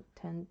don't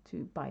tend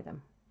to buy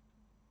them.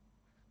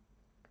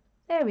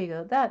 There we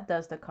go. That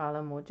does the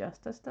color more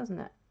justice, doesn't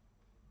it?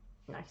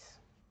 Nice.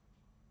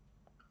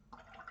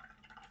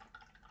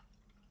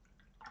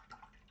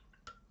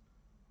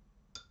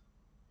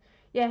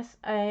 Yes,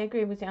 I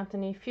agree with you,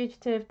 Anthony.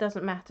 Fugitive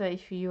doesn't matter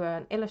if you are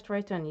an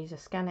illustrator and you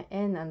just scan it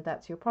in and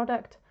that's your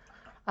product.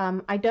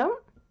 I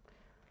don't.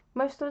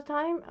 Most of the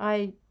time,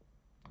 I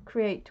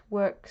create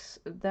works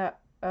that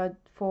are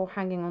for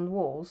hanging on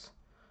walls,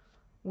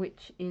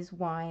 which is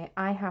why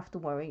I have to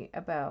worry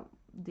about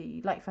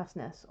the light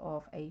fastness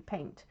of a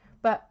paint.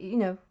 But, you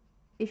know,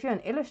 if you're an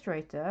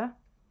illustrator,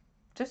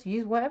 just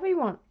use whatever you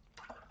want.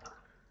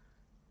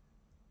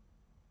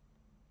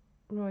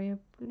 Royal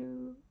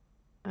blue.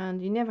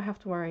 And you never have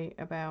to worry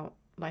about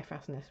light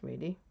fastness,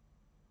 really.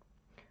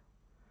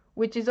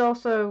 Which is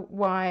also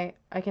why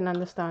I can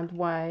understand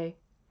why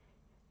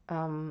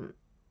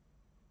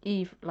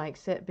Eve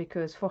likes it,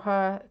 because for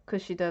her,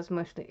 because she does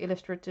mostly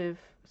illustrative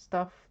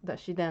stuff that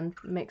she then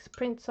makes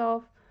prints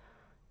of,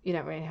 you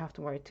don't really have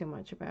to worry too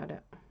much about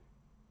it.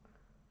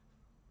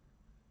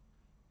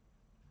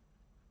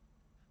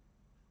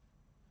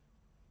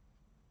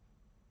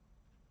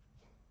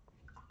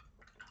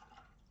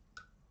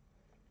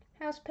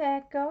 How's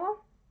Pekka?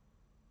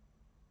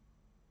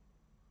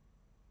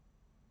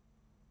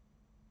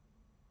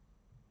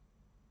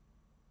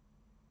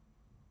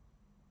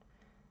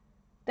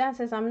 Dan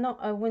says, I'm not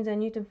a Winsor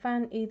Newton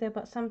fan either,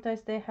 but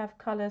sometimes they have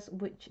colours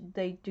which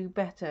they do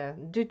better.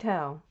 Do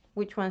tell.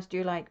 Which ones do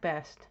you like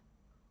best?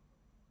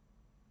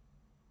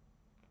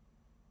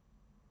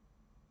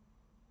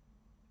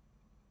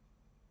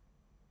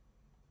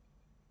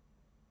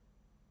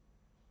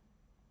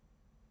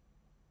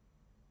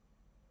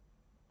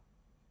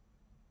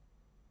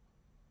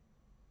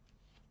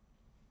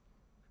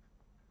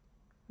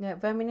 Yeah,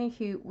 vermilion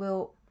hue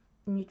will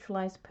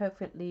neutralize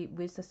perfectly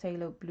with the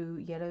Sailor Blue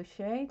yellow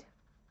shade.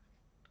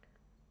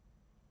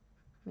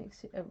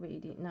 Makes it a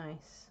really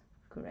nice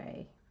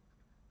grey.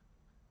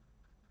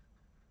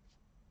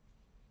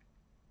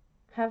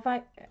 Have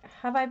I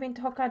been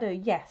to Hokkaido?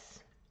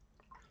 Yes.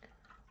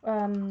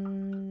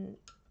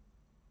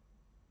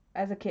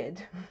 As a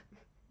kid.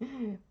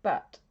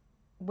 But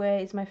where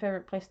is my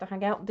favorite place to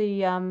hang out?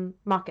 The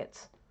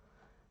markets,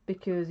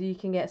 because you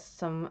can get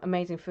some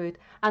amazing food.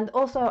 And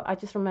also, I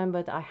just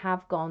remembered I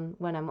have gone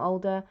when I'm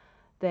older.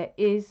 There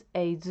is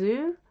a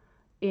zoo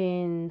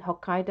in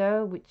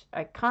Hokkaido, which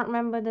I can't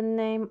remember the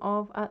name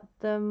of at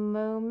the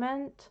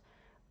moment,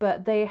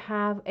 but they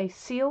have a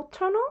seal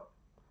tunnel.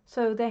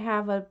 So they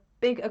have a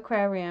big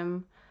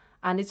aquarium,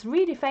 and it's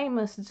really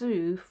famous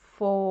zoo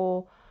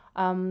for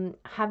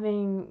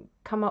having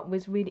come up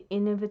with really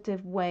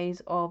innovative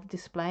ways of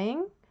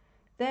displaying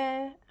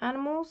their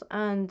animals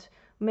and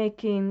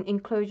making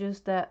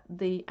enclosures that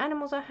the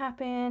animals are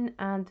happy in,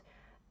 and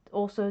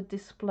also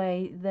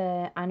display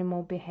their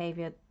animal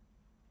behavior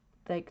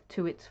like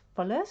to its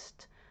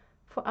fullest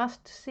for us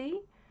to see.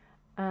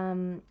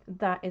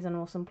 That is an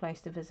awesome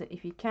place to visit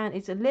if you can.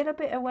 It's a little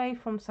bit away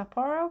from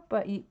Sapporo,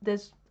 but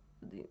there's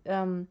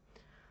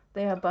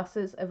there are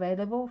buses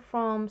available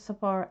from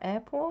Sapporo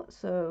Airport.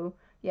 So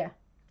yeah,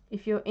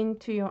 if you're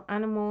into your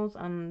animals,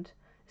 and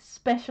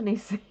especially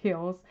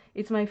seals,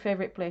 it's my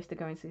favorite place to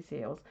go and see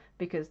seals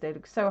because they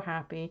look so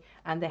happy,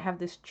 and they have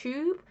this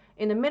tube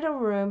in the middle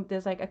room.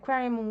 There's like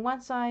aquarium on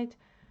one side,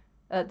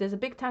 there's a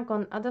big tank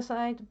on the other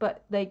side,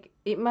 but like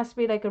it must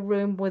be like a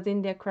room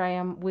within the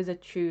aquarium with a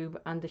tube,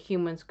 and the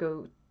humans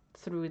go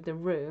through the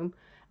room,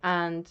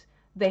 and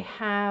they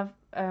have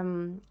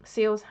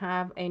seals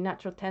have a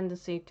natural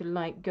tendency to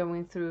like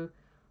going through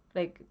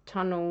like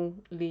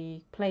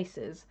tunnel-y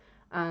places,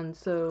 and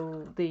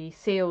so the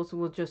seals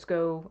will just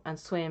go and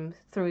swim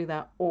through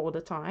that all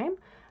the time,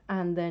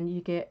 and then you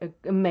get an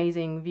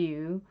amazing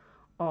view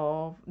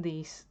of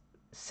these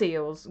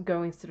seals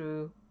going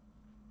through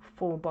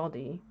full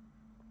body.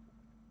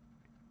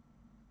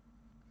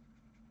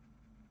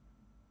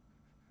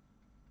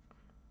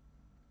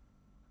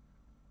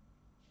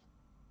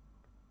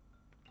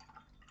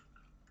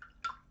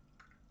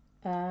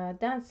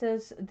 Dan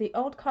says the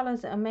old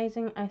colors are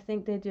amazing. I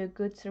think they do a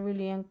good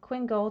cerulean,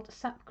 queen gold,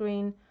 sap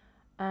green,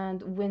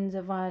 and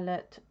Windsor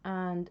violet,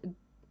 and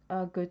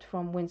good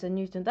from Winsor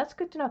Newton. That's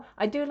good to know.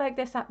 I do like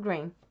their sap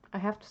green, I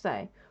have to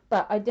say,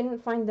 but I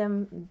didn't find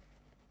them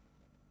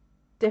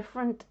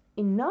different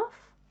enough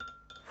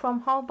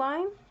from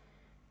Holbein.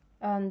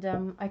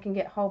 And I can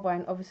get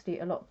Holbein obviously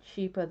a lot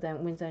cheaper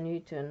than Winsor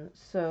Newton.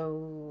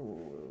 So,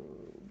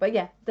 but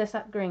yeah, the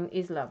sap green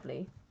is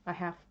lovely. I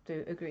have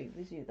to agree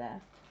with you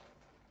there.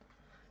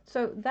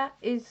 So that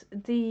is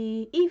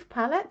the Eve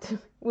palette,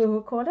 we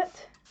will call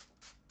it.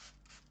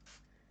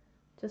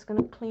 Just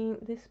gonna clean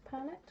this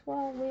palette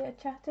while we are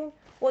chatting.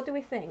 What do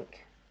we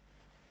think?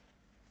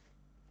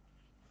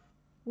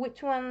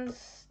 Which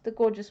one's the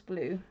gorgeous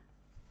blue?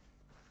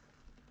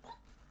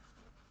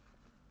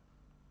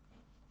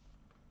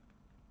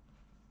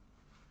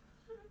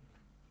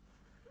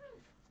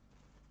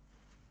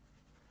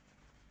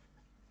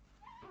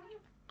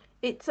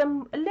 It's a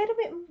little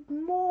bit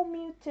more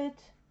muted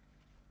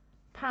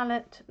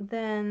palette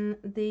than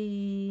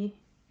the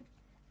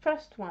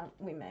first one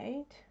we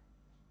made.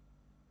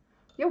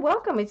 You're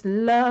welcome. It's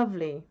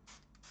lovely.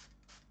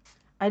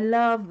 I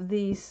love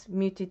these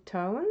muted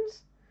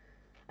tones.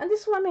 And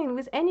this is what I mean,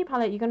 with any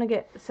palette you're going to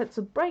get sets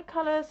of bright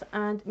colors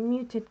and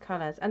muted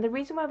colors. And the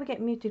reason why we get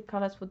muted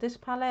colors for this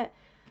palette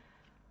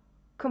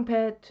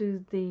compared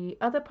to the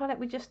other palette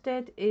we just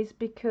did is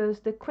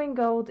because the Queen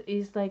Gold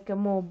is like a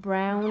more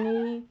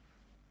browny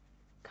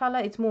color.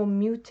 It's more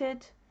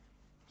muted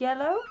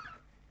yellow.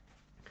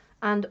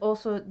 And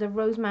also the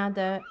Rose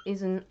Madder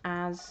isn't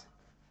as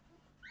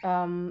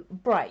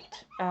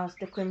bright as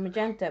the Queen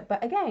Magenta.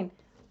 But again,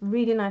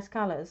 really nice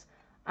colors.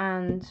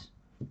 And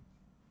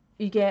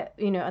you get,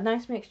 you know, a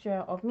nice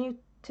mixture of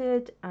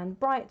muted and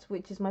bright,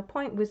 which is my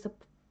point with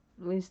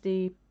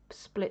the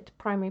split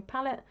primary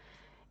palette,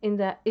 in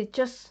that it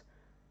gives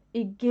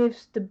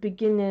the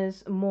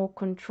beginners more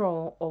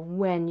control of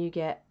when you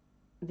get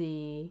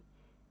the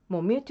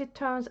more muted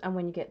tones and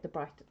when you get the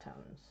brighter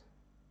tones.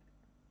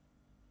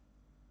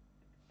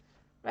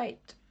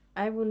 Right,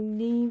 I will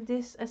leave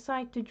this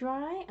aside to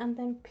dry and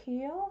then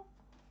peel.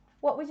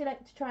 What would you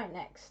like to try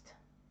next?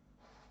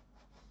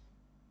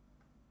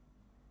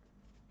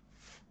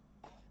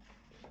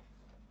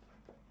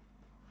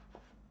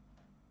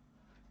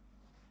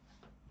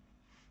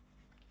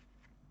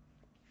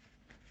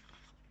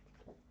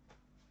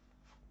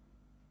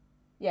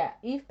 Yeah,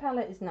 Eve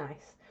palette is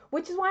nice,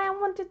 which is why I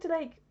wanted to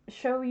like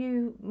show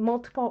you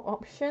multiple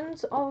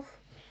options of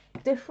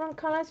different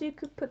colors you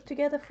could put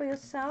together for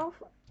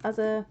yourself as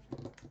a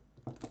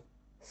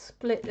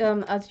split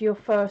as your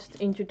first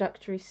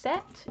introductory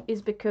set,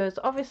 is because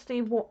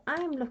obviously what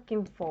I'm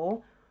looking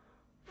for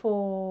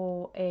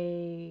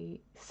a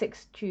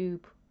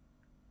 6-tube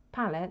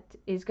palette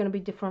is going to be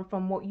different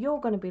from what you're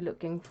going to be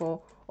looking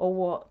for, or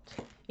what,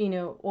 you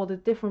know, all the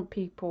different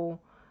people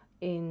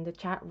in the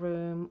chat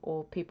room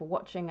or people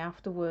watching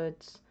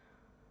afterwards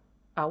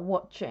are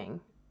watching.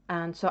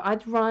 And so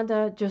I'd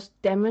rather just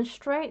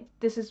demonstrate.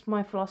 This is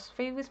my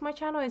philosophy with my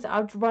channel, is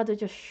I'd rather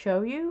just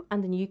show you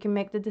and then you can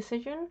make the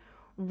decision,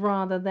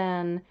 rather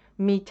than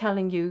me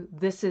telling you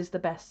this is the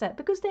best set,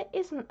 because there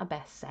isn't a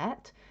best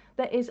set.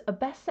 There is a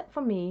best set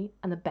for me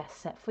and a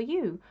best set for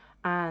you.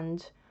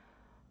 And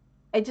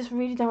I just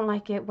really don't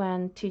like it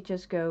when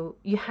teachers go,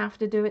 you have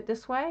to do it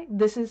this way,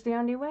 this is the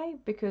only way,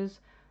 because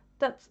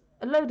that's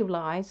a load of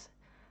lies.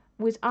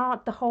 With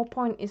art, the whole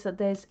point is that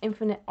there's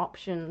infinite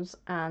options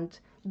and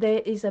there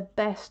is a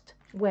best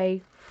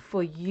way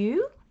for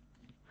you.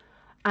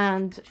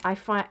 And I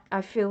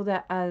feel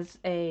that as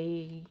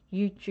a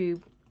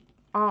YouTube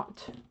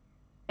art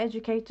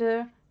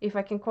educator, if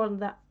I can call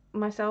that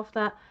myself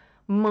that,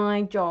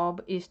 my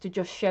job is to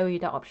just show you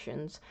the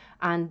options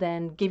and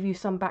then give you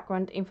some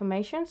background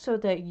information so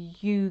that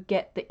you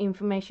get the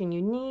information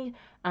you need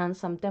and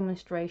some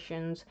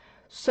demonstrations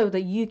so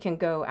that you can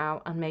go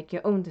out and make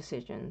your own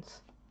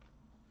decisions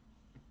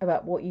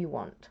about what you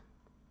want.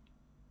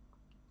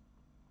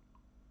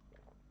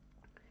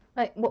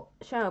 Like, what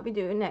shall we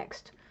do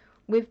next?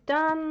 We've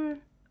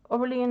done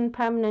Aurelian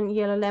Permanent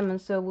Yellow Lemon,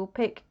 so we'll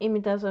pick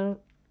Imidazoline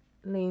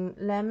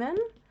Lemon.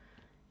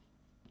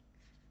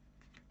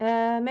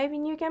 Maybe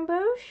New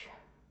Gamboge.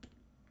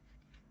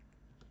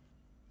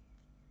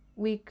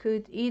 We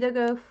could either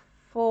go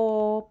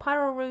for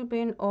Pyro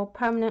Rubin or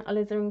Permanent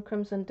Alizarin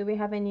Crimson. Do we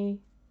have any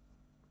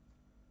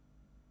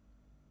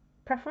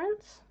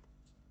preference?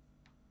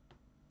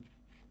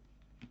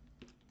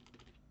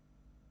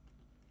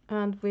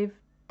 And we've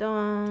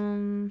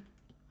done,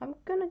 I'm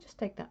gonna just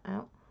take that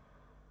out.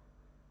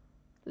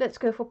 Let's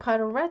go for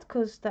Pyro Red,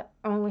 because that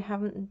one we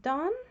haven't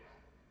done.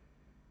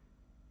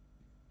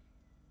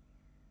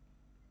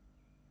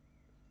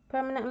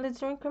 Permanent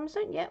Alizarin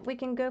Crimson, yeah, we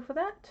can go for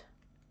that.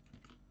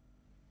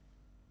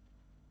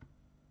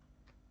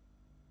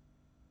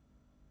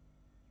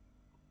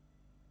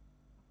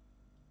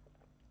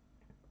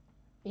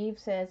 Eve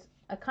says,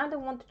 I kind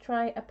of want to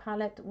try a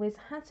palette with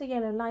Hansa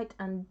Yellow Light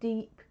and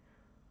Deep,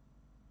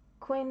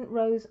 Queen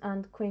Rose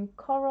and Queen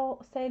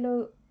Coral,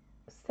 Celos,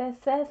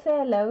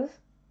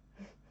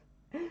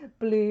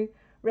 Blue,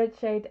 Red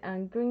Shade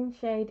and Green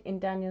Shade in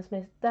Daniel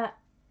Smith. That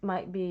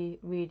might be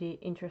really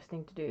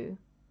interesting to do.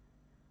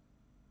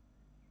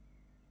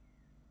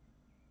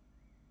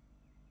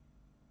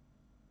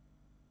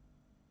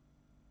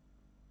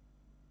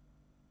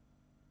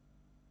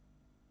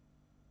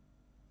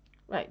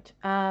 Right,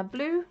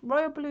 blue,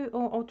 royal blue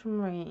or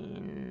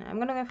ultramarine? I'm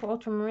gonna go for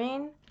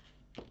ultramarine,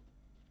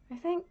 I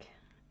think.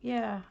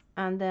 Yeah,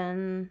 and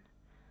then,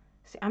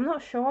 see, I'm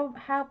not sure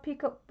how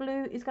peacock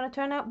blue is gonna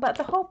turn out, but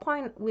the whole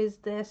point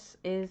with this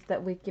is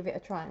that we give it a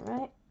try,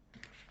 right?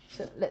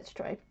 So let's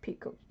try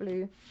peacock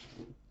blue.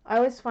 I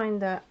always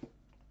find that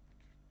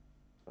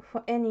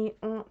for any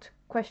art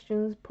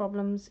questions,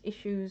 problems,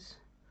 issues,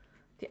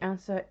 the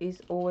answer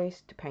is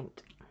always to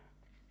paint.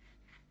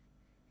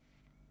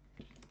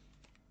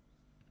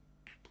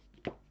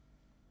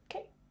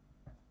 Okay,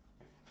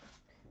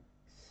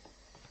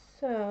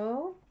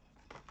 so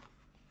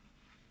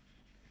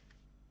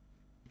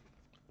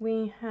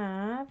we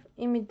have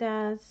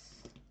imidazolone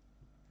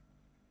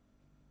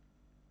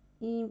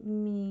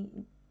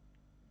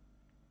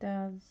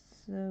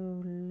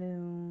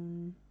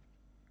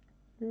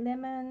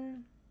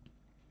lemon,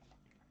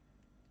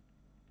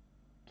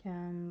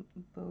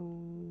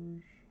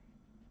 Cambodge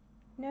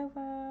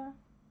Nova,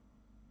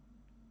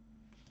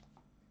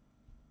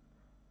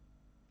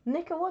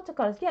 Nickel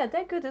watercolors. Yeah,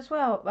 they're good as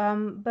well.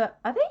 But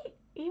are they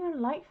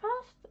even light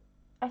fast?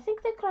 I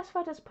think they're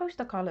classified as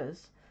poster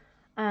colors,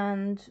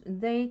 and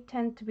they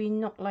tend to be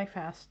not light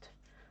fast.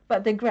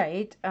 But they're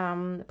great.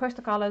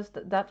 Poster colors.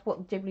 That's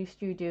what Ghibli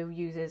Studio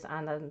uses,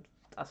 and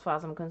as far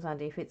as I'm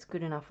concerned, if it's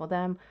good enough for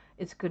them,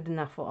 it's good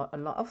enough for a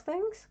lot of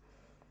things.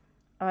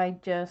 I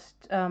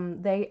just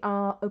they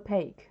are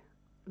opaque,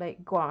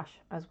 like gouache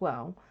as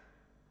well,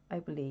 I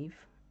believe.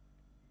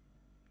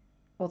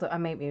 Although I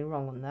may be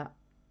wrong on that.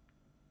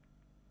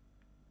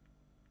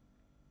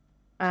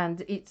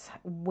 And it's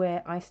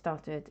where I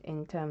started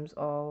in terms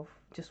of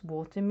just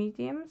water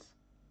mediums.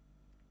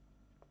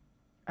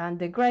 And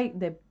they're great,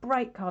 they're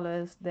bright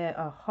colors, they're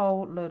a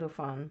whole load of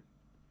fun.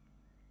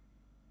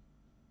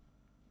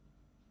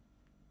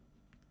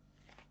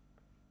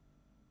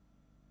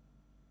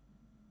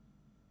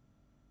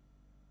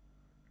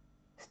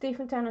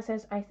 Stephen Turner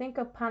says, I think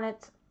a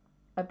palette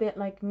a bit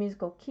like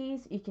musical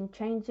keys, you can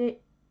change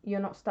it, you're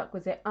not stuck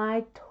with it.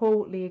 I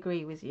totally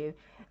agree with you.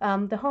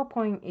 The whole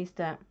point is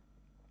that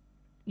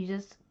you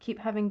just keep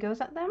having goes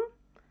at them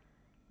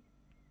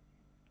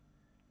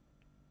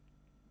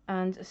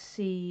and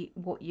see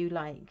what you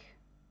like.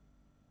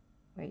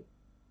 Wait.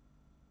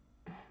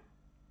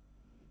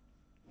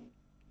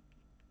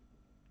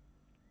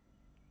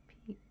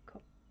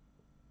 Peacock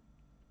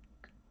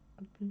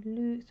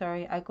blue.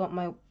 Sorry, I got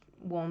my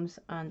warms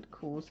and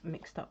cools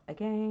mixed up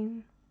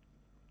again.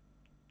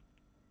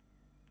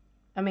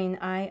 I mean,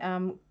 I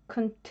am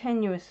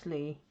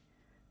continuously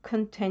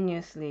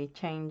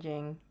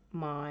changing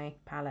my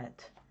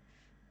palette.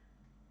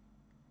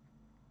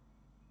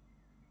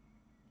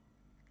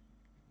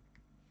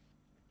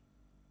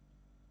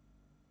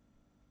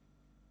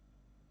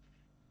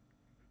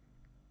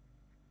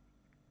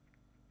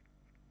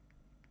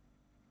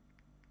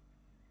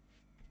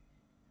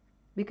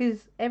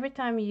 Because every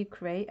time you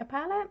create a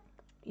palette,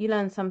 you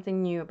learn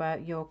something new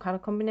about your color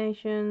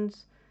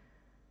combinations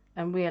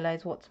and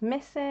realize what's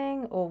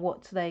missing or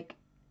what's like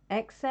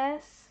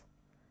excess,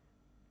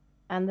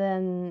 and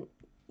then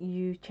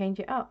you change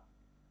it up.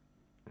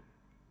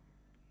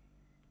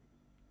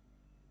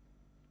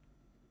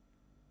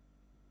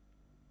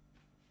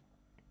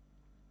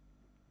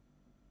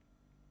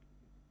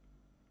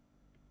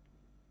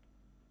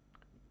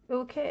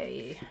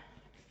 Okay,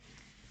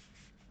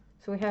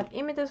 so we have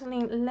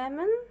imidazoline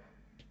lemon.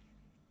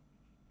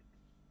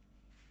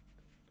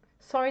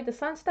 Sorry, the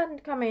sun's starting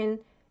to come in.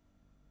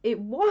 It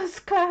was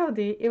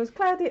cloudy. It was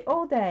cloudy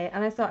all day,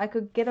 and I thought I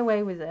could get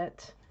away with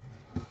it.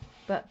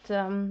 But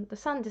the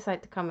sun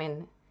decided to come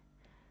in.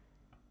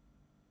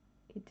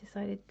 It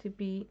decided to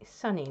be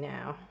sunny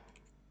now.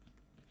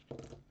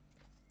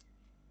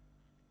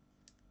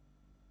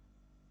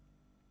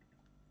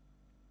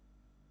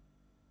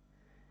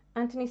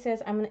 Anthony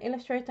says, I'm an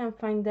illustrator and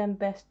find them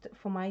best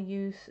for my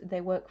use.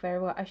 They work very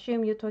well. I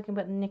assume you're talking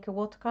about the nickel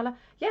watercolor.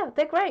 Yeah,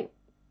 they're great.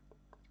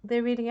 They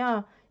really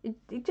are.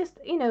 It just,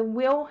 you know,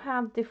 we all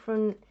have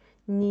different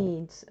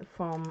needs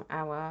from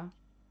our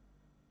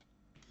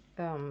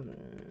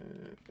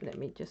let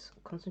me just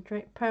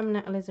concentrate.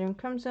 Permanent alizarin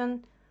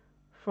crimson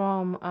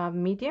from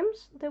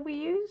mediums that we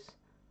use.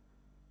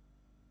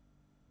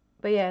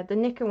 But yeah, the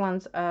nickel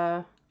ones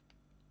are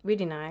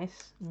really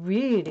nice,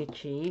 really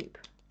cheap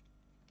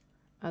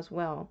as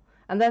well,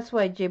 and that's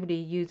why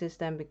Ghibli uses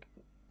them.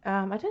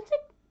 I don't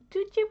think,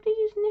 do Ghibli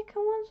use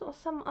nickel ones or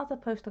some other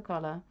poster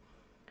color?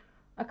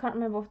 I can't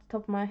remember off the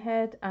top of my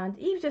head. And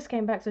Eve just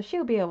came back, so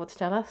she'll be able to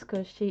tell us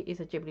because she is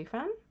a Ghibli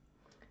fan.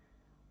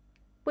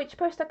 Which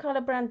poster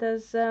color brand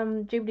does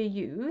Ghibli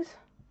use,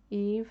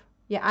 Eve?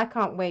 Yeah, I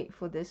can't wait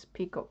for this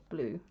peacock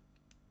blue.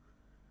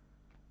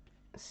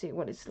 Let's see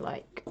what it's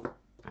like.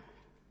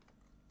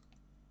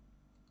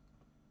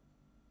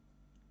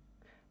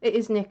 It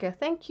is Nika,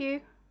 thank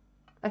you.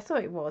 I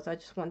thought it was, I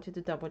just wanted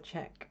to double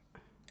check.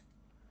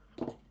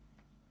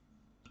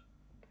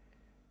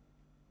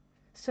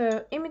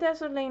 So,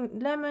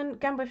 imidazoline lemon,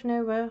 Gambush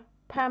Nova,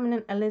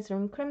 permanent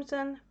alizarin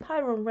crimson,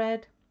 pyro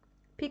red,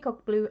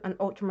 peacock blue, and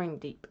ultramarine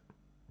deep.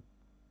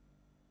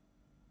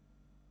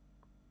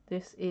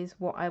 This is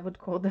what I would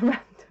call the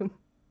random,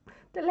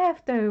 the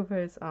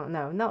leftovers. Oh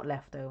no, not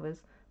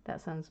leftovers.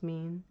 That sounds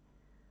mean.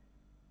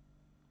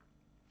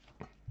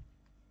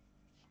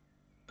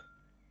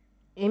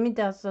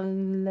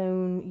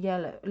 Imidazolone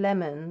yellow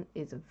lemon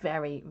is a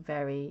very,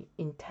 very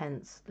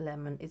intense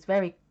lemon. It's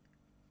very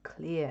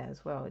clear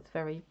as well. It's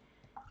very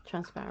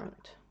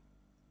transparent.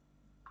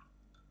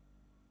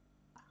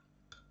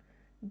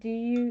 Do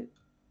you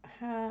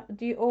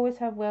always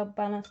have well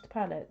balanced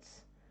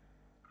palettes?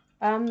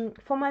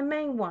 For my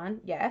main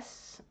one,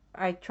 yes.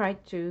 I try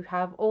to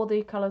have all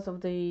the colors of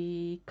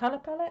the color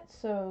palette.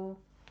 So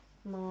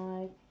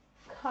my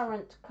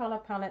current color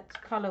palette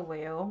color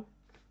wheel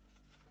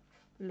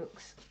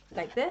looks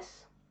like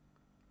this,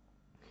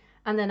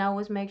 and then I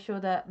always make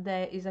sure that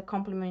there is a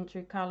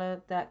complementary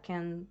color that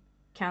can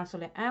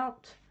cancel it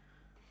out,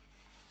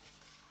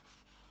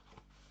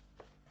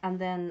 and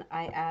then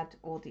I add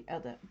all the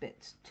other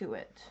bits to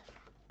it.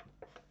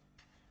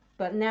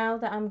 But now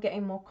that I'm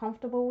getting more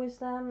comfortable with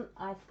them,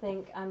 I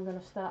think I'm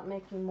gonna start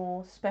making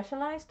more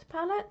specialized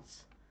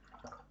palettes.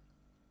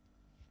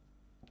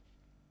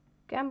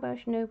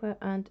 Gamboge Nova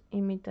and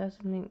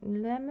Imidazzling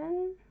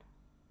Lemon.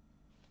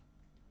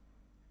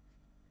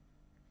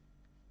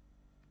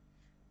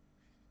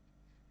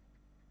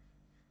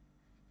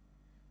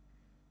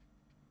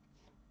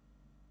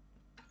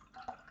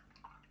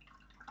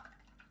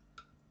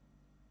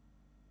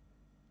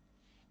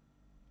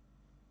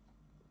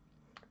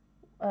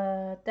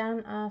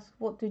 Dan asks,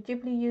 what do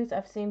Ghibli use?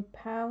 I've seen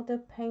powder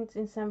paints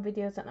in some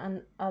videos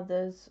and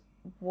others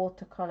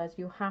watercolors.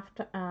 You have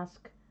to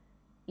ask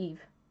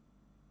Eve.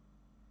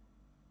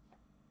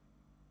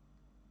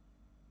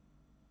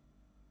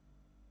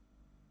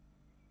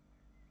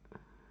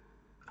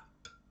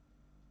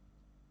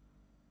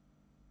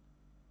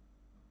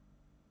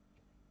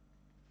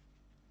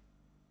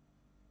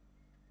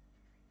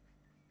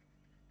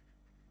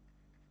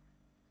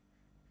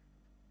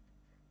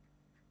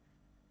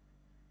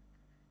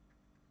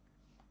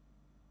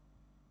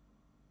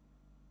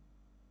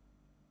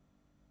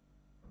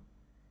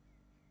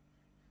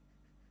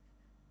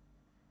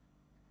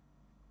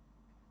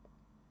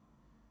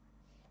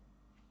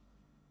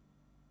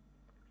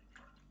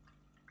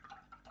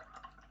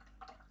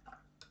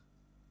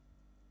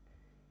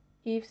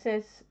 Eve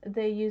says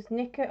they use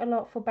Nicker a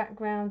lot for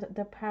background.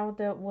 The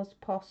powder was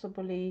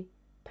possibly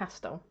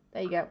pastel.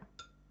 There you go.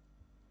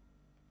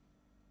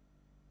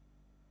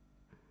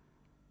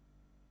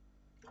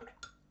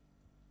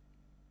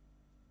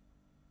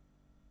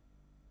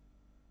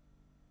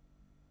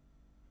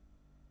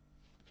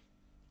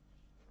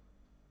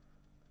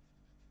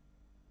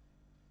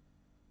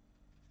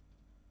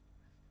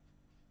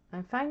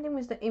 I'm finding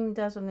with the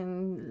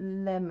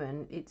Imidazzling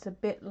Lemon, it's a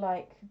bit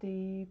like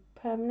the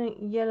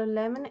permanent yellow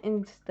lemon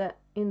in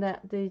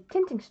that the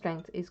tinting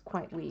strength is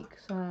quite weak.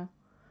 So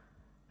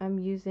I'm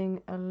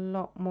using a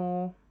lot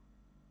more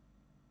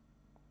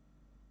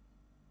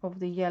of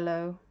the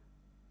yellow.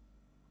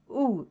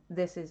 Ooh,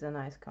 this is a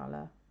nice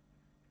color.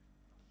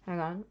 Hang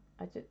on,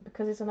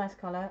 because it's a nice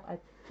color, I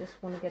just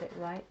want to get it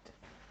right.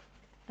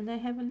 And I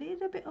have a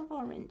little bit of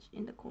orange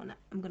in the corner.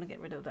 I'm gonna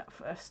get rid of that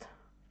first.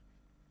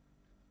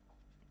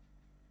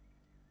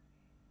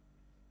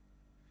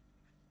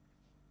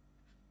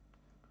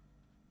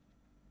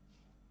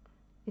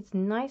 It's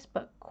nice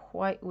but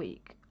quite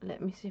weak.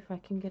 Let me see if I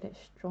can get it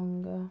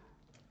stronger.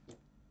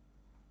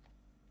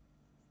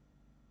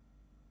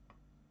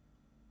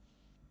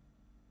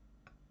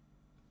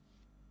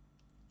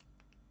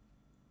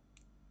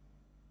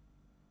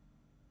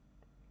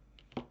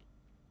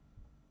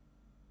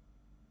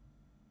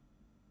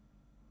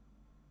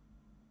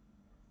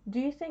 Do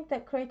you think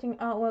that creating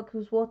artwork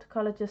with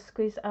watercolor just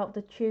squeeze out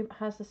the tube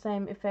has the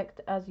same effect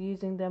as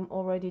using them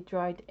already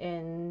dried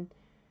in,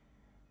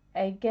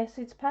 I guess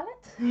it's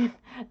palette?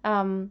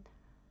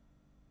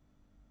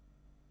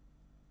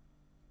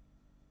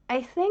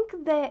 I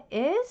think there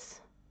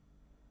is,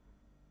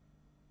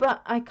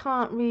 but I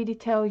can't really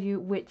tell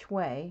you which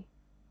way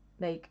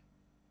like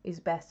is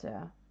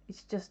better.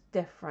 It's just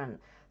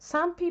different.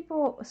 Some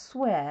people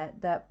swear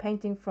that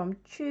painting from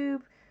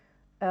tube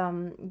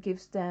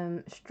gives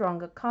them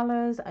stronger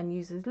colors and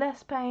uses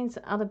less paints.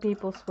 Other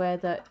people swear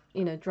that,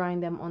 you know, drying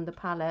them on the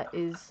palette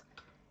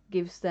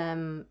gives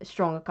them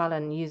stronger color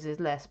and uses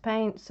less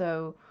paint.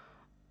 So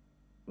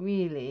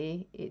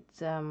really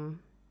it's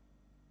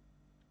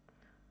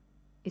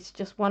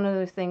just one of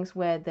those things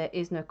where there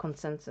is no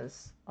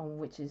consensus on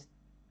which is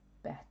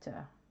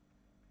better.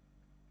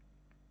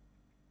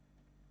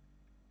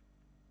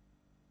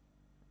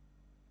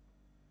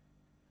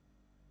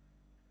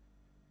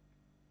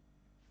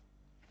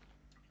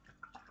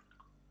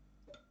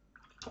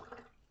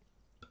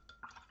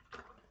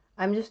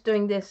 I'm just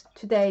doing this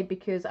today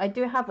because I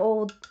do have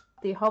all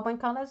the Holbein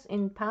colors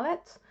in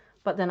palettes,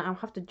 but then I'll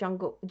have to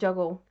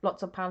juggle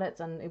lots of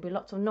palettes and it'll be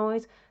lots of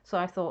noise. So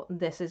I thought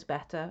this is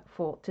better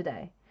for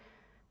today.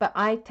 But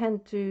I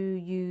tend to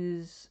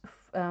use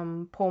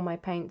pour my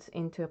paints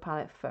into a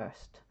palette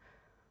first,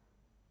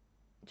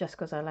 just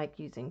because I like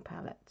using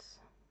palettes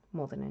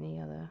more than any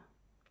other.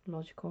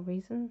 logical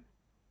reason.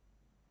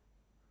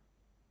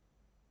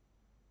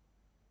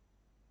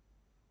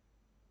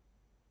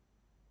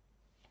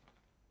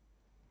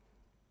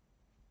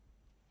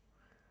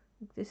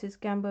 This is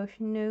Gamboge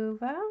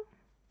Nova.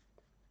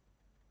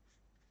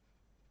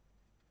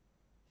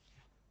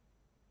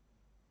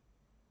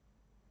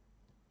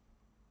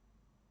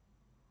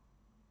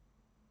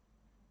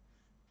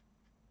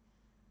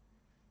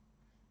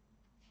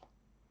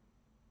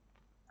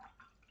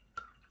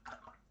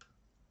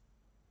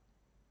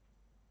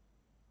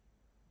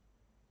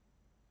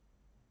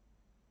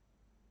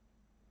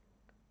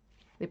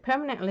 The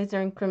permanent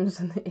alizarin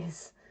crimson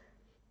is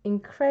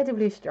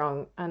incredibly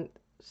strong, and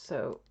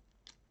so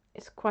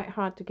it's quite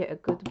hard to get a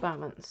good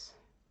balance.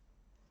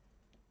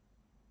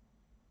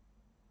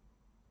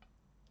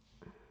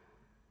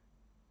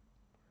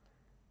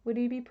 Would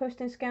you be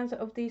posting scans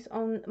of these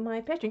on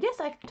my Patreon?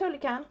 Yes, I totally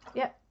can.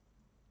 Yeah.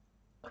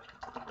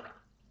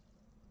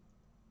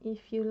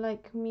 If you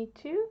like me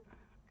to,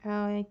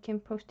 I can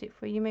post it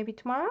for you maybe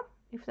tomorrow,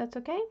 if that's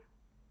okay.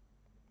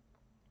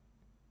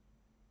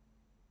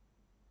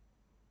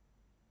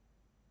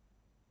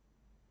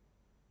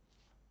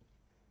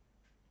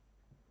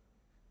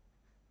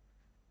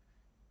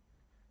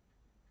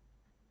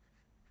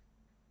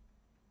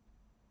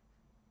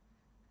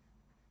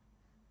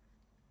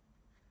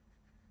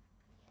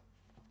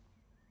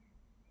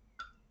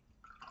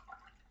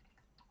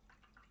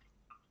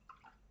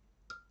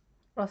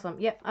 Awesome.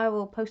 Yep, I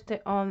will post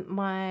it on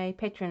my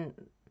Patreon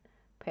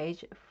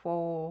page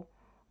for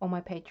all my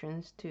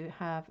patrons to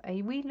have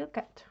a wee look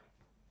at.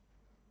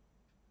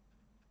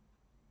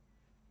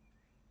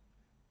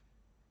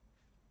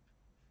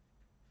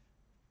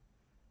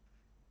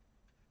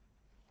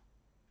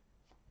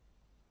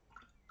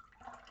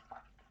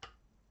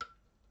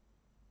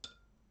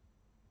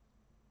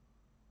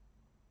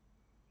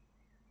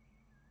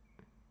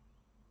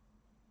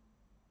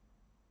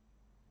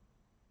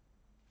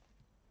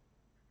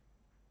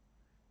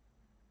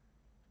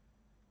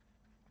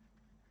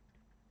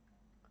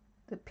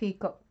 The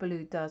peacock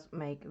blue does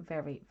make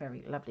very,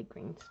 very lovely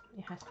greens,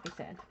 it has to be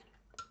said.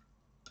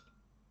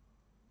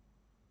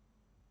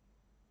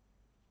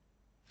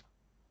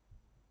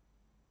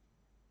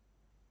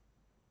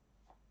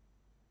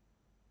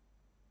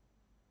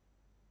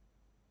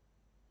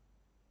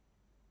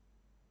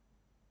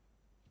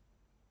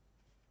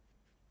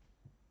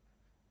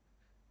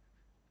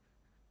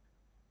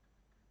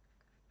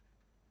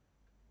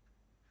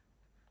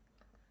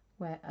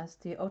 Whereas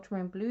the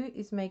ultramarine blue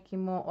is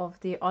making more of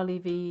the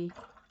olivey,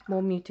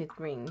 more muted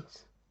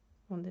greens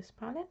on this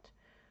palette.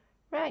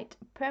 Right,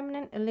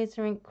 permanent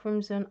alizarin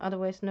crimson,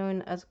 otherwise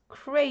known as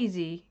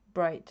crazy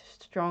bright,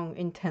 strong,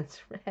 intense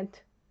red.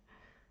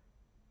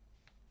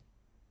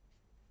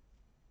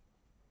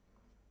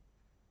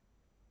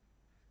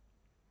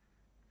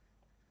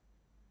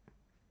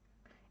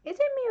 Is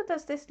it me, or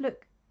does this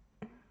look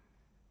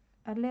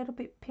a little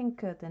bit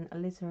pinker than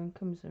alizarin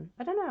crimson?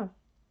 I don't know.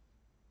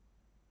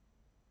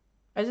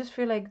 I just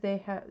feel like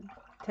they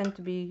tend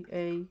to be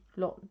a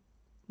lot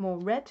more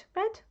red.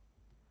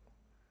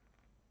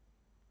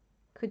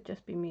 Could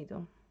just be me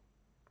though.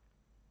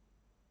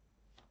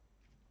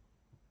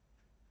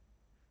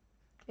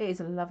 It is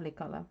a lovely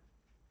colour.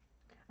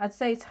 I'd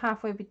say it's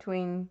halfway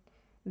between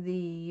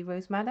the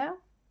Rose Madder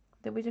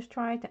that we just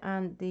tried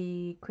and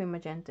the Cream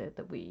Magenta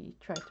that we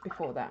tried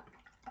before that.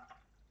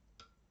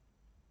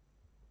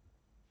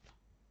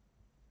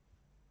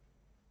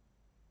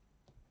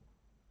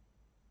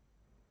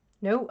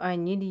 No, I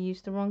nearly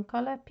used the wrong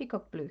colour.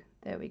 Peacock Blue.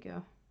 There we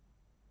go.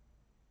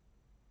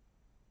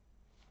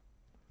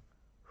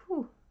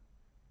 Whew.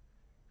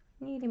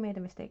 Nearly made a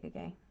mistake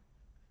again.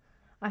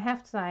 I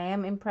have to say, I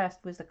am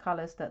impressed with the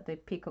colours that the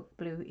Peacock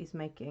Blue is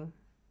making.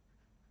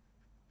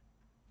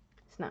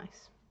 It's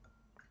nice.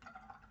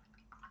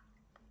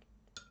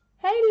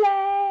 Hey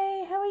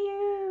Lay, how are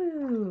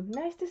you?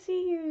 Nice to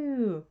see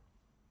you.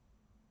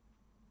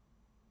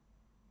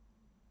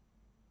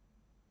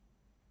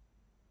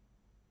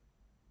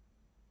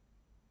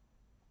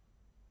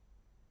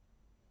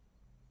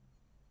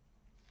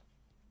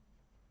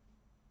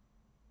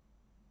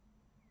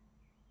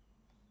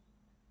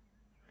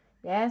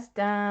 Yes,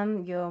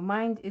 Dan, your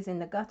mind is in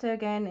the gutter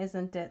again,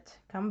 isn't it?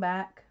 Come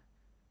back.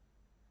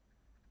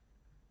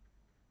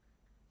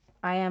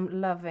 I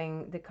am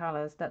loving the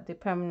colours that the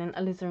permanent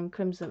alizarin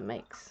crimson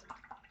makes.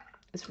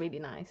 It's really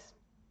nice.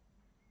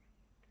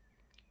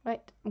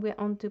 Right, we're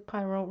on to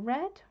Pyro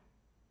Red.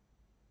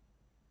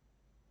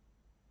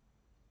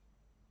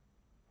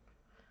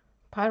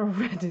 Pyro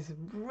Red is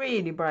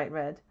really bright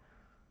red.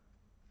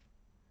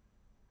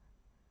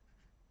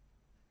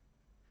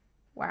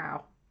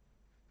 Wow.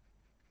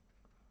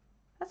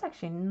 That's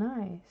actually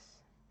nice.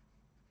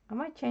 I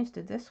might change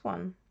to this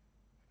one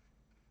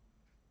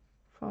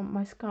from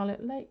my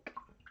Scarlet Lake.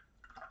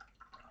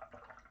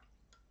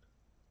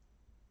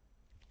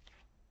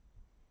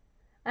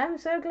 I'm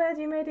so glad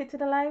you made it to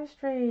the live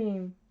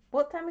stream.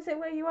 What time is it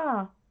where you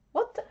are?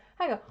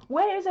 Hang on,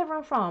 where is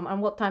everyone from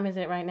and what time is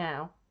it right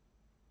now?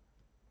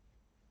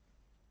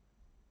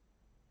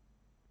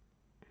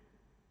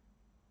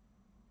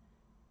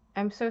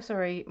 I'm so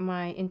sorry,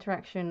 my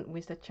interaction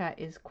with the chat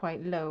is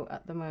quite low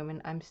at the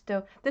moment.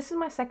 This is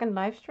my second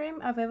live stream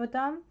I've ever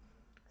done.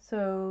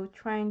 So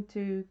trying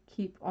to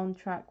keep on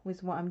track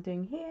with what I'm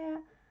doing here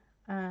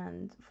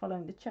and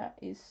following the chat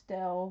is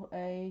still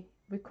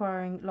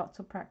requiring lots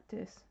of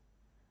practice.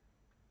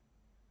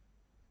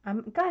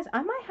 Guys,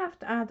 I might have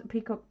to add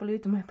peacock blue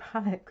to my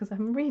palette because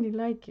I'm really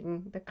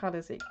liking the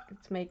colors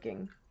it's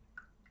making.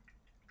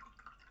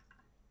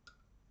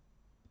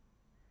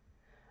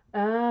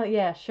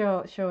 Yeah,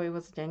 sure, it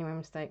was a genuine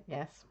mistake.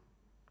 Yes,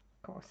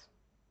 of course.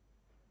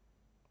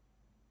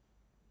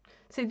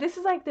 See, this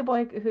is like the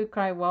boy who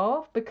cried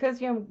wolf.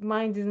 Because your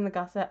mind is in the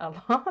gutter a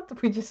lot,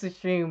 we just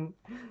assume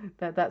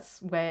that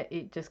that's where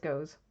it just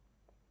goes.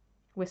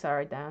 We're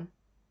sorry, Dan.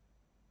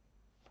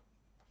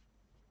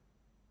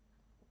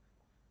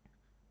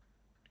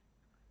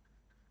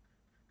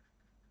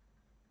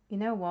 You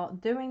know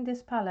what? Doing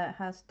this palette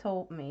has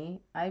taught me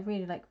I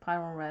really like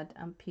Pyron Red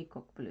and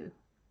Peacock Blue.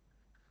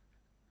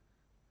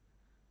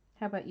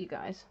 How about you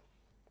guys?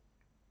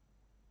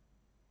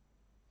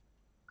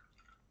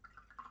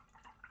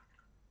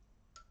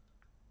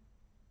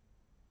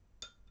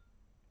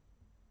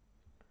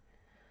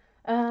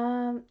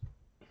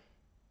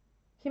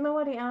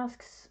 Himawari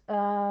asks,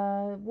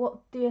 what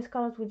DS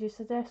colors would you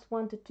suggest?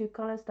 1 to 2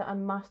 colors that I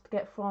must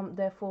get from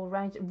their full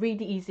range.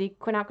 Really easy.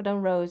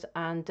 Quinacridone Rose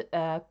and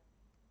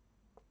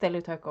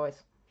Phthalo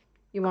Turquoise.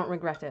 You won't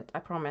regret it, I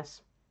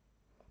promise.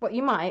 Well,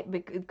 you might,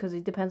 because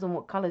it depends on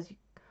what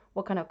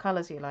kind of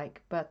colors you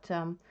like. But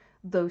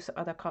those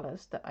are the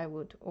colors that I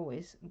would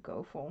always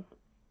go for.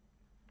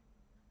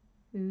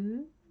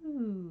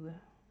 Ooh,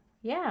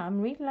 yeah, I'm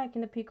really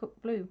liking the Peacock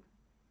Blue.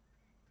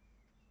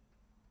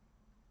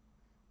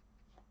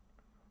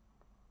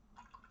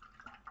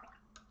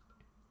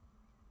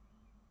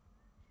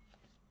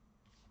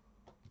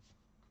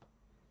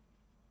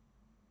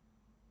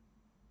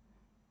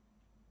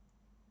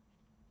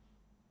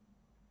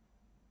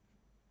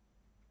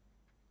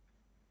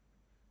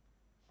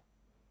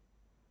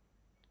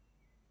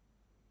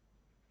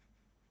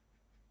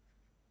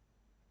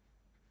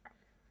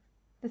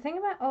 The thing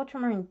about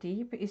Ultramarine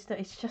Deep is that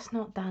it's just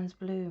not Dan's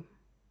blue.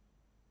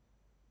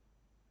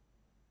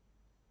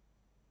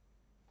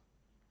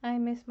 I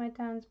miss my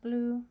Dan's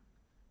blue.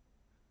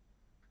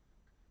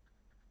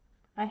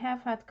 I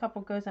have had a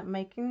couple goes at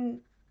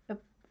making a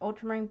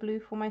ultramarine blue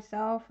for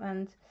myself,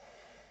 and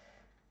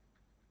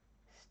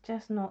it's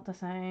just not the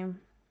same.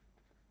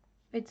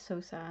 It's so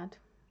sad.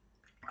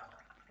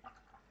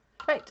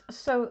 Right,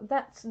 so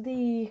that's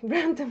the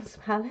randoms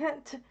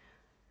palette.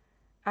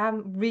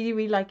 I'm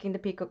really liking the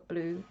Peacock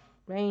Blue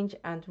range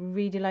and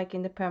really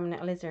liking the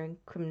Permanent Alizarin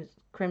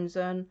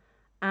Crimson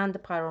and the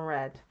Pyron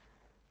Red.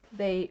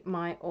 They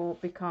might all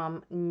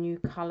become new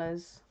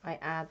colors I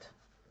add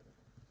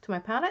to my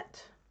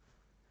palette.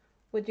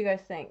 What do you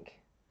guys think?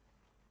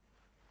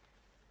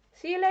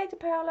 See you later,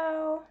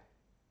 Paolo.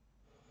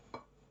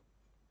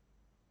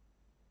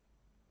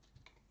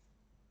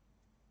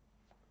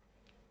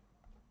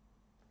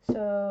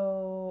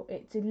 So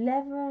it's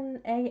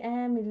 11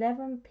 a.m.,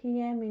 11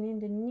 p.m. in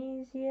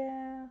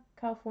Indonesia.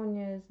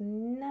 California is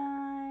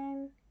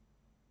 9.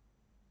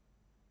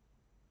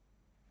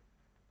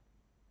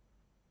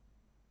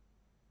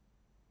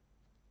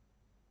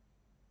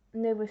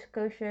 Nova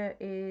Scotia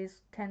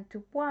is 10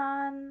 to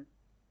 1.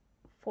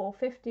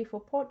 4:50 for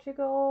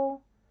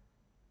Portugal.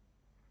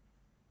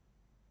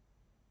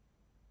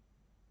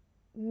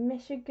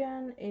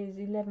 Michigan is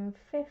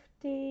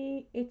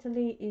 11:50.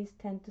 Italy is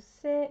 10 to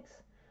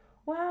 6.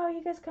 Wow,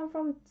 you guys come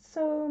from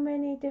so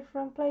many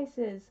different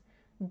places.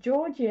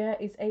 Georgia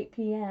is 8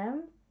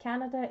 p.m.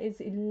 Canada is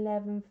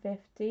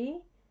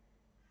 11:50.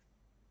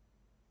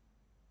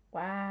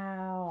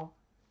 Wow.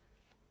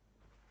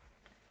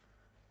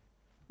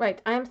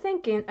 Right, I'm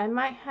thinking I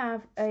might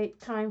have a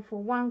time for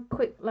one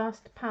quick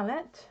last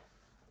palette.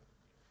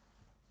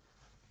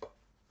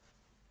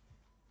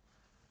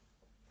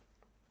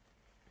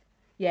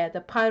 Yeah,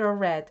 the Pyro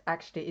Red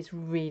actually is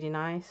really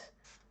nice.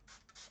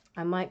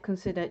 I might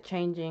consider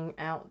changing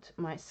out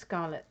my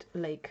Scarlet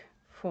Lake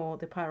for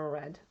the Pyro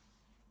Red.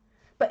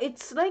 But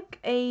it's like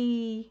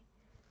a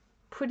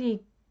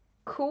pretty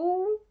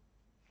cool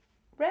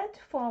red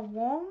for a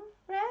warm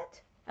red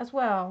as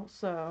well,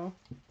 so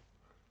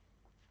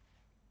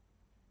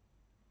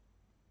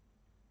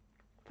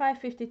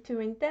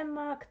 5:52 in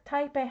Denmark.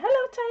 Taipei.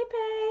 Hello,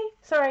 Taipei.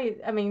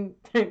 Sorry, I mean,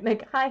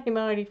 like, hi,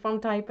 Himari from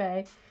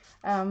Taipei.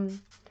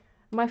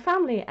 My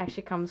family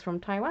actually comes from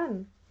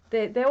Taiwan.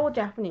 They're all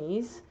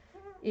Japanese.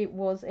 It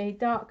was a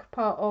dark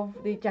part of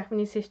the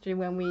Japanese history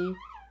when the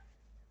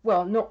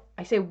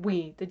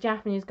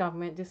Japanese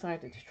government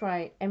decided to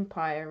try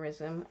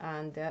empirism,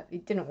 and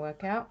it didn't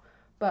work out.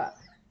 But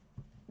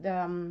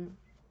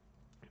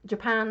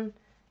Japan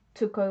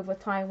took over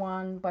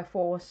Taiwan by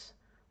force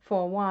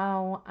for a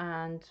while,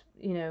 and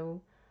a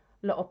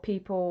lot of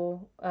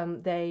people,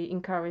 they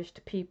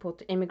encouraged people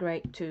to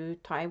immigrate to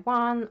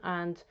Taiwan,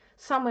 and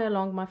somewhere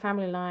along my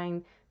family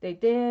line they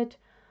did,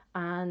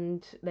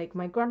 and like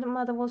my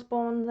grandmother was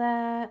born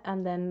there,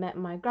 and then met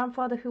my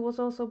grandfather who was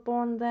also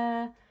born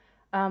there.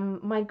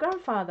 My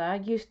grandfather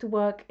used to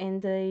work in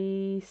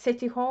the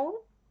city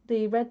hall,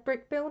 the red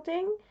brick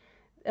building,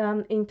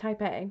 in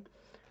Taipei,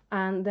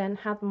 and then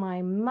had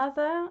my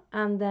mother,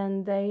 and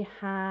then they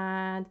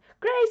had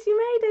Grace. You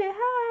made it!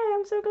 Hi,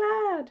 I'm so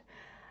glad.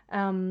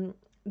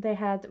 They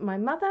had my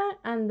mother,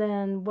 and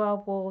then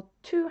World War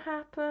II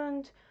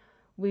happened.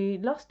 We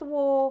lost the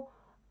war,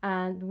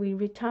 and we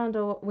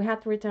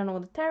had to return all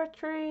the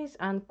territories,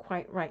 and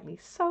quite rightly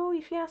so,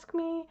 if you ask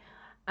me.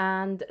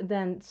 And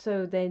then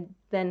so they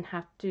then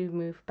had to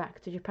move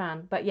back to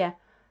Japan. But yeah,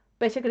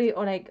 basically,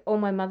 or like all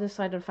my mother's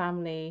side of the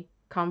family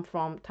come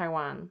from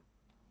Taiwan,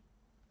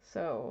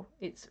 so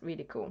it's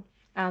really cool.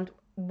 And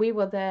we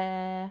were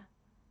there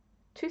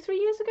 2, 3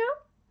 years ago.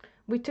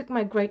 We took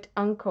my great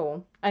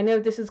uncle. I know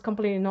this is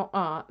completely not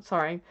art,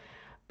 sorry,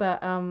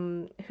 but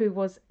who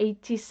was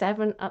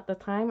 87 at the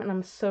time, and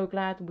I'm so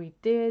glad we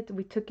did.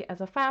 We took it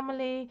as a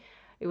family.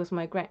 It was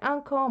my great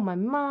uncle, my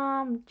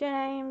mom,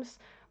 James,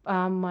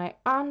 my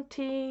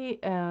auntie,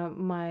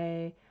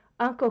 my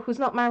uncle who's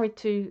not married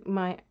to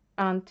my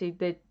auntie.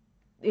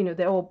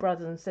 They're all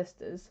brothers and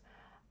sisters,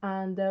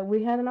 and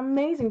we had an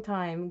amazing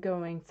time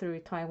going through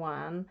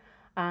Taiwan,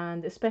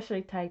 and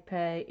especially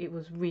Taipei. It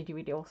was really,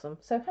 really awesome.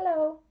 So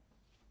hello.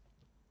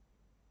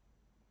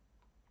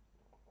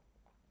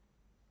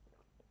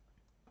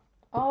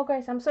 Oh,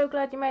 Grace, I'm so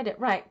glad you made it.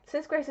 Right,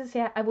 since Grace is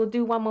here, I will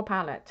do one more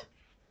palette.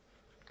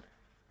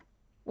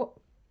 What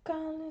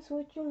colors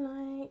would you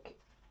like?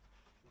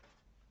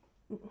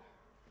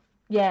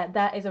 Yeah,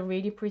 that is a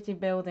really pretty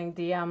building.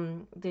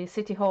 The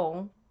city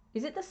hall.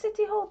 Is it the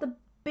city hall? The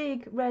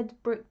big red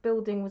brick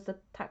building with the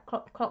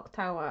clock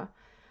tower.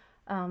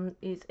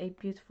 Is a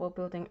beautiful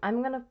building.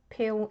 I'm gonna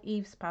peel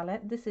Eve's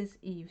palette. This is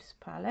Eve's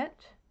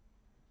palette.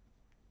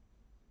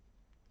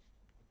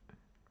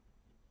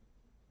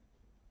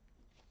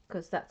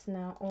 Because that's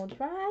now all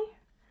dry.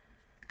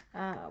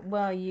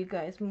 Well, you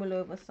guys mull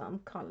over some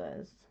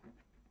colors.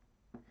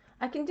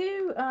 I can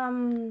do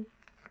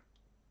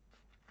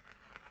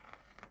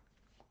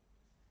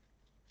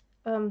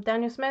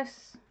Daniel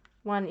Smith's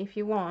one if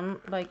you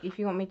want. Like, if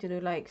you want me to do,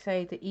 like,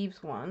 say, the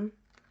Eve's one.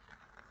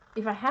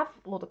 If I have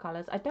all the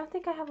colors. I don't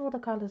think I have all the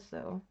colors,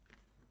 though.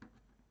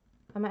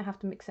 I might have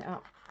to mix it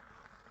up.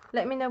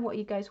 Let me know what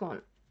you guys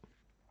want.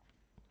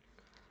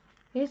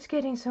 It's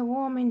getting so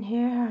warm in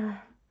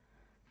here.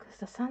 Because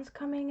the sun's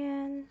coming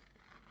in.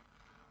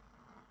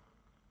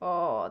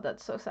 Oh,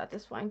 that's so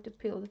satisfying to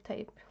peel the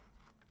tape.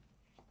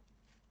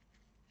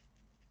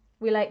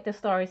 We like the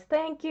stories.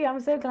 Thank you. I'm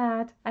so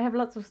glad. I have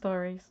lots of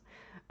stories.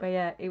 But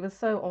yeah, it was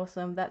so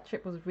awesome. That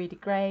trip was really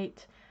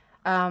great.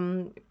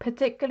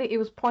 Particularly, it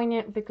was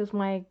poignant because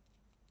my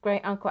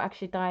great uncle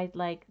actually died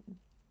like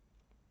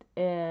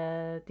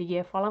the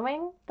year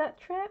following that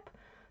trip.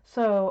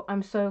 So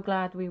I'm so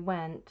glad we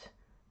went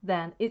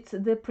then. It's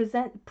the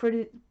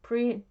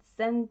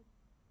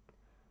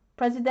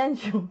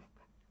presidential.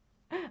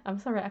 I'm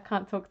sorry, I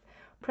can't talk.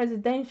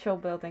 Presidential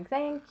building.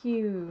 Thank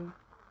you.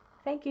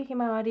 Thank you,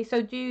 Himawari. So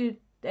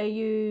are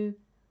you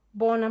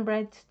born and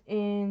bred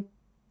in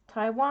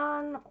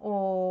Taiwan,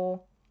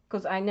 or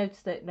because I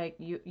noticed that like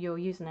your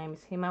username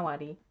is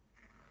Himawari.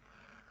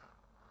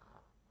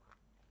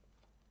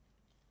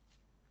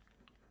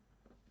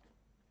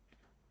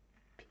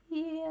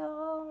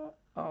 Peel.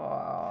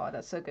 Oh,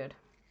 that's so good.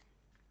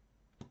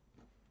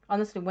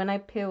 Honestly, when I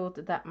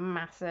peeled that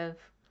massive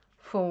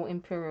full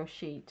imperial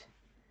sheet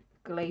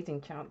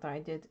glazing chart that I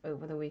did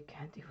over the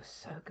weekend, it was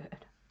so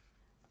good.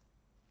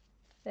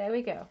 There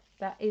we go.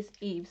 That is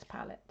Eve's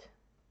palette.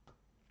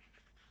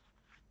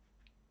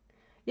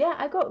 Yeah,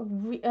 I got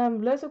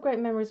loads of great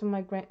memories with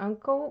my great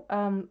uncle,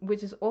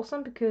 which is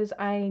awesome because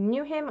I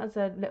knew him as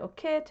a little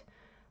kid,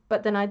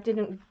 but then I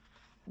didn't,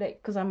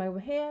 like, because I'm over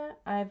here,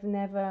 I've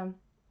never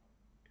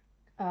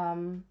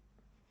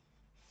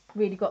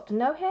really got to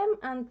know him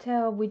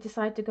until we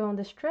decided to go on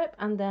this trip,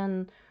 and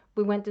then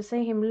we went to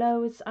see him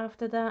loads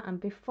after that and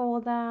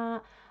before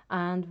that,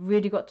 and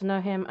really got to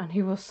know him, and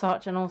he was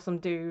such an awesome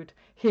dude.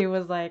 He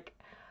was like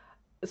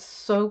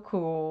so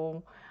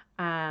cool,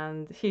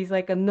 and he's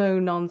like a no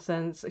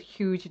nonsense,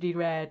 hugely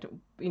read,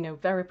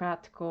 very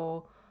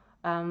practical.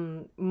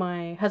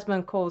 My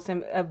husband calls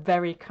him a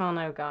very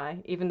Kano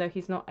guy, even though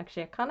he's not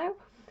actually a Kano,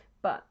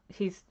 but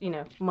he's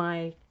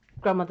my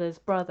grandmother's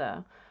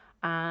brother,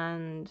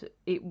 and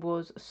it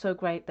was so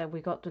great that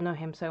we got to know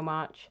him so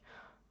much.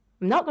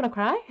 I'm not gonna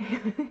cry.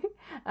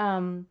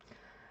 um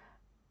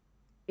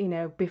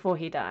before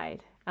he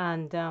died,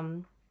 and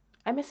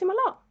I miss him a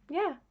lot.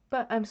 Yeah,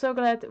 but I'm so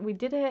glad we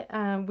did it.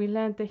 We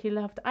learned that he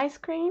loved ice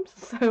cream,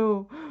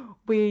 so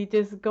we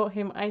just got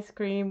him ice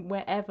cream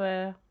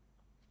wherever.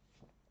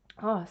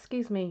 Oh,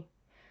 excuse me.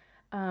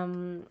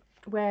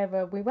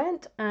 Wherever we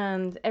went,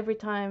 and every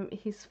time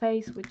his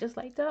face would just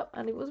light up,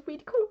 and it was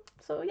really cool.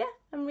 So yeah,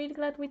 I'm really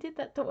glad we did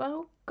that.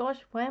 Oh gosh,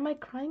 why am I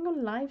crying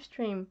on live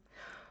stream?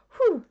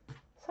 Whew,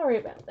 sorry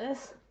about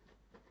this.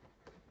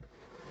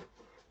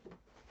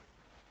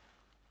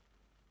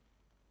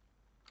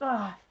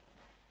 Ah,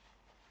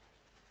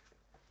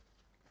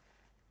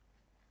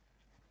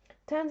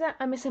 turns out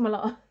I miss him a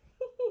lot.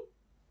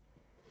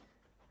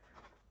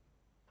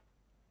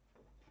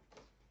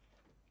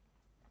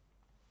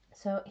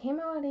 So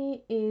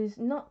Himawari is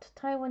not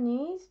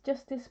Taiwanese,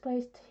 just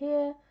displaced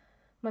here.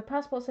 My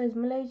passport says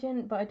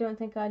Malaysian, but I don't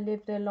think I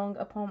lived there long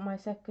upon my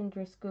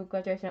secondary school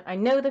graduation. I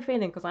know the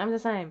feeling because I'm the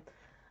same.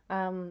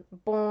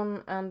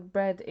 Born and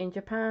bred in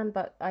Japan,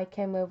 but I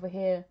came over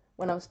here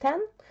when I was 10.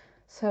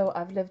 So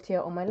I've lived here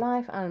all my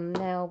life. I'm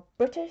now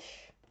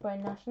British by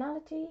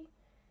nationality.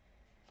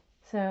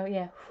 So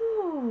yeah,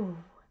 whew,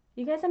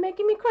 you guys are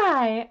making me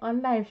cry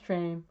on live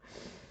stream.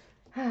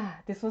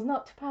 This was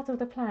not part of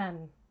the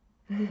plan.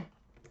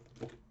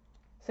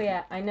 So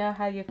yeah, I know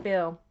how you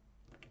feel.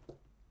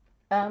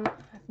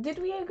 Did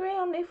we agree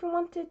on if we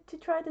wanted to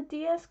try the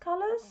DS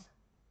colors?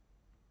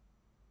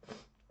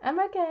 I'm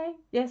okay.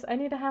 Yes, I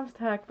need a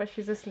hamster hug, but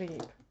she's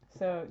asleep.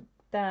 So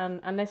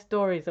Dan, unless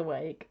Dory's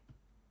awake.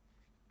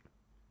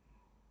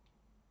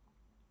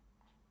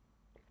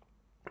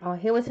 Oh,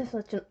 he was just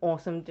such an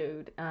awesome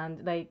dude,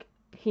 and like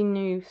he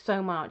knew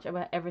so much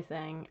about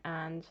everything,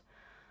 and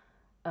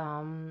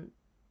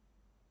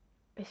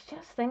it's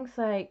just things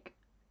like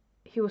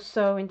he was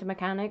so into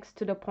mechanics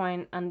to the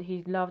point, and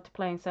he loved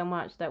playing so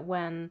much that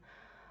when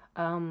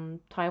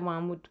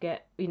Taiwan would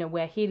get,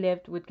 where he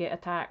lived would get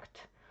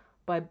attacked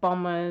by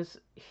bombers,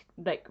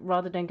 like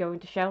rather than going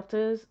to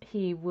shelters,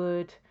 he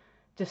would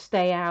just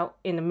stay out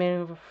in the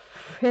middle of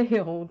a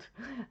field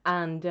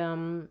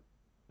and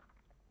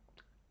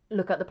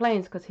look at the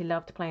planes because he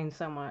loved planes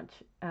so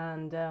much.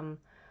 And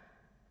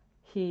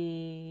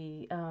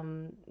he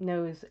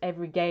knows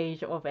every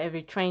gauge of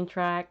every train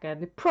track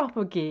and the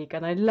proper geek,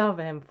 and I love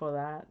him for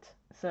that.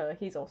 So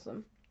he's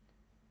awesome.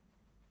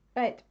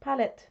 Right,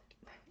 palette.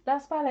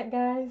 Last palette,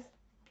 guys.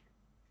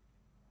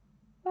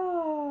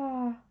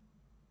 Ah,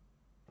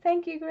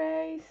 thank you,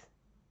 Grace.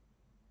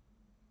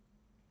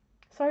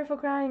 Sorry for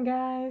crying,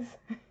 guys.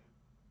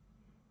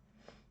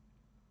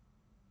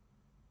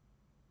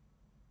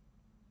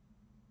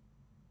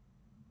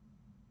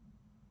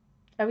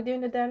 Are we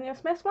doing the Daniel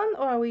Smith one,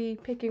 or are we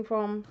picking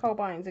from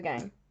Holbein's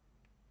again?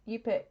 You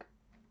pick.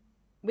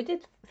 We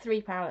did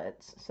 3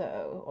 palettes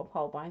of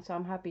Holbein, so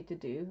I'm happy to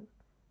do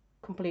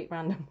complete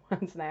random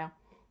ones now.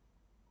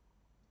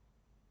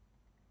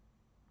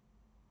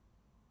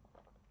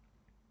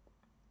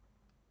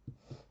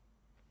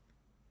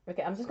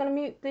 Okay, I'm just gonna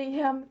mute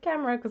the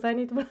camera because I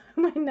need to blow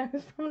my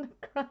nose from the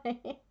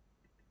crying.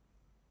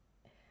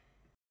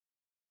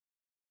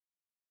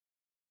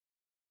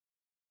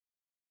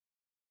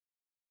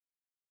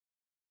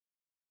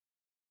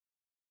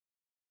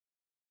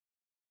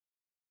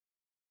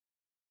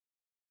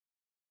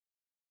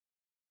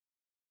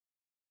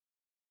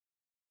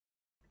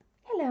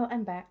 Hello,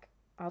 I'm back.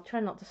 I'll try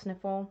not to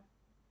sniffle.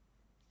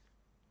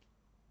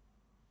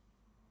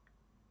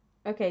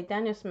 Okay,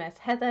 Daniel Smith.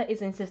 Heather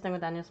is insisting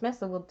with Daniel Smith,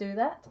 so we'll do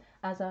that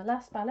as our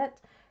last palette.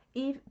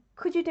 Eve,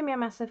 could you do me a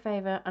massive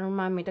favour and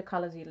remind me the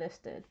colours you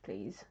listed,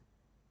 please?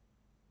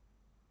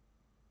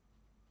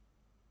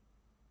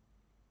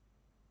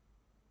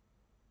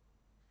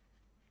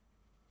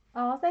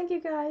 Oh, thank you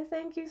guys.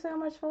 Thank you so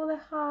much for the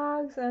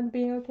hugs and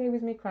being okay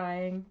with me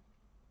crying.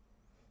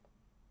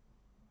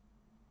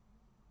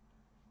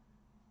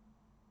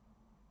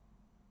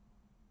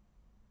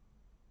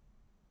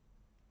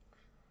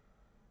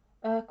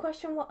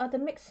 Question, what are the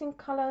mixing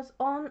colours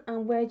on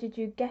and where did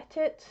you get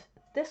it?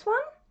 This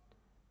one?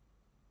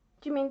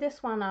 Do you mean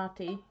this one,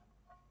 Artie?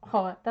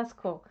 Oh, that's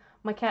cool.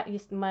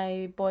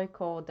 My boy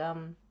called,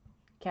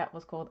 cat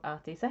was called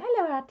Artie. So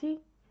hello, Artie.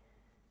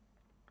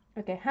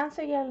 Okay, hands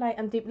are yellow, light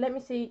and deep. Let me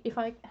see if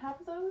I have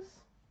those.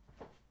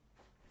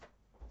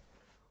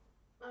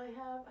 I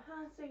have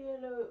hands are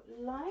yellow,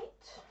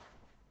 light,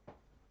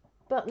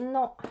 but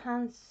not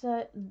hands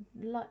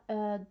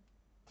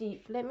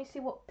deep. Let me see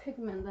what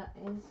pigment that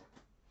is.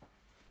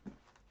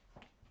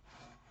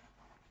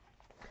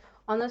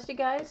 Honestly,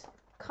 guys,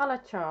 color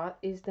chart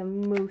is the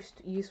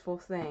most useful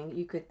thing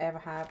you could ever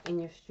have in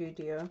your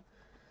studio.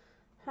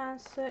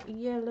 Hansa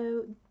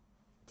yellow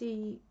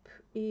deep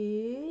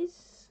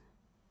is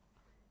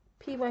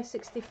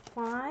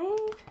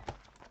PY65.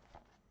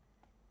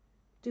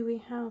 Do we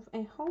have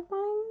a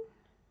Holbein?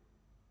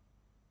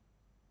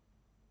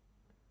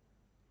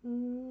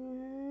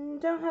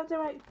 Don't have the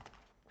right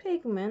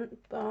pigment,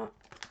 but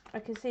I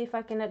can see if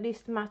I can at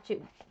least match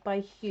it by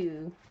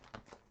hue.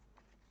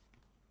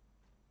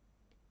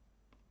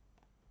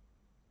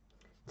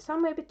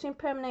 Somewhere between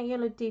permanent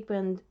yellow deep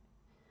and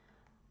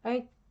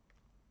I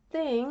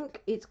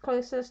think it's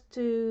closest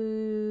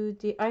to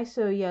the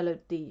ISO yellow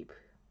deep.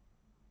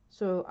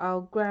 So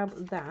I'll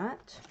grab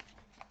that.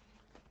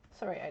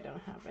 Sorry, I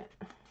don't have it.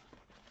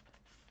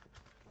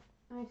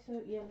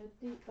 ISO yellow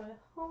deep by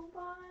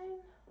Holbein.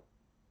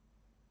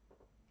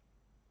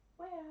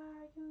 Where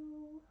are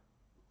you?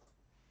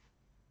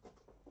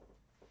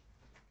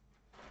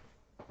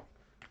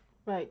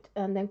 Right,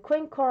 and then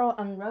Queen Coral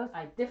and Rose.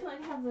 I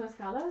definitely have those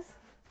colors.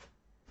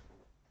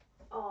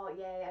 Oh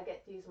yay, I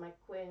get to use my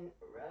Queen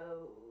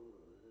Rose.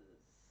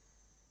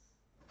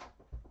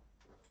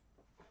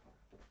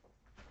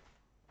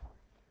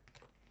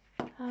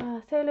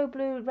 Phthalo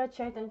blue, red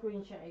shade and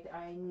green shade.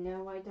 I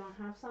know I don't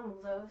have some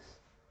of those.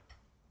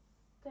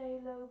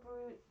 Phthalo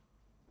blue,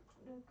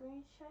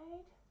 green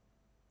shade.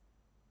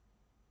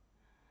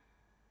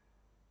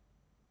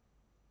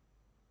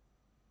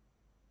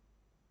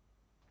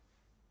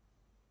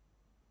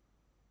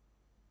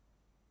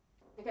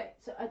 Okay,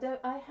 so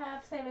I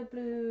have phthalo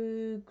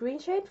blue green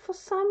shade for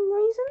some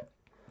reason,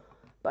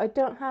 but I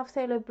don't have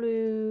phthalo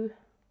blue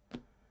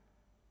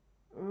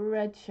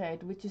red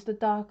shade, which is the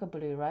darker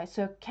blue, right?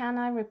 So can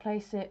I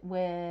replace it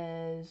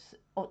with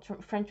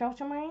French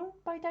ultramarine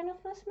by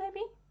Dinothmus,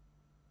 maybe?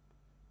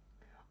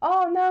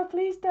 Oh no,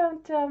 please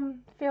don't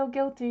feel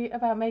guilty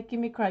about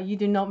making me cry. You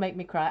do not make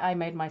me cry. I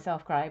made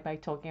myself cry by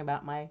talking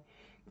about my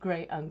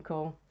great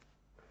uncle.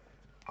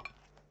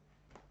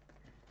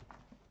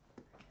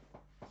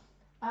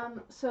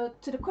 So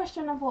to the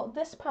question of what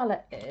this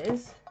palette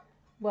is,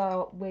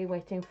 well, we're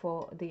waiting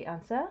for the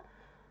answer.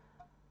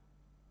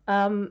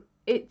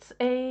 It's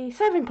a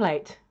serving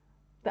plate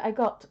that I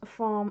got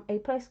from a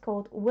place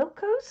called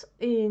Wilko's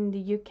in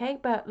the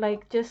UK, but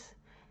like just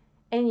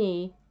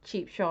any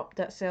cheap shop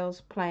that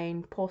sells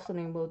plain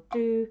porcelain will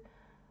do.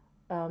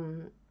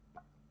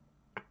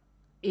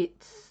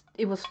 It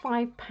was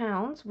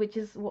 £5, which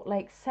is what,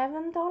 like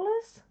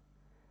 $7?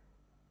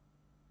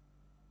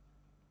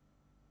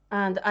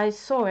 And I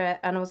saw it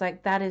and I was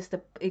like, that is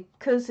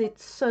because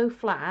it's so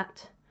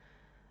flat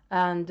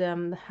and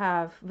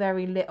have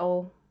very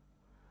little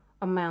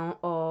amount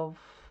of,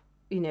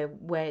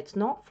 where it's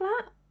not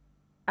flat,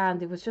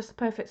 and it was just the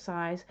perfect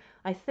size.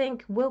 I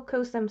think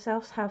Wilko's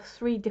themselves have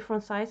 3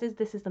 different sizes.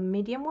 This is the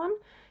medium one.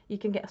 You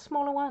can get a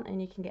smaller one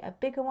and you can get a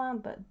bigger one,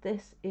 but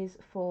this is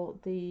for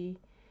the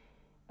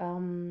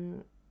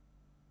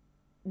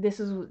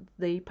this is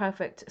the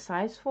perfect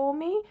size for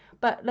me.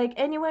 But like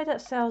anywhere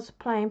that sells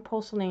plain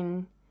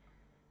porcelain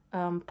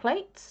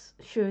plates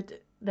should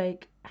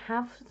like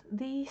have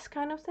these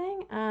kind of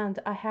thing, and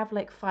I have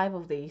like 5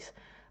 of these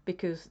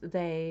because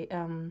they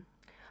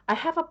I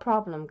have a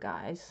problem,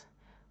 guys,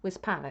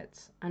 with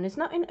palettes, and it's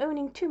not in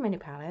owning too many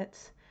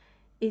palettes,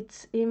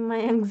 it's in my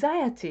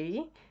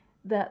anxiety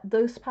that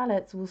those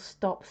palettes will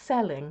stop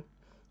selling.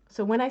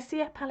 So when I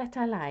see a palette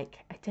I like,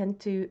 I tend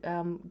to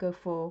go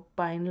for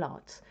buying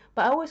lots,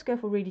 but I always go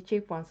for really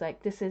cheap ones.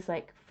 Like this is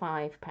like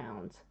 £5.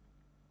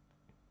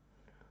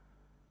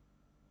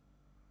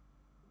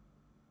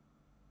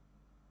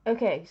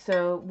 Okay,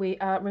 so we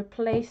are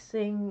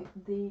replacing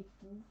the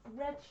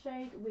red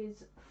shade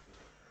with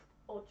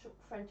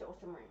French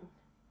ultramarine.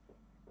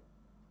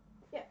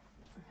 Yeah.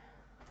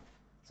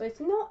 So it's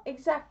not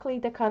exactly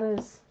the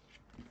colors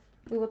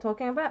we were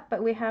talking about,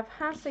 but we have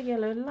Hansa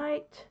Yellow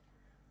Light.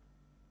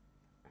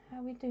 How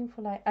are we doing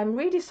for light? I'm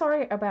really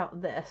sorry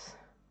about this.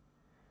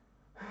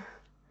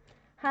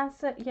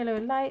 Hansa Yellow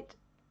Light.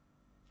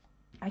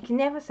 I can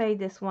never say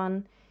this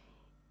one.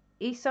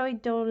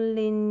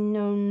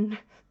 Isoidolinon.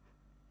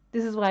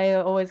 This is why I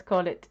always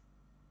call it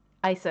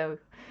ISO.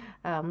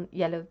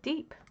 Yellow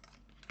Deep.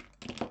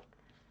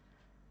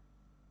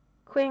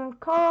 Queen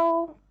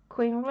Coral,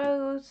 Queen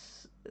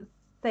Rose,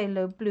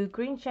 Phthalo Blue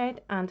Green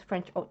Shade, and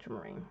French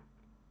Ultramarine.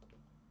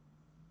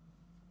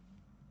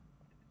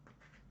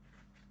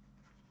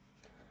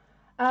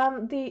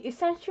 The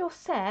essential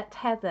set,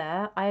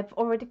 Heather, I've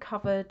already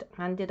covered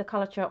and did a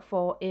color chart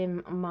for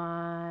in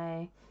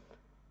my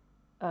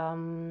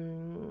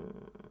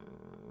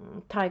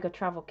Tiger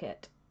travel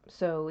kit.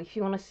 So if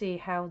you want to see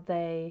how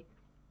they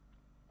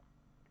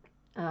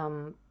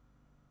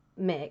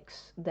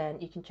mix,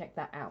 then you can check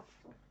that out.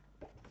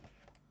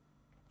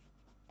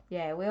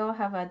 Yeah, we all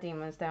have our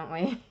demons, don't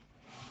we?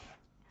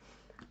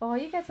 Oh,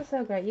 you guys are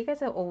so great. You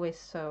guys are always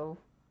so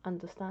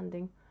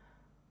understanding.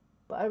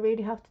 But I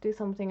really have to do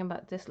something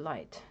about this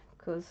light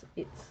because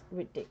it's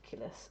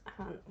ridiculous.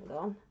 Hang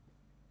on.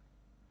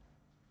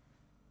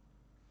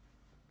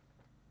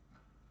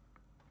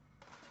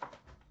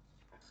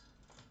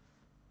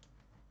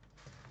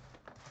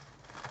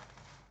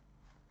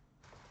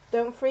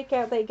 Don't freak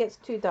out that it gets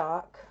too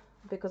dark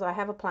because I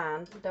have a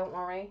plan. Don't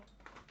worry.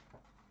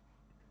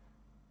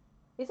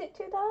 Is it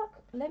too dark?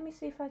 Let me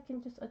see if I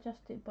can just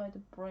adjust it by the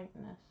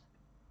brightness.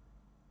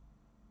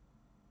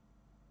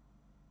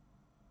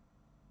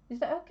 Is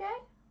that okay?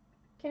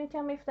 Can you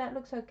tell me if that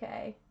looks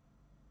okay?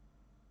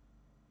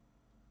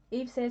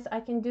 Eve says I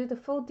can do the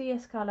full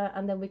DS color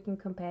and then we can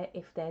compare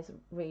if there's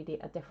really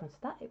a difference.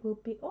 That it will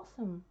be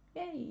awesome.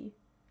 Yay!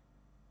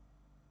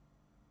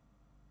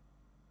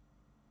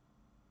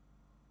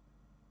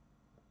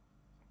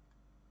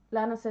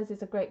 Lana says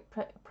it's a great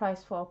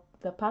price for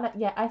the palette.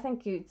 Yeah, I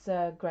think it's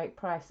a great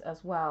price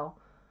as well.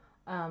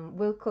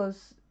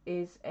 Wilko's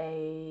is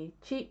a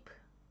cheap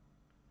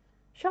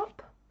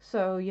shop,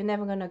 so you're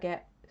never gonna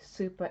get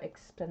super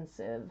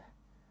expensive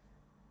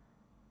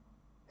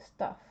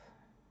stuff.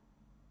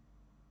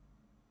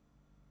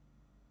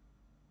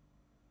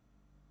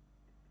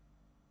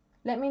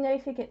 Let me know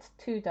if it gets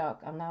too dark,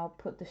 and I'll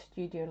put the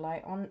studio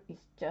light on.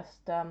 It's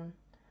just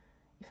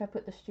if I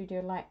put the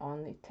studio light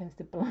on, it tends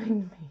to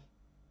blind me.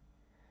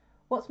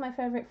 What's my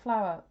favorite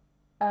flower?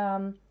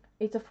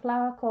 It's a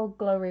flower called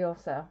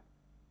Gloriosa.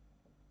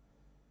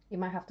 You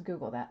might have to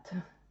Google that,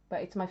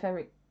 but it's my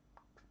favorite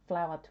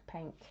flower to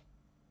paint.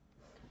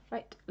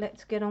 Right,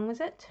 let's get on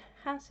with it.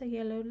 Has a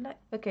yellow light.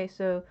 Okay,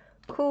 so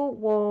cool,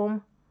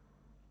 warm,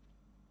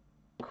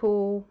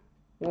 cool,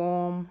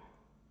 warm,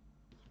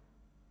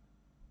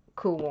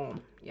 cool,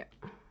 warm. Yeah.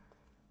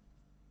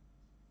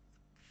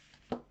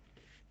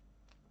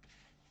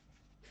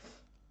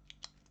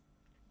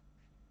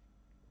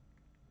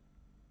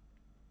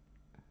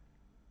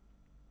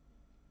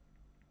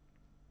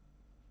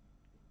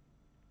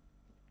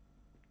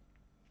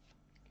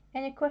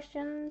 Any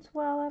questions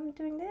while I'm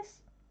doing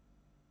this?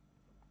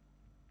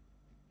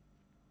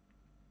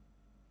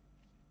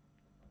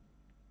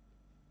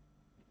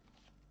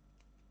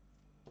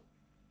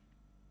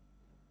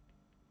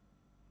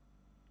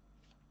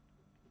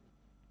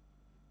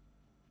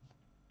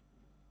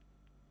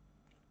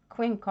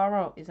 Queen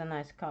coral is a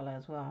nice color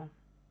as well.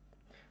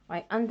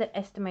 I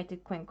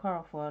underestimated queen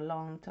coral for a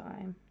long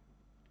time.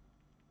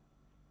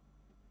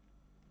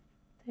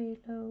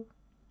 Phthalo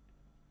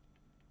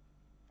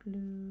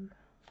blue.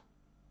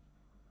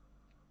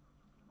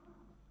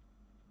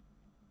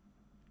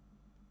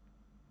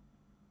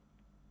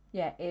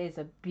 Yeah, it is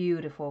a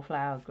beautiful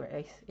flower,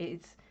 Grace.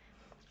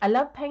 I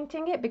love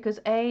painting it because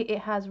it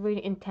has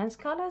really intense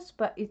colors,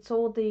 but it's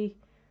all the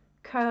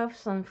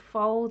curves and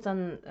folds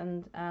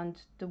and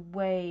the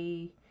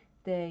way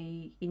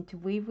they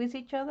interweave with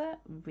each other,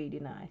 really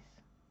nice.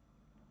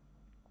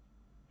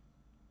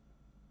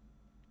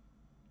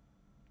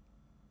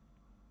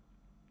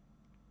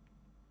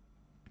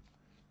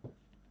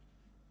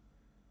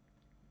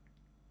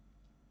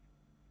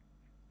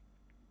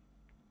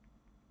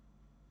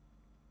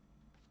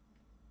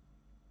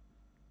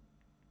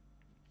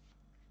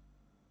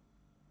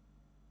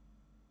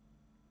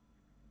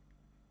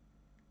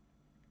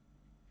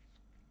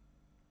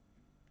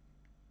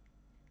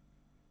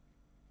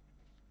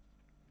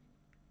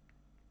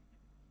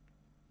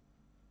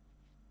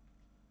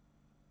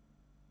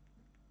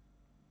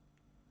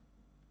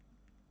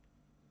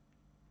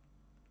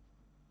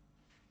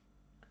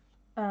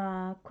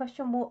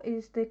 Question: what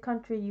is the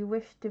country you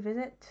wish to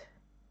visit?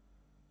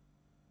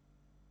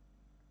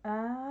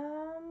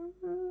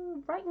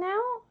 Right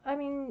now, I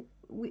mean,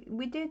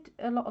 we did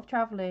a lot of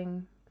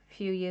traveling a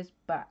few years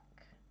back.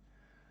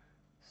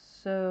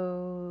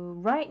 So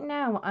right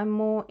now, I'm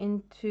more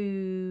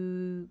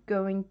into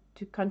going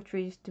to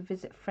countries to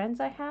visit friends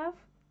I have,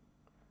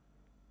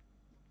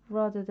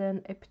 rather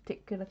than a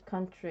particular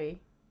country.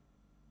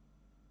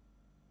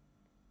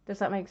 Does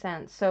that make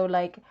sense? So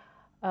like,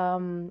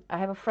 I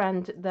have a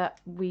friend that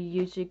we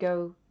usually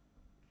go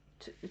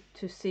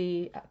to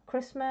see at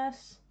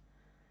Christmas,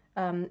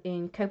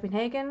 in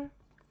Copenhagen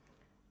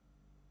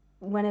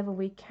whenever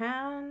we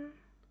can.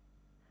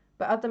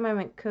 But at the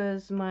moment,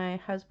 because my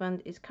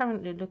husband is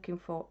currently looking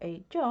for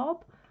a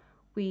job,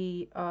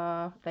 we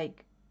are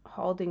like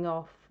holding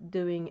off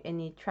doing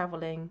any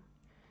traveling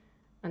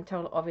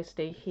until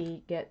obviously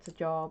he gets a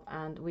job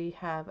and we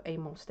have a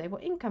more stable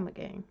income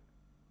again.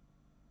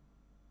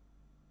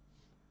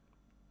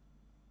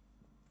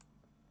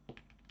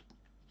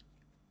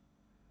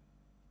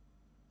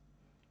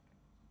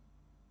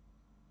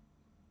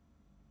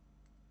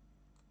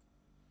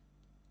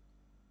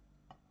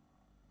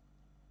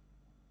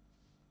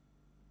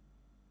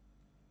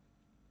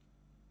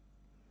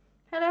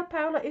 Hello,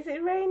 Paula. Is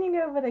it raining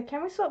over there?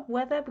 Can we swap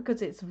weather?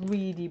 Because it's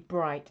really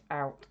bright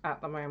out at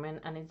the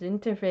moment and it's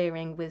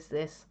interfering with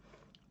this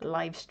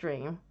live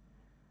stream.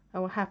 I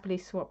will happily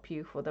swap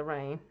you for the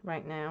rain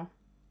right now.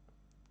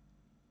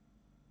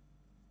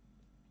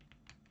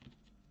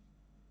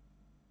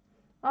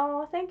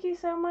 Oh, thank you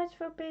so much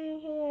for being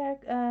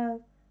here,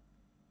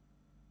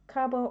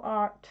 Cabo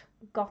Art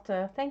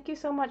Gotter. Thank you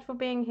so much for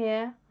being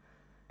here.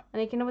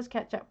 And you can always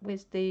catch up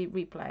with the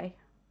replay.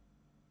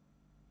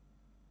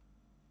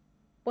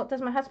 What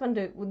does my husband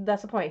do?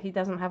 That's the point. He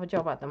doesn't have a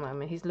job at the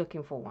moment. He's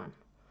looking for one.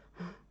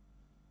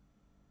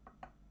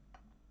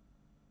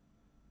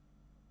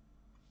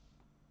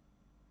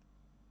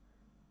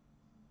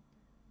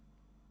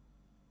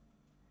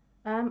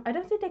 I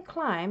don't think they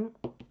climb.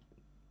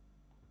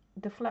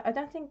 I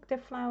don't think the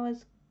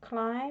flowers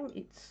climb.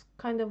 It's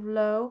kind of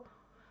low.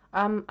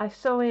 I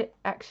saw it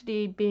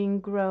actually being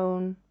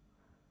grown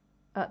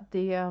at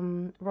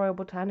the Royal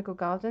Botanical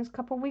Gardens a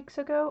couple of weeks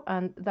ago,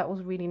 and that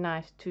was really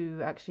nice to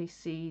actually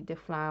see the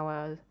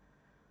flower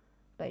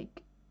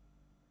like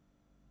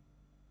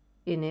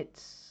in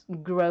its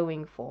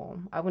growing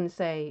form. I wouldn't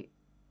say,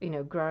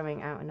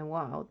 growing out in the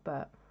wild,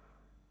 but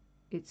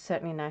it's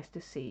certainly nice to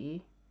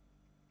see,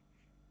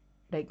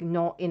 like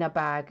not in a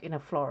bag in a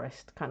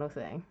florist kind of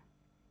thing.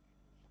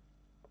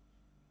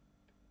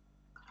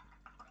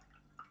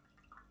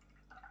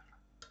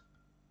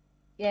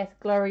 Yes,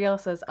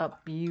 Gloriosas are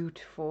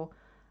beautiful.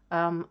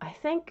 I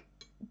think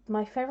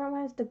my favorite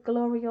one is the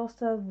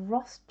Gloriosa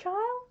Rothschild.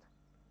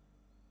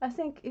 I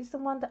think is the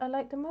one that I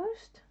like the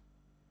most.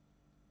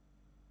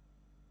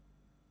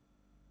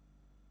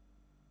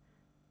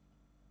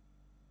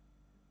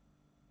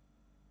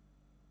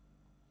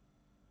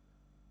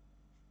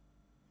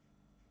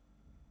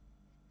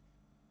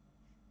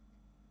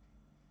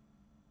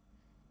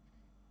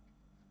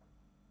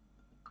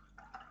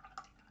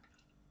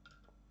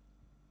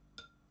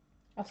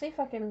 I'll see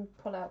if I can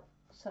pull out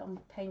some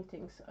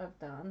paintings I've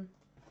done.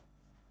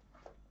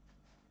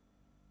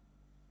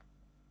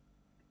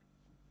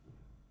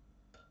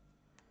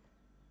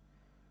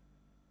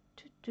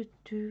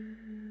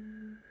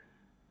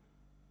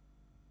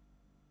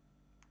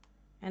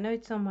 I know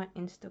it's on my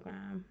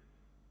Instagram.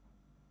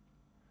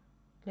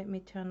 Let me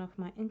turn off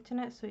my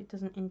internet so it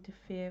doesn't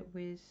interfere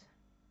with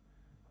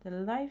the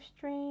live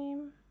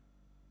stream.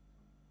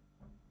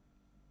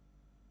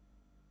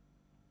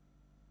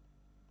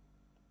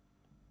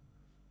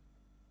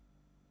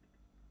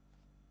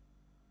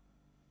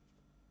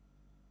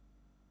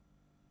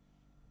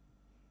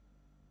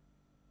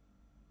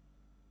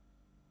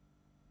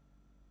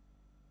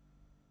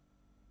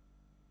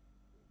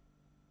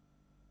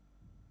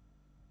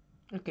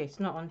 Okay, it's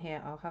not on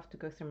here. I'll have to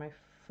go through my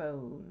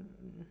phone.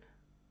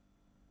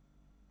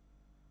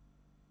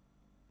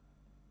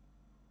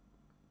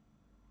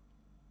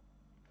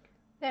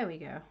 There we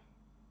go.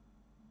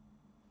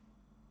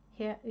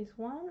 Here is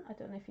one. I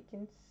don't know if you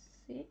can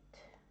see it.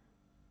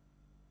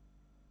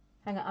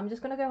 Hang on, I'm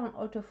just gonna go on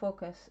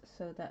autofocus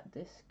so that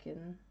you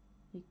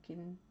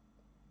can.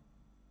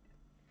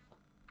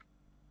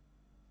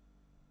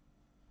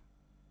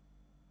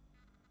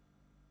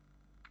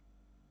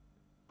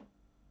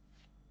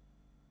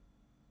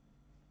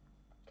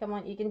 Come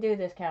on, you can do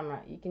this,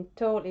 camera. You can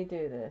totally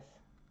do this.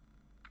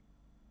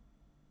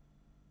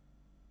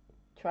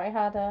 Try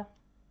harder.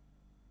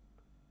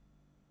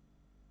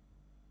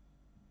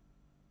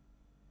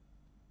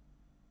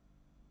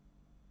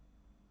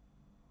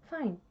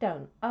 Fine,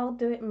 don't. I'll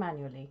do it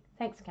manually.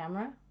 Thanks,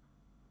 camera.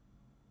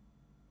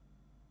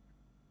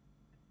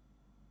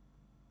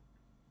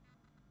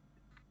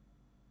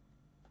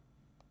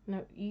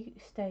 No, you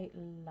stay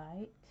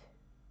light.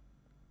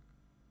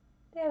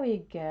 There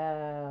we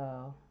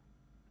go.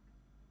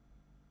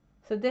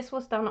 So this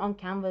was done on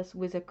canvas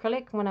with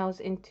acrylic when I was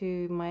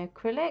into my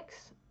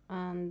acrylics,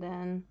 and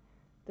then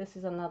this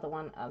is another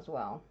one as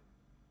well.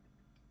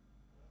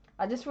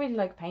 I just really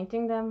like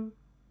painting them.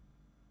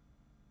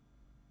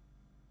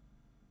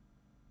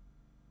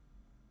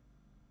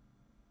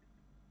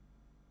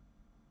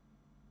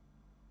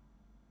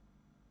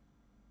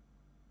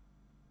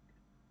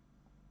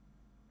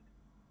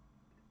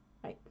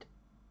 Right,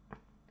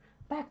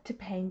 back to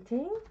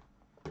painting.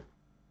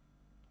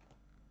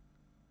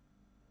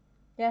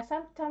 Yeah,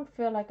 sometimes I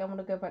feel like I want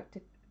to go back to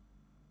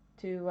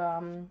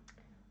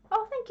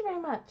oh, thank you very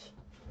much,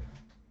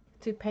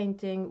 to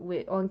painting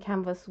with on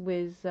canvas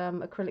with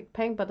acrylic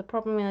paint, but the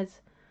problem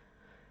is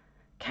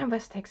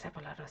canvas takes up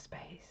a lot of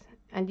space.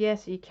 And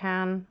yes, you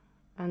can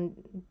and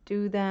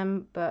do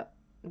them, but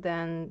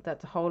then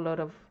that's a whole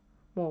lot of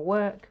more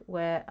work,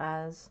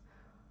 whereas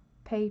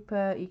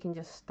paper you can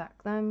just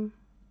stack them,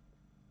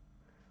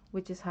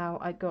 which is how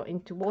I got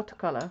into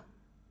watercolor.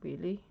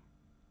 Really,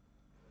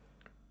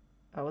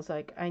 I was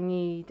like, I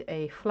need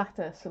a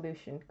flatter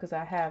solution because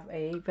I have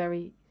a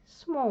very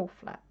small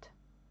flat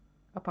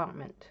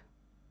apartment.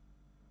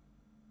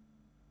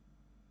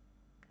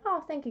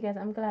 Oh, thank you guys.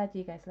 I'm glad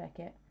you guys like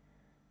it.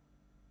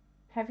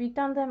 Have you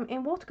done them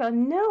in watercolor?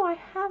 No, I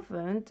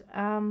haven't.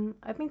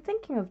 I've been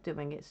thinking of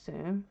doing it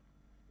soon.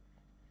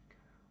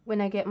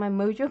 When I get my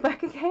mojo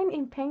back again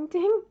in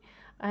painting.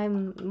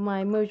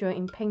 My mojo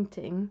in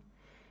painting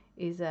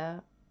is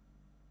a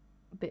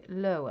bit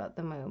low at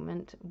the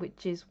moment,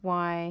 which is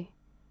why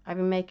I've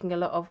been making a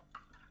lot of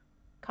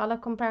color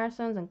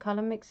comparisons and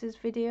color mixes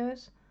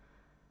videos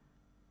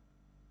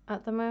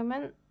at the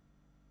moment,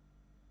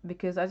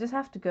 because I just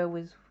have to go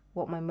with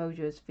what my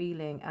mojo is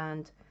feeling.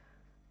 And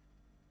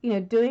you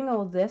know, doing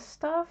all this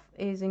stuff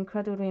is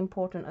incredibly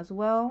important as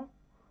well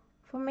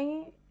for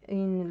me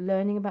in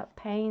learning about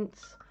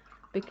paints,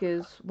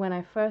 because when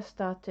I first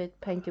started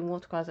painting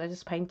watercolors, I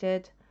just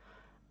painted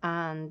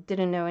and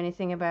didn't know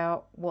anything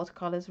about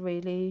watercolors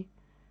really,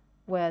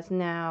 whereas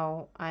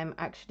now I'm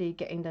actually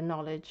getting the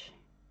knowledge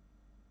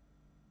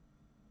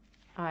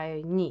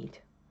I need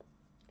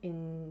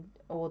in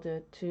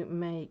order to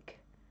make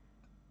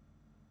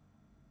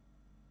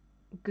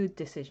good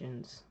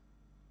decisions,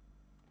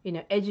 you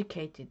know,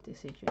 educated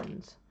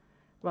decisions,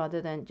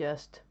 rather than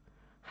just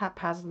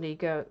haphazardly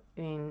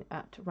going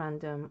at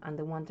random and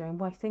then wondering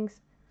why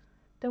things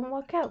don't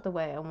work out the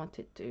way I want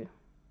it to.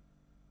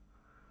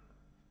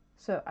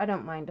 So I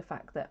don't mind the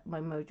fact that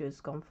my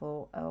mojo's gone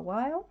for a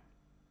while.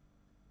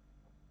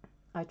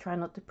 I try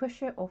not to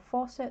push it or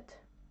force it,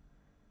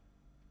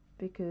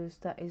 because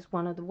that is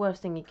one of the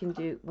worst things you can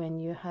do when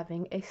you're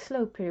having a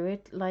slow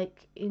period,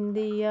 like in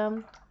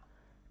the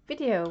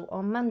video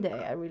on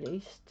Monday I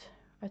released.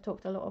 I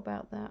talked a lot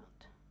about that.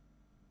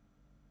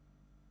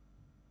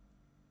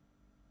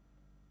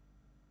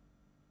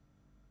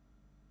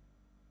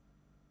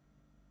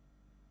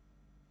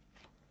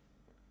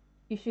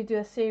 You should do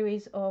a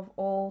series of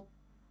all.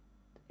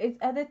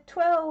 Are there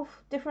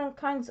 12 different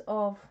kinds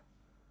of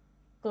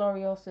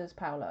Gloriosas,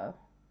 Paolo?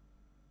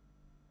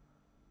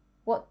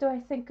 What do I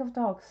think of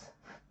dogs?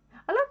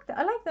 I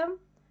like them.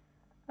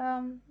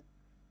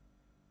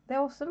 They're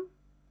awesome.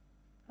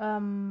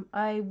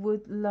 I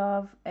would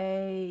love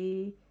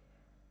a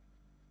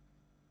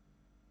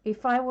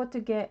If I were to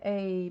get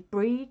a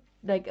breed,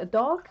 like a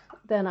dog,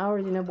 then I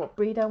already know what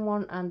breed I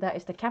want, and that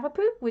is the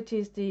Cavapoo, which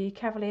is the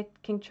Cavalier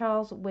King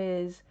Charles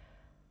with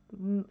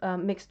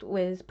mixed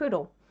with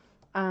Poodle.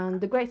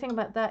 And the great thing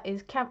about that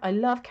is I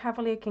love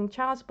Cavalier King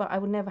Charles, but I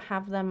would never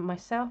have them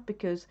myself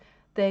because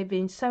they've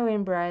been so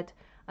inbred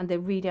and they're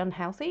really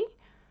unhealthy.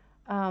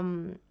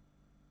 Um,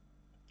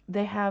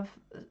 they have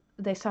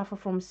they suffer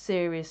from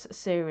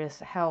serious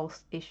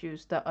health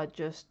issues that are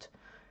just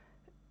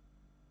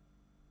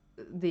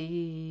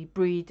the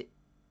breed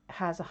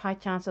has a high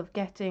chance of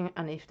getting,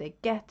 and if they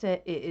get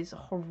it, it is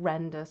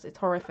horrendous. It's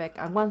horrific.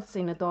 I once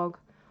seen a dog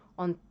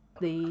on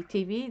the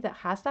TV that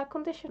has that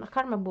condition. I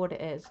can't remember what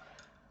it is,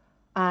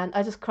 and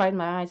I just cried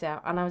my eyes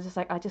out, and I was just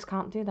like, I just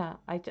can't do that.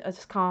 I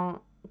just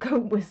can't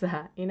cope with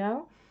that, you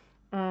know.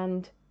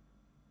 And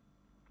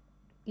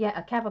yeah,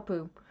 a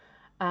Cavapoo,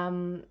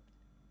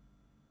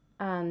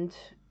 and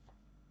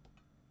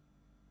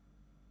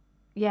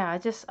yeah, I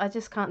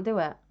just can't do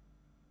it.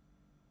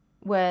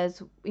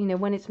 Whereas,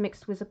 when it's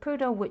mixed with a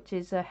poodle, which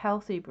is a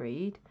healthy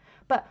breed.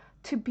 But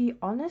to be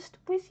honest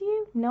with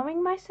you,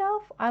 knowing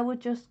myself, I would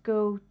just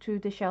go to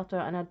the shelter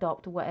and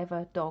adopt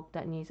whatever dog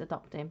that needs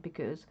adopting,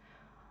 because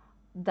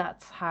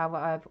that's how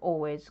I've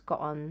always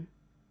gotten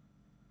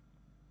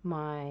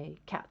my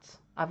cats.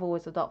 I've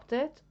always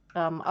adopted.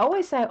 I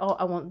always say, oh,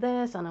 I want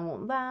this and I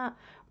want that.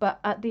 But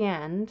at the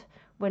end,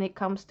 when it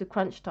comes to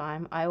crunch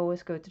time, I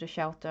always go to the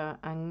shelter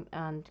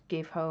and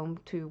give home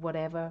to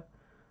whatever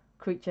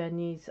creature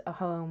needs a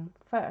home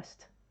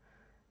first,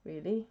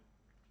 really.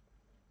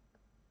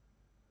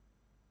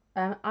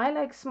 And I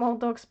like small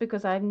dogs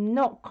because I'm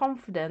not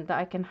confident that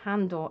I can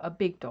handle a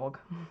big dog.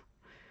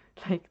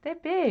 Like, they're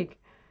big,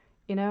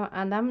 and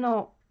I'm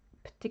not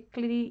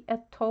particularly a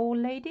tall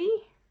lady.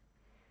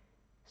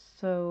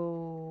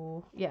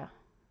 So, yeah.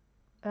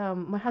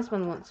 My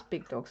husband wants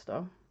big dogs,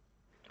 though.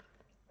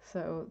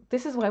 So,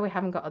 this is why we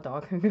haven't got a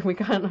dog. We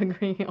can't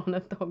agree on a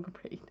dog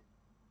breed.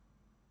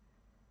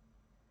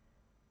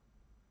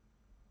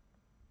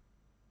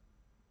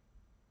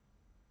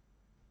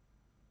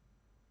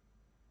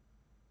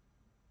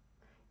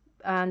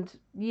 And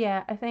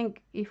yeah, I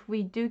think if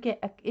we do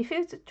if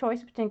it's a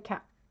choice between a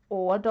cat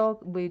or a dog,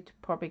 we'd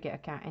probably get a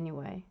cat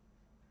anyway,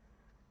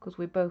 because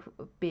we're both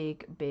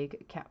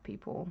big cat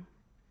people.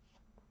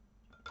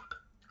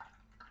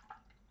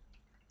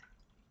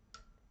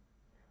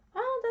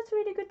 Oh, that's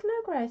really good to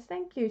know, Grace.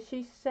 Thank you.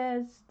 She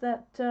says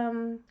that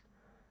the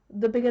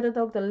bigger the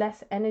dog, the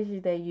less energy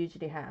they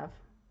usually have.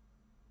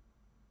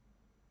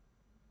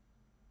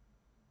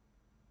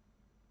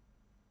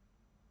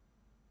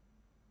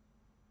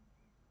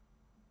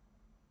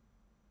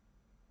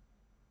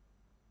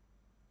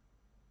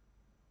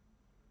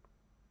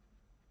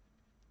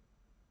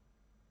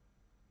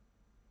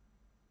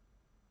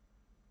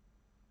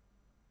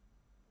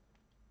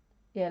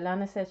 Yeah,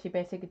 Lana says she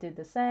basically did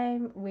the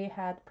same. We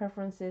had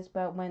preferences,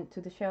 but went to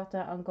the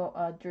shelter and got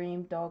a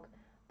dream dog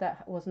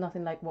that was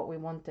nothing like what we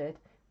wanted,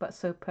 but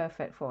so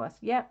perfect for us.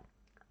 Yep.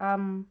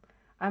 I'm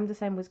the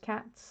same with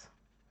cats.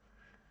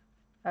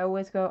 I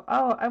always go,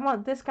 oh, I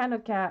want this kind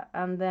of cat,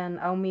 and then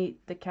I'll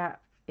meet the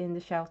cat in the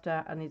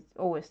shelter, and it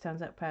always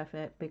turns out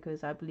perfect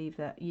because I believe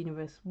that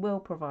universe will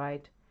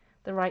provide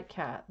the right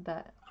cat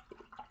that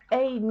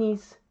A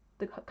needs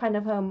the kind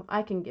of home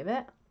I can give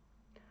it,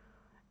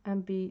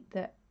 and B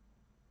that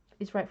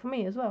is right for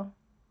me as well.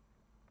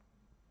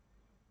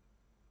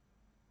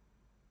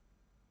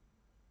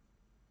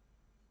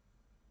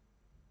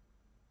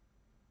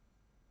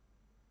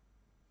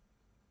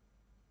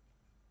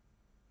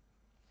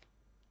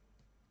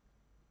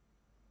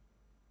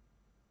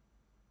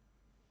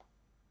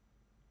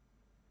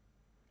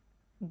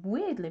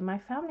 Weirdly, my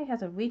family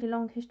has a really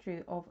long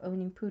history of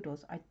owning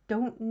poodles. I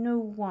don't know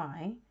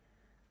why,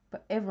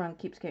 but everyone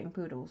keeps getting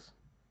poodles.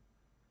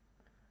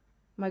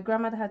 My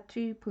grandmother had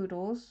two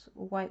poodles,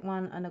 a white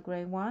one and a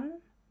grey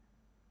one.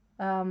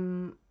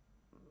 Um,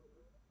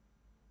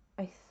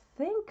 I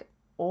think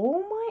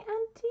all my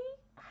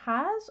auntie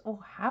has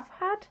or have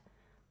had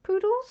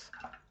poodles.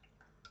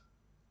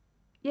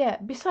 Yeah,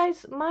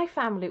 besides my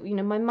family,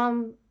 my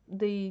mum,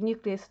 the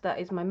nucleus that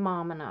is my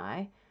mum and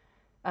I,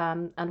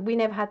 and we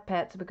never had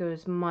pets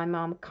because my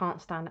mum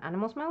can't stand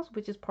animal smells,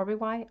 which is probably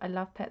why I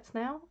love pets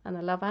now and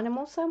I love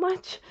animals so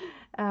much.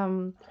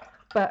 Um,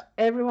 but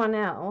everyone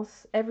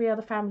else, every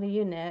other family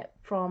unit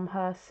from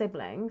her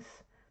siblings,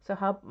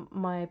 so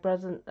my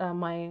brothers,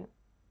 my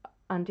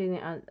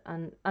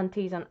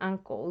aunties and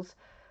uncles,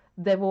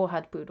 they've all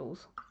had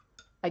poodles.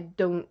 I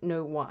don't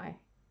know why.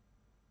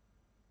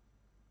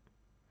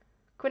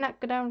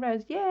 Quinacridone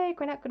Rose, yay,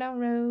 Quinacridone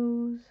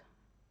Rose.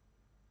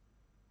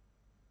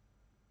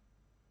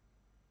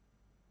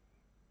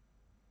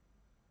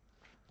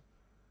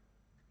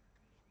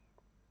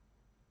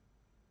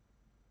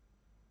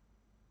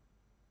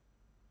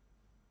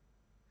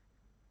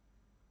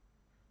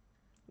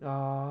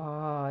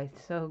 Oh,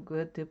 it's so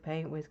good to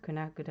paint with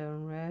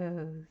quinacridone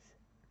rose.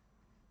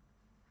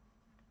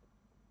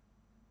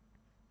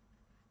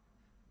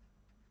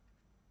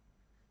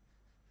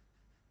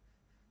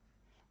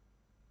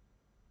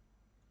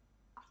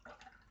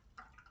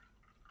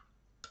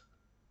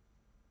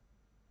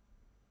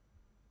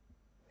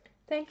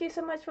 Thank you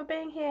so much for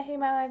being here,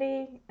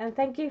 Himari, and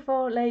thank you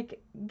for like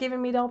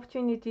giving me the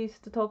opportunities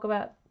to talk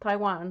about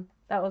Taiwan.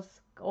 That was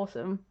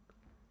awesome.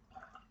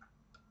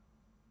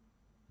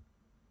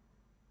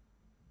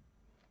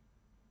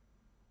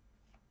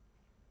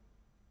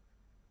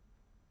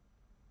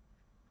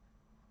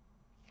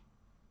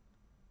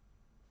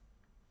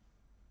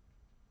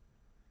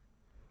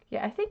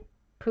 Yeah, I think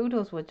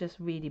poodles were just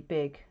really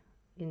big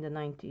in the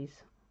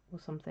 90s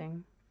or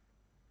something.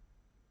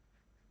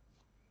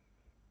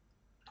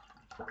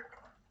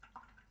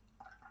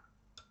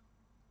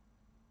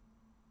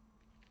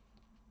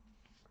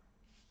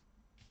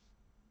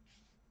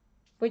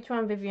 Which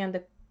one, Vivian?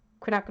 The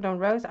quinacridone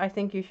rose? I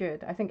think you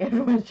should. I think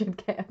everyone should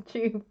get a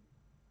tube.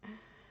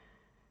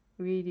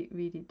 Really,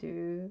 really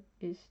do.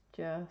 It's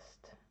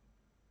just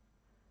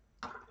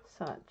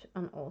such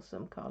an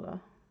awesome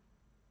color.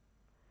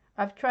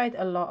 I've tried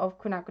a lot of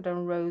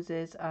quinacridone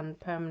roses and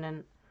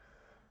permanent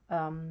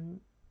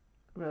um,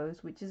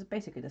 rose, which is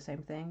basically the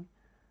same thing.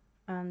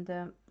 And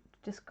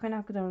just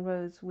quinacridone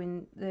rose,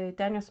 win the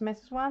Daniel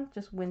Smith's one,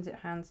 just wins it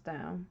hands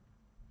down.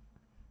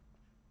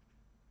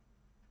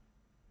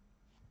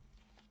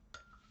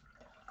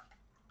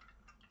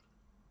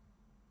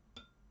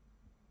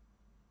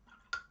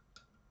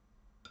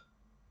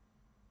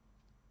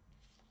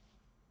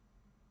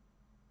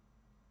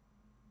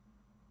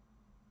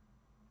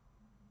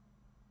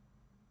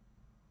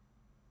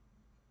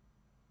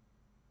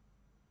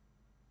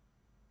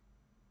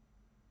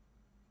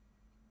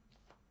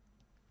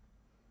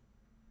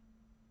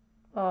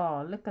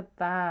 Oh, look at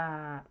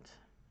that.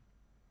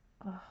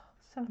 Oh,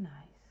 so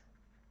nice.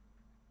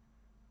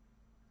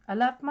 I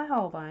love my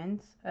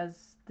Holbeins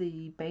as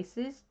the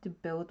basis to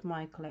build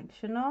my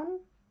collection on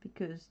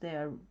because they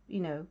are,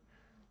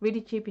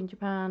 really cheap in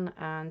Japan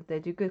and they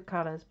do good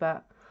colors.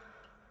 But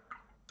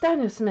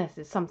Daniel Smith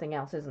is something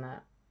else, isn't it?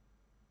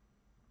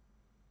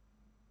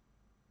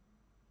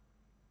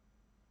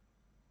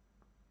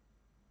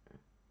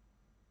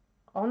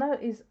 Ono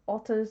is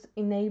Otto's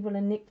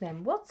enabler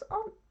nickname. What's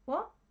on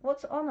what?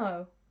 What's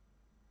Ono?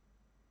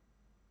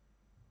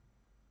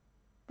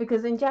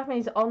 Because in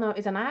Japanese, Ono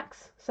is an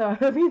axe. So I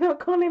hope you're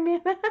not calling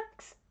me an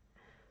axe.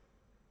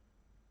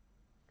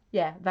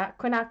 Yeah, that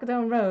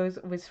quinacridone rose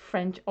with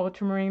French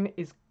ultramarine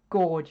is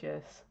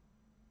gorgeous.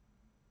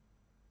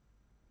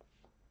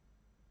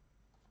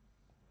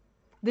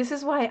 This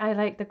is why I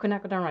like the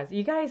quinacridone rose.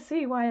 You guys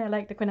see why I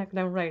like the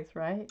quinacridone rose,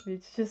 right?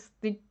 It's just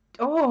the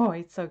oh,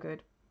 it's so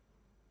good.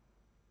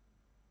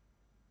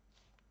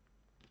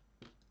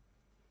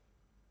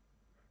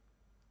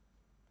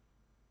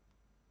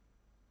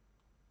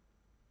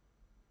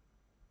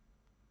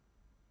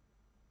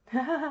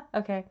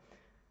 Okay.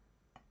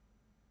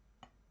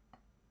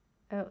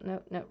 Oh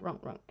no, no, wrong.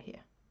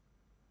 Here.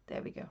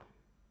 There we go.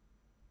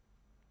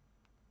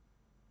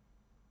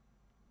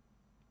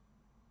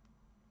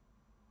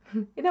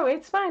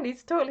 It's fine.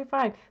 It's totally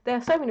fine. There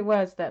are so many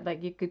words that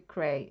like you could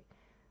create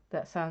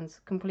that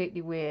sounds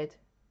completely weird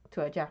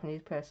to a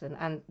Japanese person,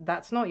 and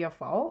that's not your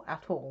fault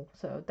at all.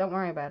 So don't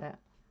worry about it.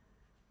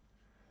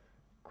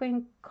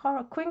 Queen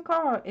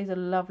coral is a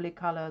lovely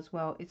color as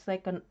well. It's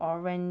like an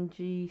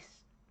orangey,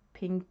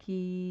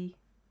 pinky,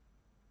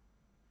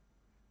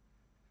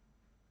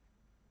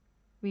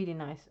 really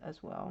nice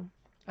as well.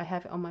 I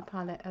have it on my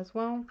palette as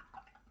well.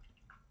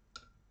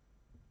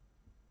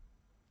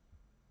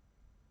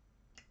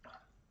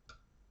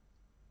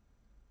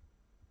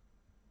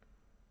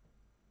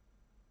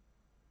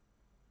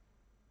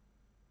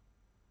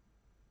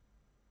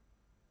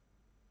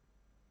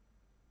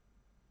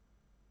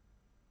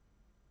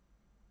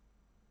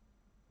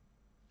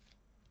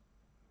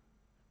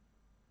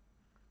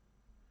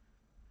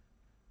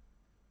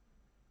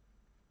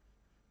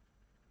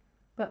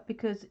 But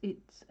because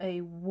it's a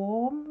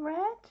warm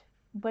red,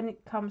 when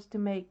it comes to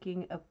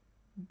making a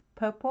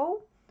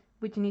purple,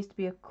 which needs to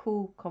be a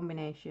cool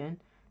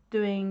combination,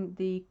 doing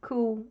the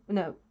cool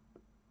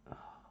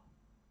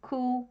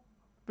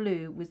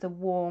blue with the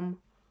warm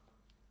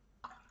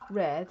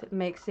red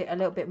makes it a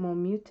little bit more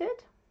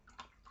muted.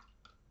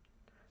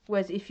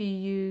 Whereas if you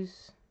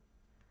use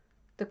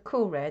the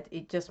cool red,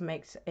 it just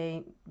makes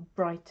a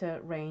brighter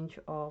range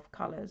of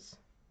colors.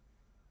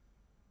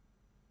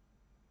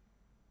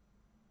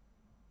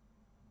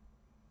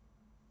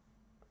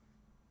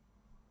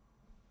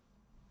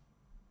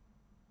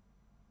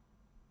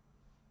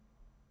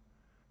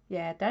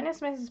 Yeah, Daniel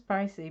Smith is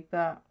pricey,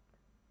 but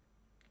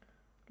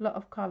a lot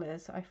of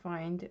colors I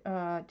find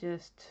are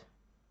just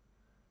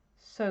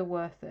so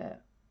worth it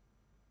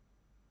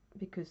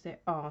because they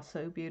are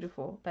so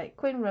beautiful. Like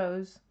Queen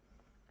Rose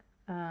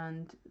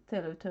and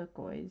Phthalo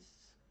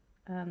Turquoise.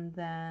 And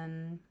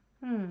then,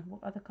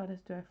 what other colors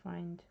do I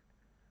find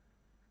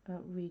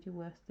really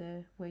worth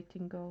their weight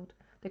in gold?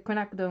 The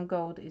quinacridone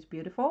gold is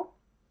beautiful.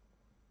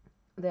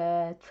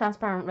 The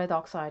transparent red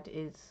oxide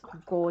is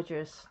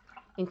gorgeous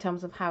in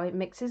terms of how it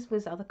mixes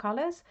with other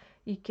colors.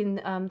 You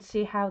can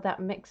see how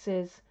that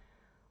mixes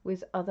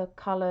with other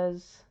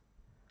colors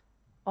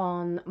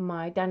on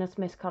my Daniel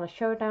Smith Color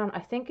Showdown.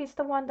 I think it's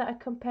the one that I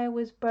compare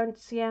with Burnt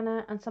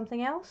Sienna and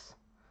something else.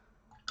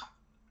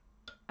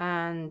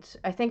 and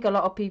I think a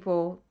lot of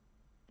people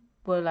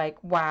were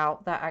like, wow,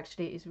 that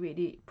actually is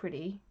really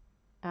pretty,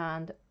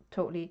 and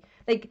totally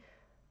like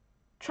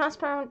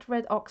transparent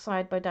red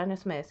oxide by Daniel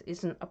Smith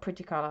isn't a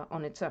pretty color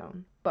on its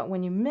own, but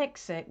when you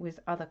mix it with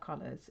other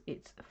colors,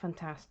 it's a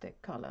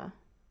fantastic color.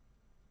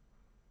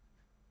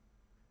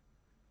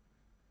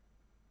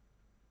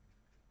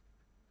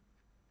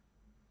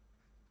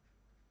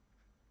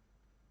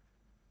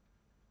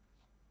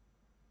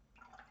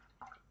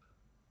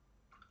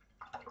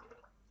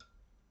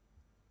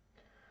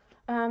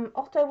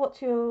 Otto,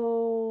 what's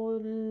your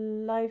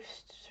live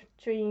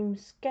stream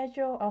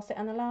schedule? I'll set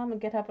an alarm and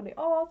get up early.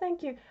 Oh,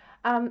 thank you.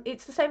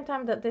 It's the same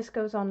time that this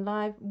goes on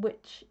live,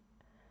 which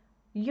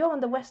you're on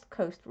the West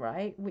Coast,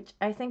 right? Which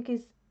I think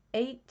is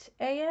 8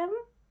 a.m.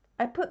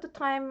 I put the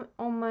time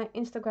on my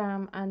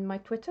Instagram and my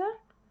Twitter.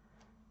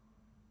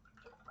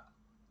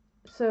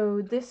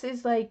 So this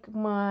is like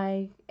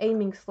my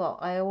aiming slot.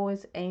 I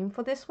always aim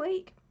for this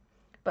week,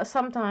 but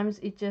sometimes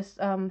it just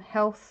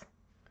health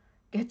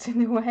gets in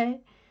the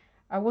way.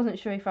 I wasn't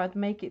sure if I'd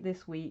make it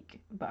this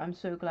week, but I'm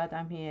so glad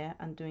I'm here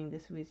and doing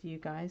this with you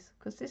guys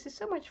because this is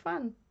so much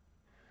fun.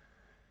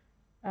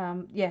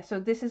 Yeah, so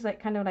this is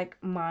like kind of like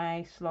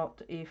my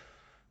slot, if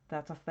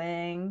that's a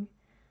thing,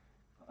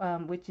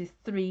 which is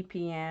 3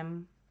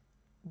 p.m.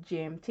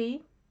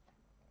 GMT.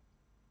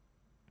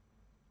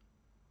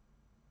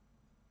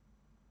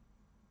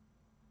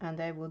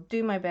 And I will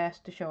do my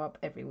best to show up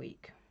every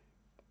week.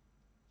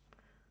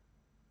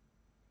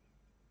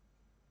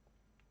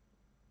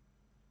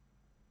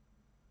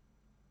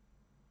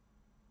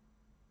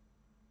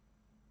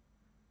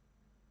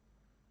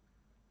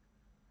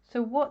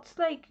 So what's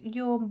like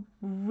your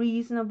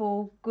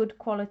reasonable, good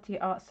quality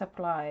art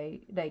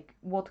supply, like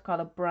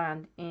watercolor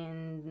brand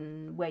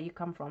in where you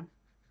come from?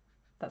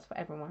 That's for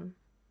everyone.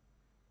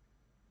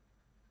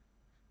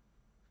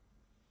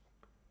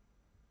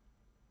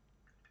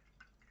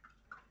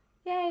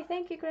 Yay,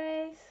 thank you,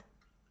 Grace.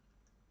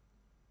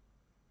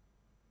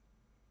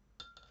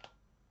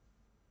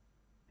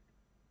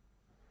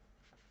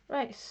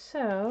 Right,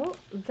 so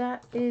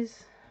that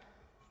is...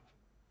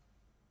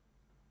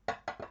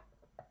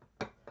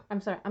 I'm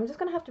sorry, I'm just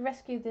gonna have to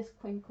rescue this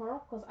Queen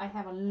Coral because I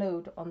have a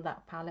load on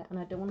that palette and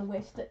I don't want to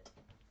waste it.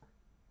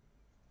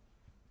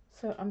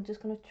 So I'm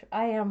just gonna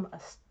I am a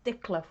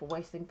stickler for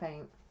wasting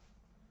paint.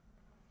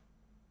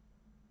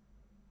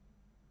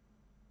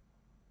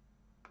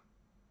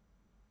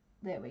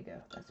 There we go,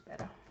 that's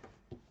better.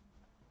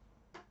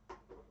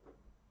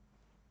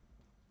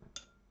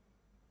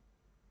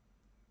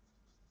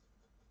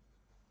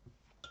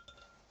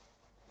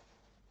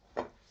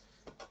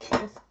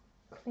 Just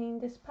clean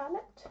this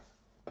palette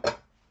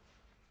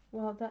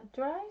while that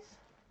dries.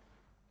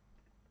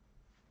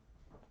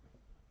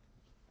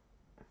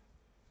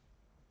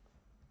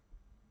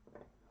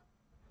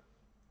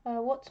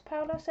 What's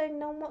Paolo saying?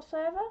 None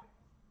whatsoever?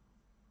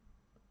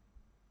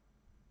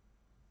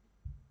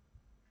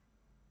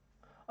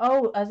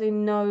 Oh, as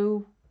in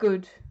no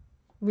good,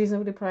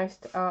 reasonably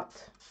priced art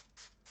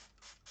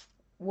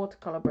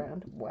watercolor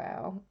brand.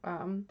 Wow,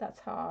 that's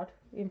hard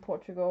in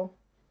Portugal.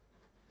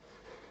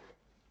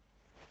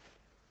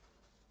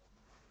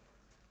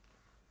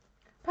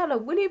 Paolo,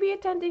 will you be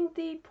attending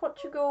the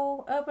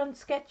Portugal Urban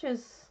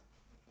Sketches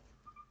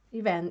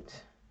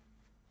event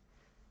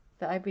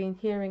that I've been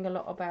hearing a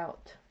lot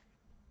about?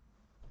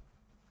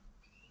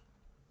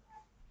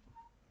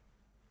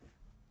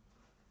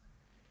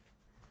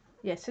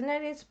 Yes, and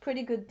that is a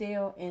pretty good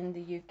deal in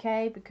the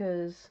UK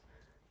because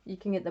you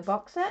can get the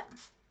box set,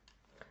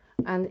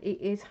 and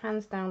it is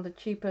hands down the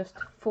cheapest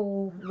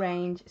full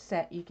range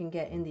set you can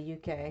get in the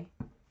UK.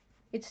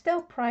 It's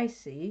still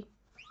pricey,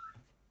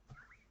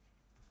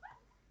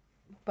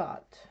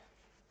 but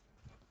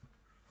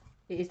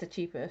it is the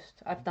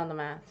cheapest. I've done the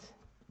maths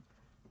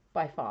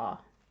by far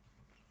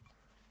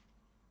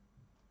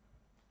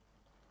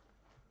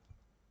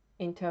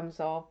in terms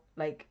of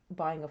like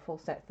buying a full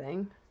set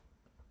thing.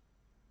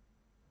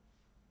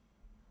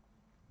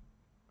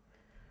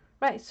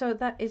 Right, so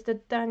that is the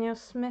Daniel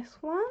Smith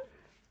one.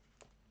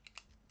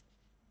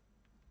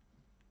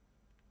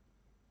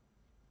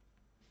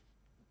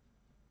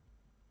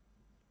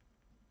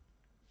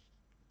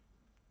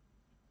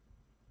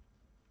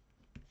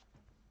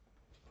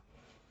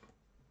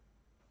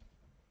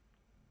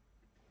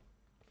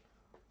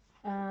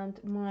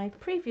 And my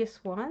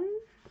previous one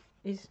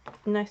is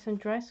nice and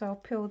dry, so I'll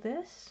peel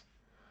this.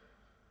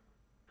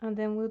 And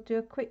then we'll do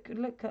a quick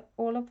look at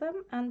all of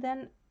them, and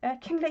then I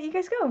can let you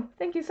guys go.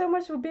 Thank you so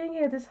much for being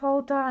here this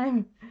whole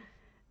time.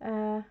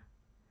 I'll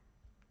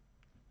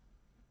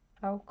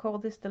call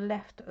this the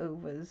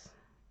leftovers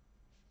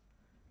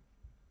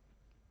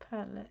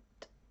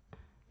palette.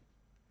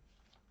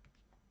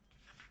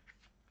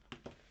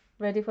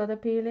 Ready for the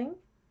peeling?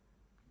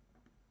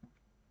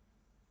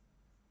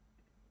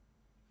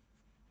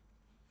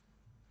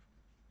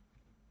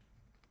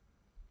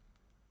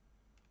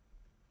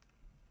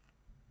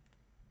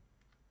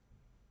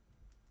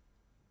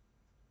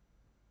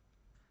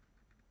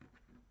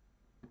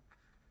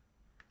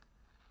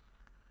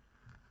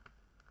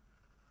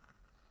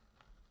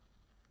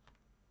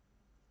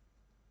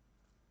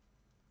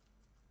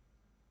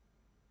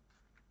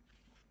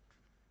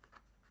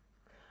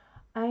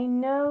 I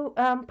know,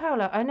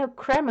 Paula, I know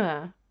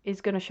Kremer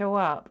is going to show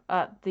up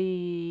at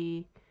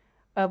the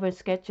Urban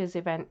Sketches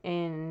event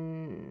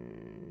in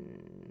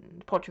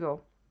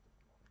Portugal.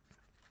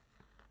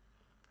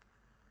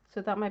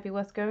 So that might be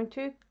worth going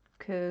to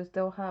because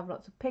they'll have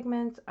lots of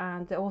pigments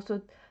and they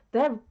also,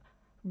 their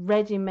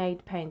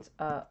ready-made paints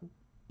are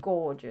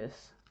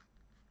gorgeous.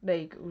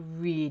 Like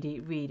really,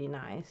 really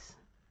nice.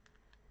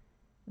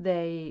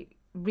 They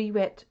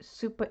re-wet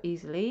super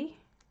easily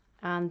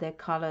and their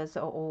colors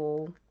are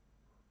all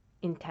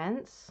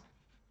intense.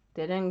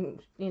 They don't,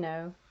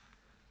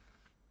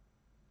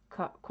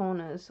 cut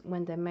corners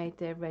when they made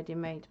their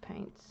ready-made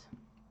paints.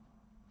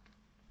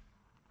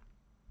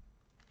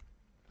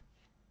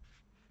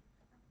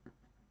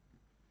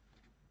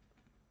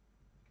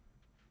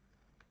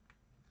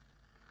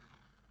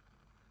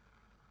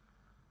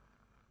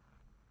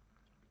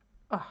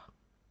 Oh,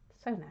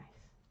 so nice.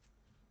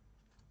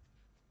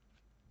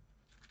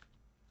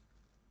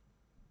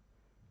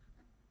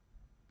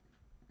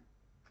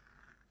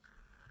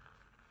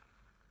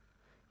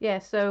 Yeah,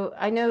 so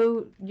I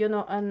know you're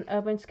not an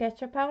urban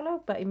sketcher,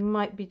 Paolo, but it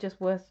might be just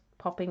worth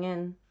popping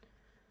in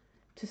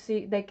to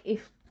see, like,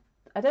 if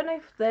I don't know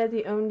if they're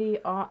the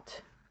only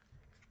art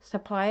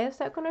suppliers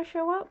that are going to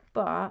show up,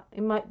 but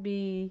it might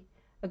be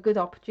a good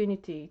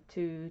opportunity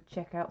to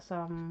check out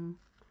some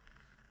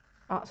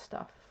art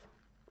stuff.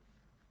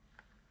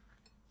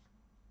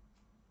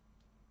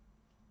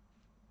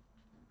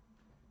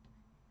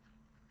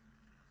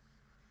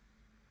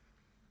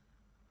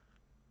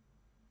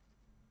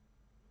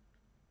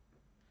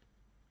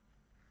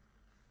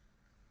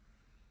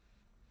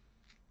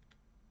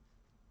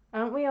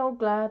 Aren't we all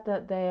glad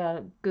that there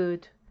are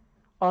good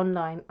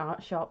online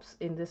art shops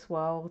in this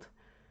world?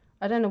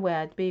 I don't know where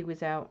I'd be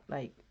without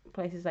like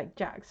places like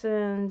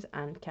Jackson's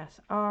and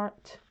Cass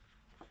Art.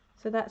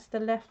 So that's the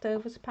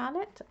leftovers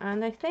palette,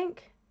 and I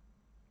think,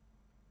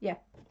 yeah,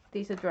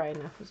 these are dry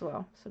enough as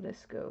well. So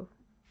let's go.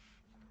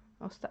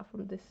 I'll start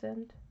from this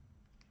end.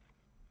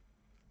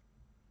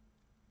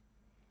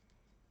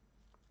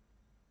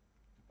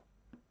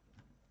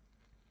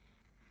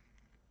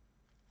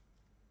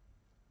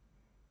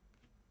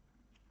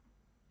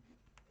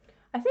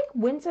 I think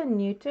Winsor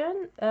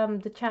Newton,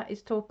 the chat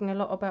is talking a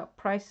lot about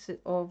price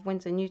of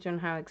Winsor Newton,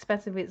 how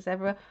expensive it's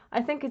everywhere.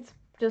 I think it's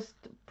just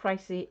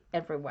pricey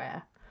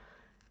everywhere.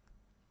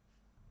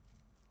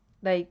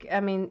 Like,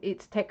 I mean,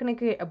 it's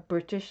technically a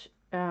British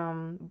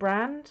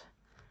brand,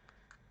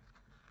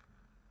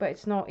 but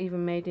it's not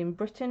even made in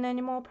Britain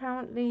anymore,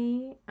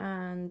 apparently.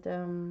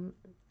 And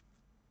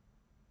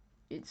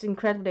it's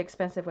incredibly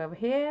expensive over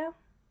here.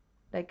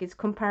 Like, it's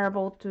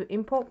comparable to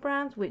import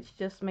brands, which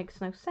just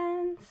makes no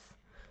sense.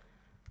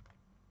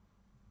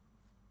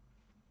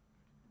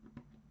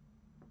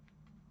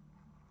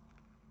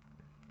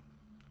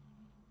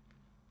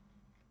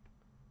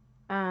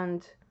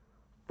 And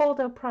for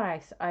the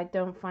price, I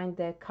don't find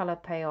their color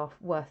payoff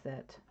worth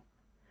it.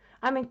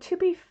 I mean, to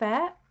be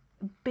fair,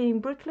 being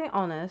brutally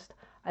honest,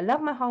 I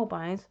love my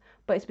Holbeins,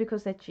 but it's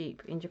because they're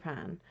cheap in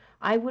Japan.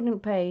 I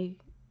wouldn't pay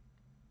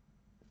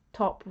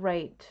top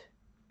rate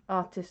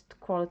artist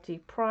quality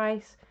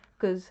price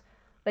because,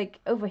 like,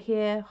 over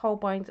here,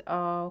 Holbeins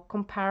are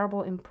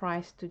comparable in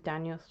price to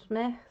Daniel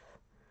Smith,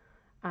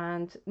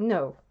 and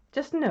no,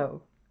 just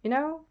no, you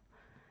know.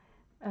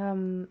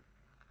 Um,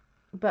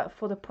 but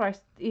for the price,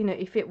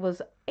 if it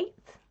was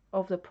eighth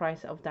of the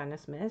price of Daniel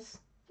Smith's,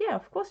 yeah,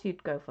 of course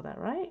you'd go for that,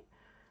 right?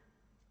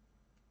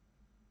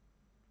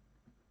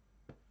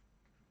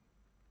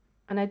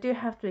 And I do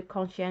have to be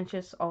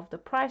conscientious of the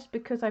price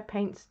because I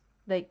paint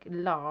like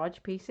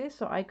large pieces,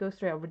 so I go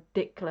through a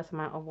ridiculous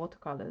amount of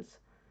watercolors.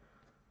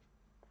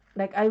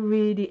 Like, I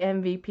really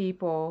envy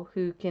people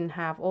who can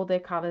have all their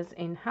colors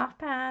in half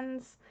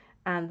pans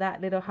and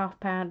that little half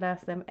pan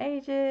lasts them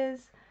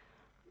ages.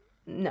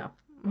 No,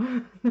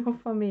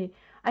 not for me.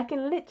 I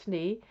can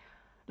literally,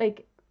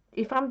 like,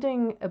 if I'm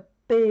doing a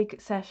big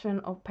session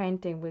of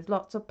painting with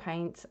lots of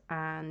paints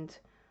and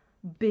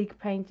big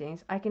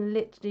paintings, I can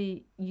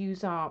literally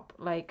use up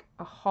like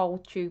a whole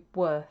tube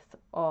worth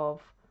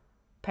of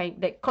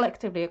paint, like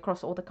collectively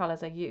across all the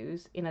colors I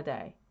use in a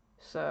day.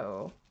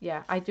 So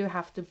yeah, I do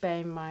have to bear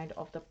in mind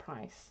of the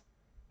price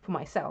for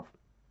myself.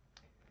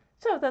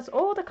 So that's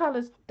all the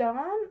colors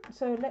done.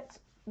 So let's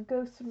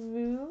go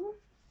through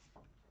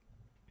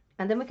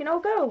and then we can all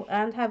go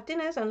and have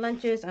dinners and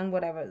lunches and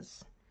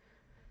whatever's.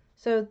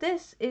 So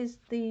this is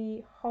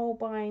the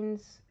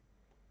Holbein's.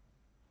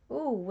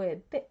 Oh, we're a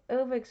bit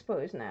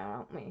overexposed now,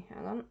 aren't we?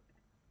 Hang on.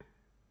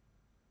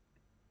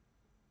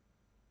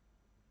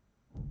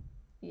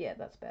 Yeah,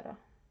 that's better.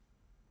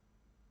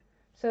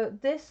 So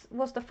this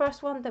was the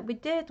first one that we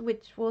did,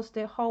 which was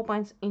the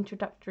Holbein's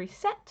Introductory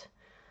set.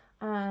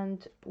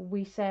 And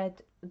we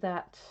said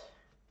that,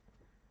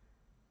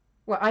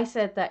 well, I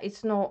said that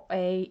it's not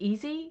a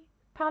easy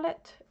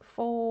palette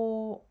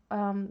for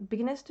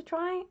beginners to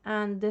try,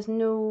 and there's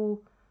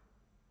no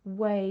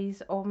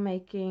ways of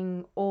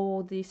making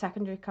all the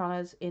secondary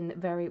colors in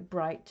very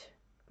bright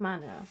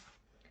manner.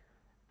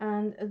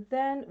 And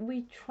then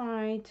we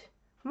tried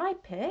my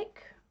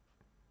pick,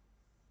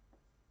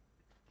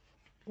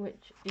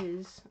 which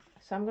is,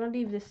 so I'm going to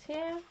leave this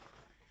here,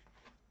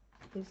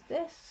 is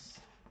this.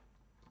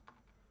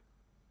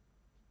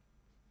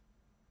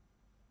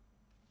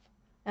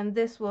 And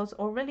this was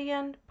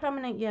Aurelian,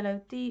 Permanent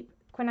Yellow Deep,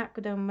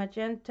 Quinacridone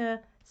Magenta,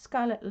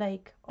 Scarlet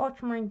Lake,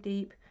 Ultramarine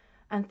Deep,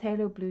 and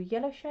Phthalo Blue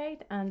Yellow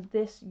shade. And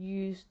this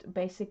used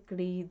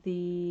basically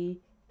the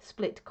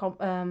split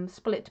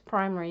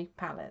primary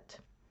palette.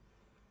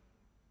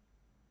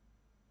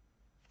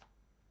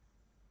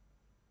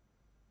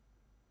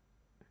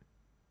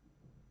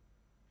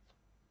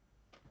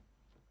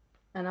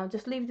 And I'll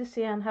just leave this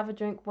here and have a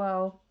drink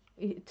while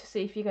to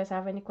see if you guys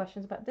have any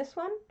questions about this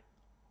one.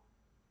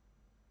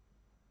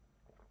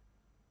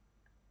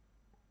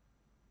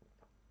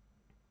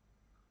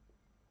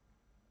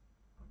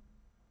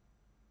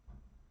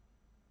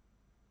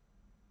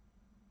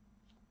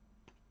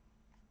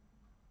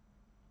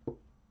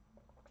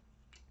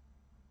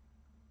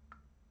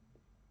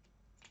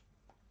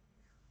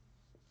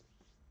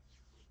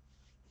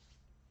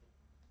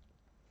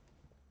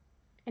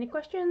 Any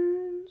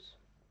questions?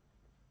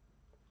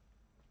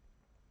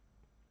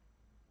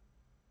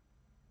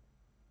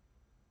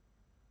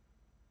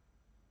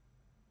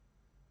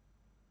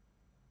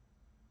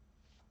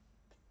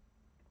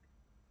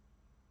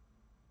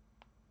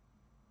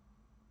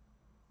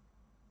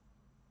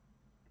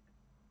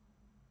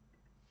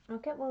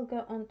 Okay, we'll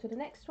go on to the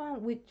next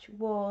one, which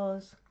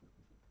was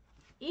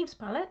Eve's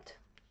palette,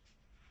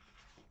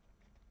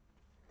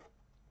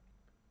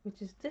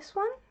 which is this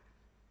one.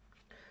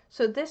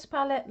 So this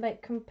palette,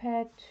 like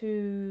compared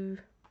to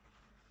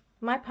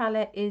my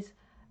palette, is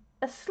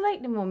a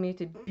slightly more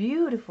muted,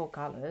 beautiful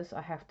colors,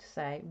 I have to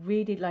say.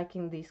 Really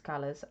liking these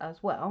colors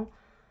as well.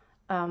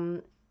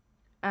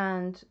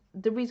 And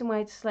the reason why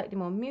it's slightly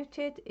more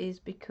muted is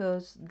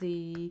because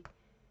the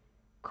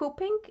Cool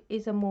Pink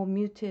is a more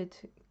muted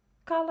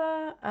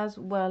color, as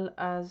well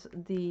as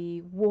the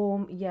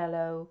Warm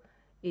Yellow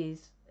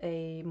is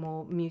a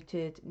more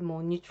muted,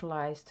 more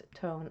neutralized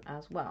tone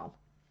as well.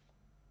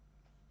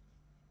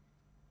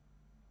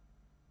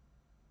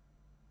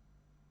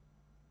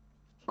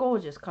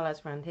 Gorgeous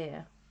colors around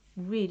here,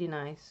 really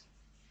nice.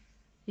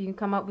 You can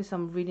come up with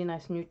some really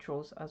nice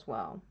neutrals as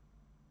well.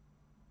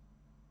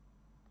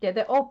 Yeah,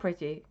 they're all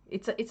pretty.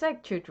 It's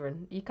like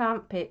children. You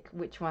can't pick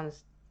which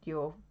one's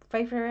your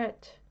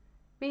favorite,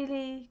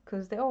 really,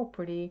 because they're all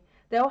pretty.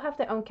 They all have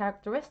their own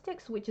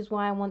characteristics, which is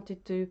why I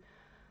wanted to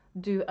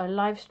do a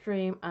live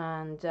stream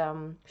and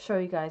show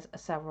you guys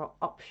several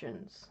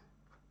options.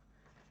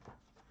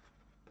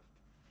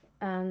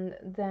 And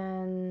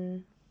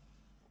then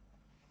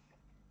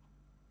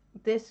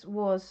this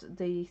was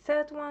the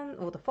third one,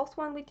 or the fourth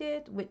one we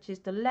did, which is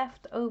the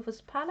Leftovers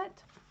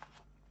palette,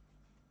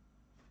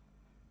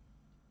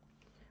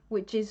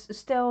 which is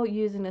still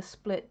using a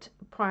split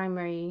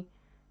primary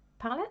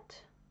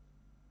palette.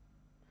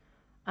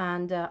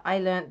 And I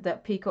learned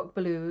that Peacock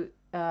Blue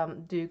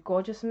do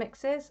gorgeous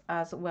mixes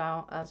as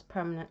well as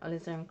Permanent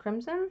Alizarin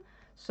Crimson,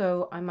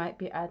 so I might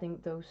be adding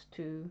those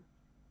two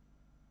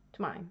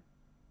to my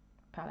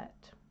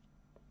palette.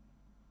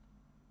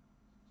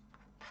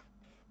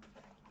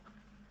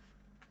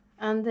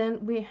 And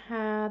then we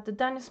had the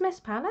Daniel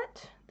Smith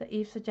palette that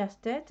Eve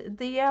suggested.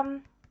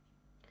 The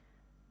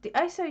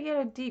ISO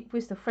Yellow Deep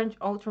with the French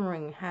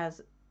Ultramarine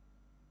has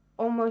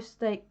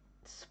almost like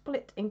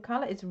split in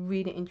color. It's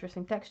really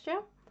interesting texture.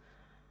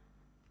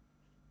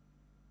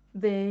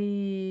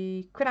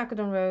 The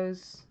Quinacridone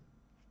Rose,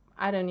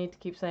 I don't need to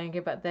keep saying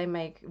it, but they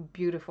make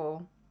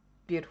beautiful,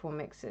 beautiful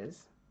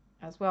mixes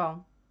as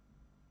well.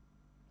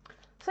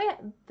 So yeah,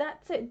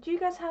 that's it. Do you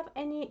guys have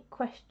any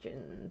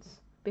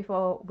questions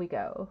before we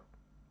go?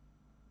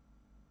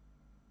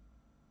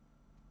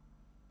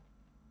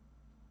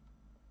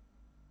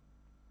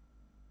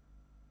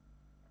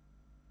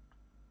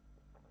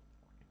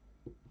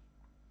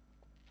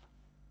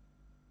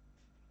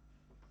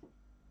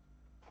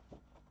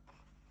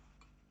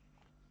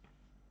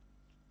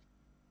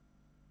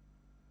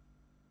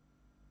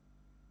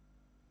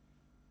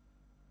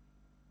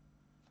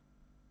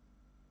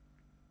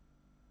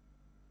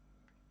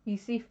 You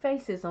see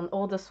faces on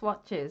all the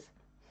swatches.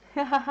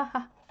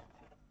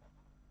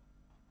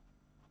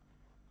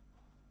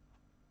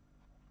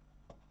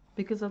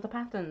 Because of the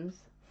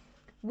patterns.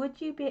 Would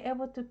you be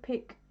able to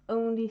pick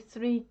only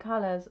 3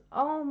 colors?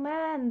 Oh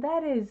man,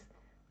 that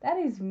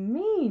is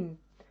mean.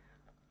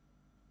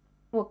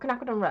 Well,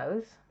 Quinacridone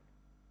Rose.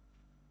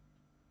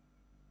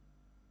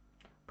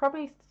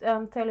 Probably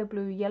Phthalo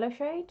Blue Yellow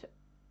shade,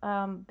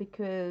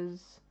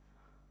 because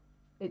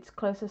it's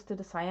closest to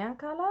the cyan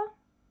color.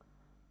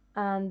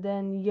 And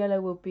then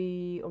yellow will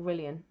be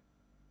Aurelian.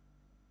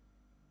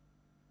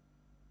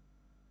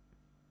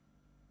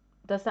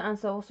 Does that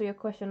answer also your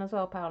question as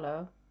well,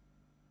 Paolo?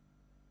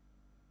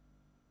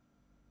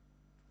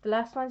 The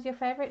last one's your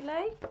favorite,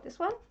 Lay? This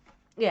one?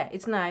 Yeah,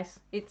 it's nice.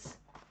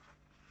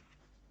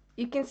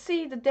 You can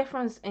see the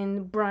difference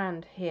in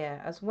brand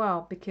here as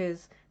well,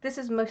 because this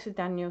is mostly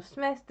Daniel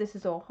Smith, this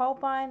is all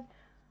Holbein.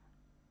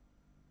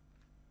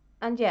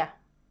 And yeah,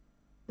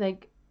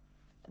 like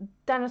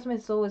Daniel Smith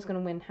is always going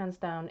to win hands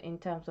down in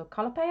terms of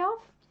color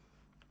payoff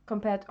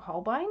compared to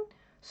Holbein.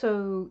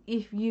 So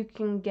if you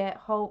can get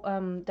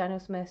Daniel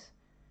Smith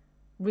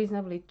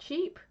reasonably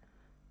cheap,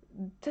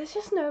 there's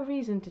just no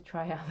reason to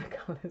try other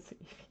colors.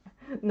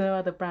 No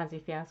other brands,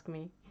 if you ask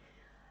me.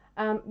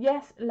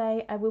 Yes,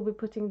 Lay, I will be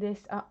putting this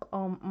up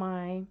on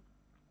my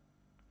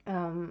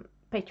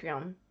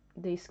Patreon,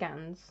 the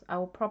scans. I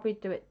will probably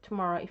do it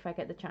tomorrow if I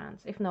get the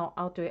chance. If not,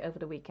 I'll do it over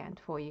the weekend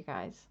for you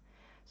guys,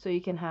 so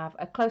you can have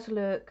a closer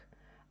look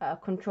at a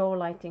control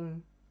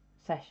lighting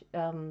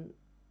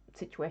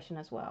situation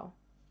as well.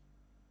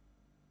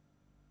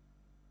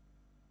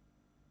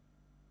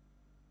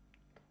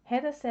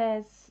 Heather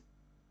says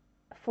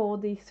for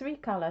the 3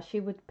 colors she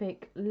would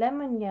pick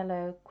lemon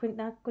yellow,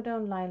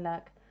 quinacridone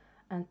lilac,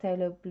 and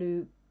phthalo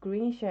blue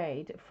green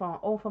shade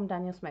all from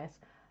Daniel Smith.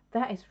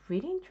 That is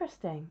really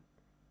interesting.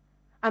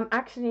 I'm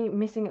actually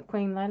missing a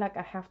queen lilac.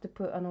 I have to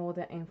put an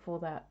order in for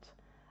that.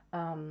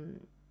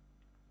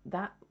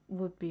 That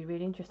would be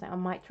really interesting. I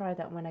might try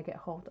that when I get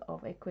hold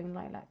of a queen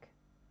lilac.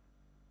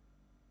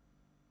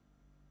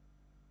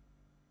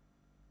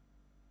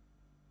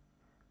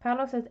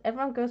 Paolo says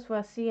everyone goes for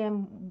a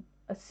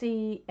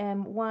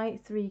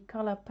CMY3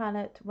 color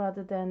palette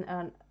rather than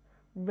a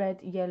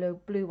red, yellow,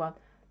 blue one.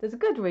 There's a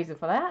good reason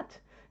for that.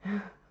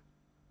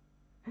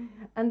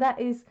 And that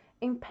is,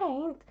 in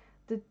paint,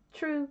 the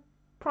true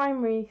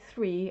primary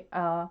 3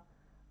 are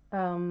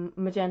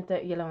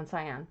magenta, yellow, and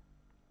cyan.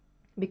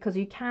 Because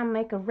you can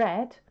make a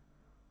red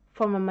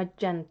from a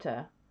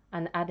magenta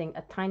and adding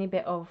a tiny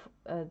bit of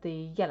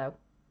the yellow.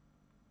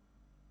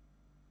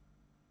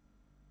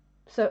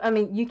 So I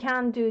mean, you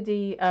can do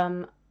the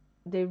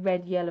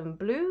red, yellow, and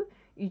blue.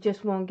 You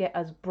just won't get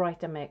as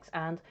bright a mix.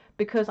 And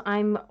because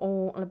I'm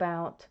all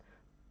about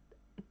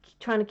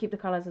trying to keep the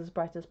colors as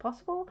bright as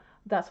possible,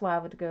 that's why I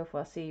would go for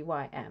a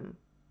CYM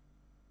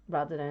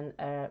rather than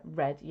a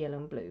red, yellow,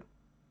 and blue.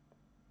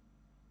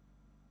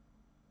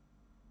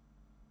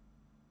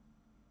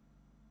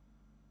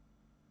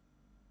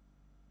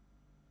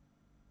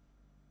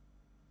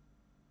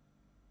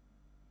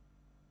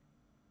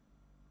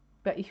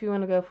 But if you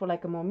want to go for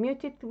like a more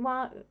muted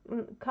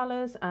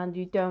colors and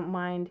you don't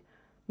mind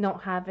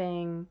not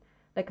having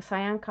like a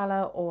cyan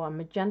color or a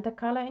magenta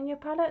color in your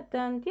palette,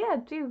 then yeah,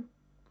 do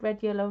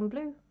red, yellow, and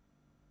blue.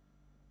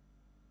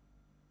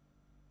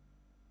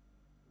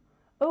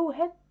 Oh,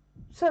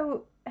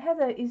 so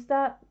Heather, is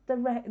that the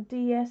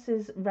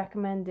DS's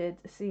recommended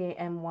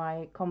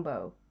CAMY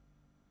combo?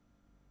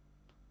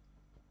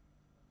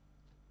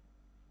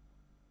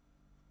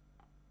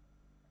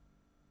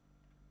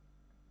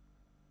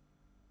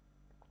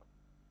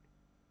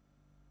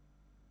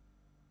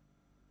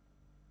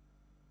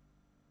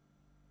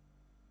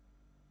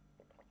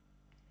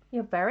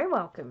 You're very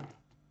welcome.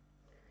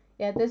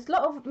 Yeah, there's a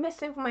lot of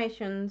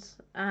misinformations,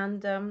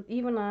 and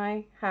even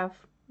I have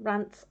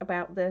rants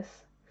about this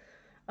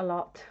a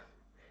lot.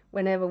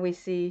 Whenever we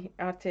see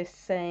artists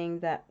saying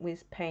that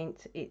with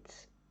paint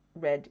it's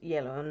red,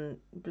 yellow, and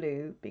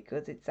blue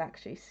because it's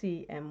actually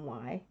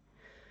CMY.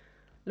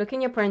 Look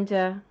in your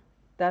printer.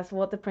 That's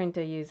what the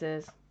printer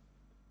uses.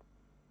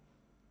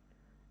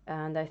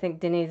 And I think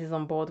Denise is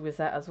on board with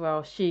that as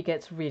well. She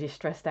gets really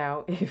stressed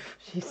out if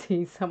she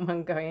sees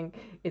someone going,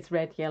 it's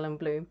red, yellow, and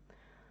blue.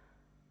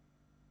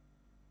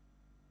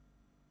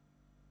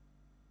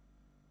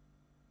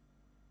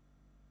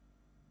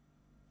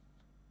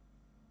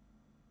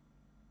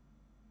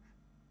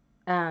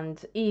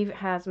 And Eve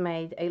has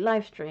made a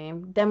live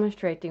stream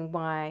demonstrating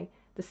why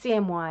the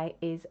CMY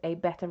is a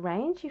better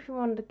range if you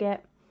want to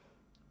get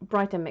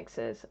brighter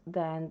mixes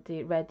than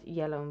the red,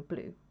 yellow, and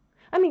blue.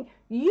 I mean,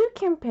 you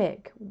can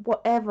pick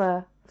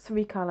whatever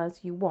 3 colors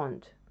you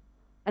want.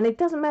 And it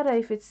doesn't matter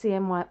if it's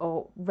CMY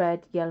or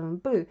red, yellow,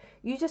 and blue.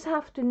 You just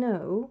have to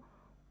know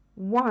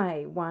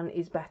why one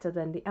is better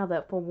than the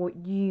other for what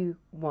you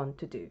want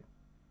to do.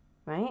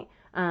 Right?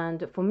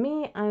 And for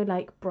me, I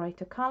like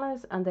brighter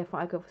colors, and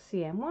therefore I go for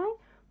CMY.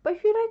 But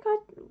if you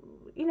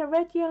like,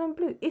 red, yellow, and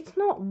blue, it's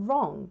not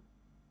wrong.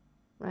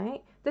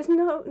 Right? There's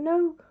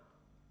no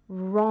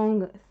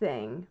wrong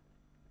thing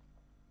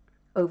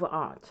over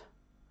art.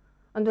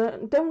 And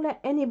don't let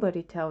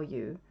anybody tell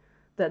you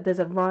that there's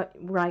a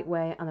right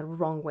way and a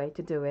wrong way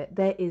to do it.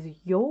 There is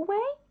your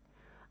way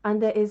and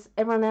there is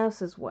everyone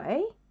else's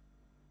way,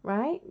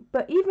 right?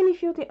 But even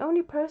if you're the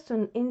only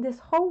person in this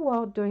whole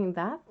world doing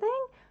that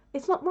thing,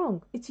 it's not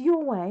wrong. It's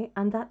your way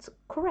and that's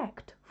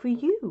correct for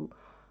you.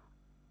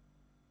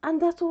 And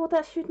that's all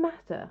that should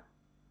matter.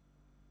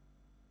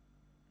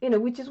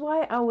 Which is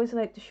why I always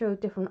like to show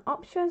different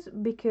options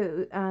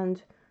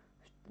and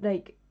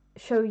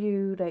show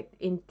you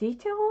in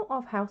detail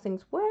of how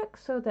things work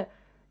so that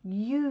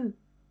you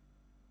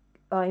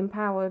are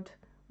empowered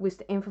with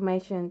the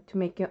information to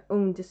make your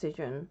own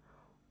decision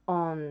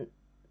on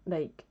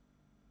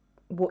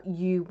what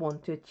you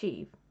want to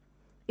achieve.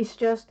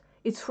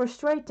 It's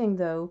frustrating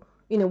though,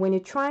 when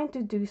you're trying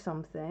to do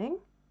something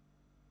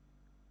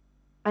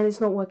and it's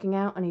not working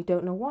out and you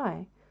don't know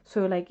why.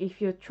 So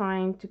if you're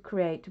trying to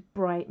create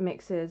bright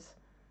mixes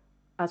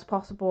as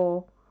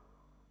possible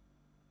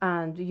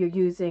and you're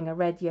using a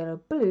red, yellow,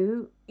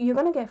 blue, you're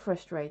going to get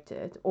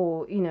frustrated.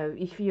 Or, you know,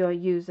 if you're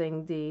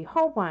using the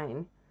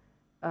Holbein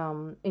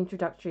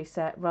introductory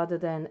set rather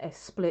than a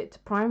split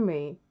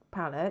primary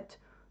palette,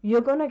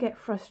 you're going to get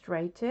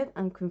frustrated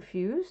and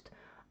confused.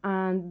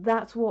 And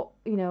that's what,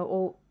 you know,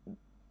 or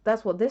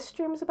that's what this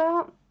stream is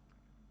about.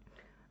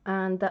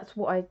 And that's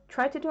what I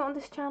try to do on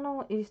this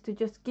channel, is to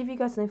just give you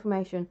guys the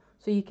information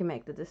so you can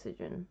make the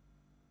decision.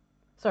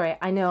 Sorry,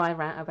 I know I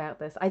rant about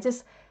this. I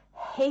just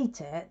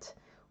hate it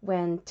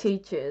when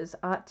teachers,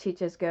 art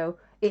teachers, go,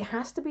 it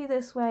has to be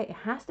this way, it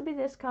has to be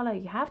this color,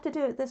 you have to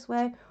do it this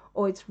way,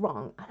 or it's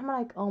wrong. And I'm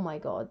like, oh my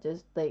god,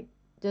 just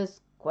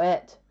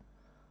quit.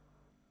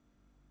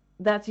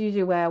 That's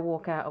usually where I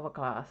walk out of a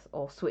class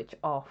or switch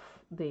off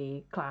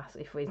the class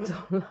if it's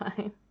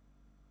online.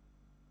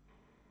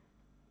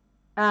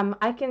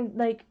 I can,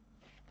 like,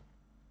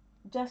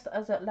 just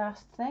as a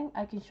last thing,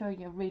 I can show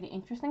you a really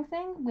interesting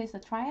thing with the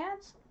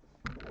triads.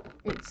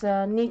 It's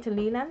Nita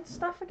Leland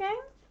stuff again.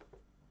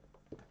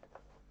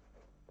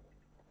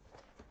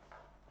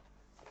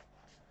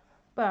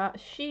 But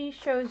she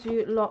shows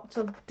you lots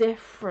of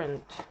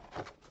different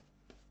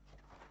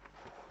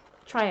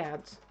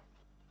triads.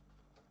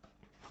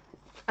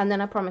 And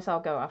then I promise I'll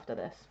go after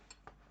this.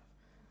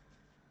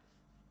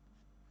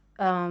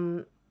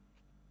 And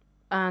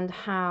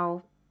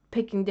how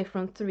picking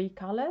different 3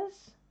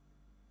 colors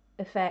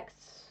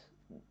affects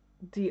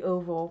the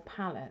overall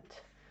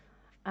palette.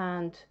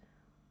 And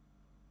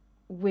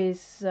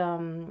with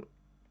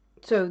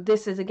so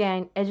this is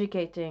again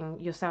educating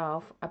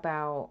yourself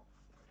about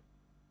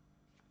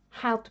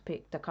how to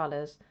pick the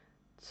colors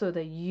so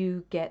that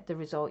you get the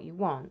result you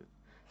want.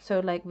 So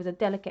like with a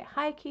delicate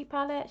high key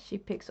palette, she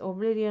picks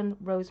Aurelian,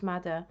 Rose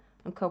Madder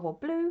and Cobalt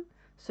Blue,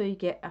 so you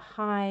get a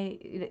high,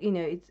 you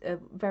know, it's a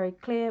very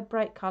clear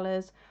bright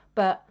colors,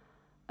 but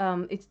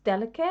it's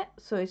delicate,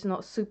 so it's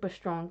not super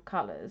strong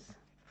colors.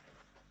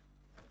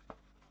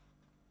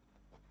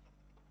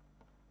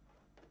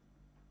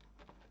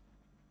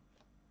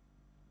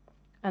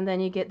 And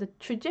then you get the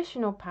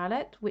traditional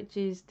palette, which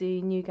is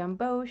the New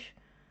Gamboge,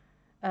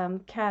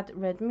 Cad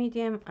Red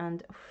Medium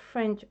and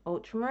French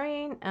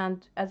Ultramarine,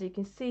 and as you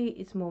can see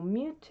it's more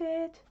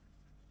muted.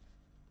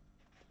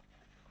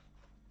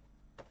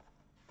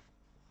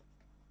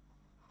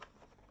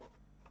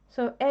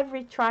 So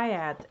every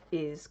triad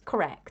is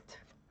correct.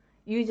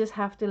 You just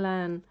have to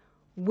learn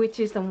which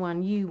is the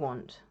one you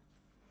want.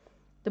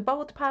 The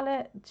bold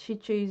palette, she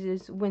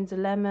chooses Windsor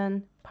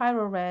Lemon,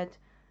 Pyro Red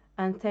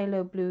and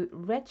Phthalo Blue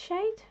Red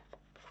shade.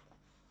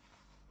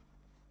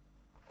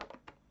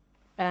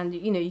 And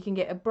you know, you can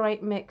get a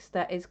bright mix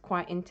that is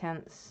quite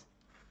intense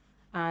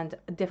and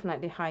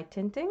definitely high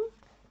tinting.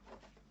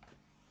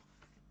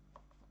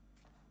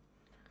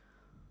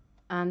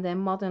 And then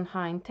modern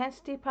high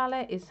intensity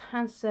palette is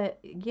Hansa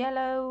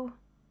Yellow,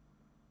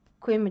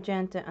 Queen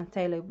Magenta and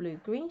Phthalo Blue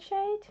Green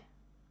shade.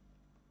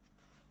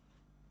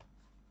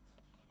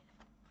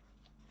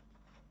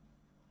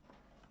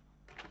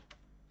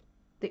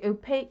 The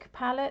opaque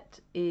palette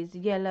is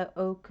Yellow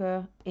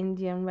Ochre,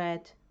 Indian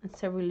Red and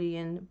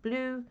Cerulean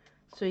Blue,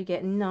 so you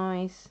get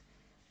nice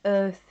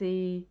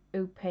earthy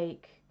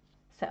opaque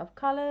set of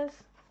colors.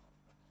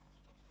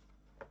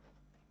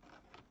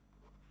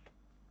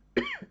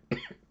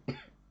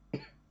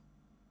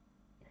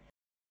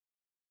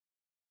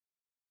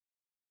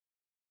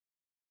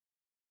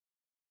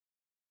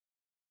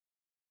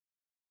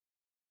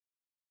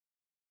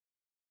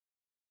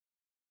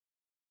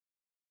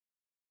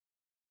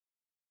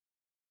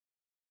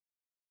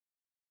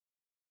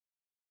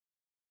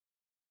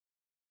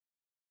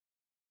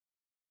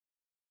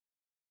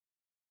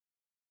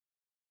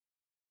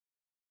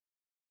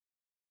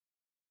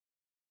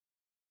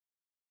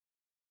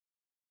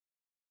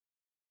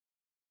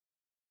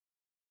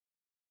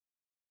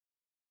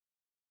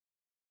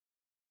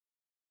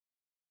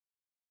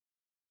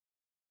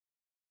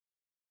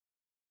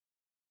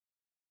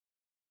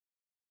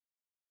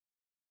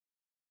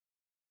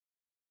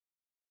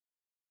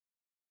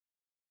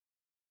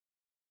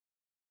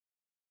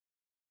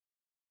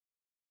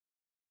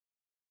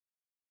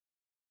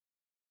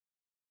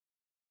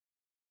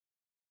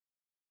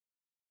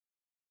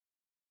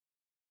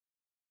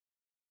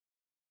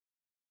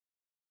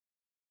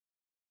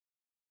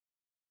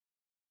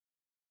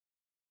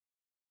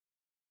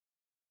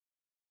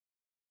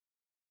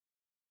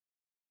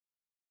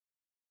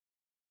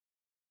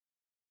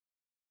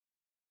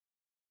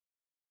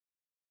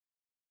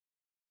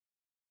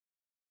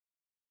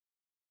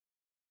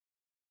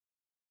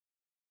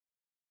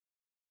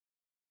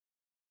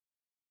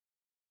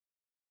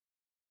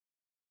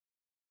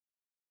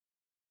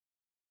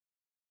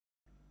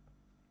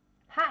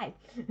 Hi.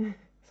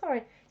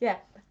 Sorry. Yeah.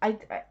 I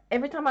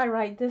every time I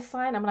write this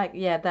sign, I'm like,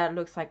 yeah, that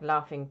looks like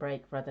laughing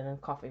break rather than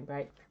coughing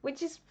break,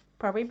 which is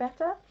probably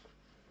better.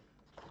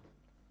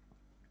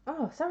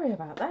 Oh, sorry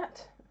about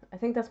that. I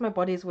think that's my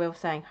body's way of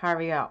saying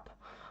hurry up.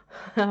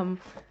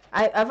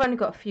 I've only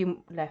got a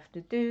few left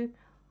to do.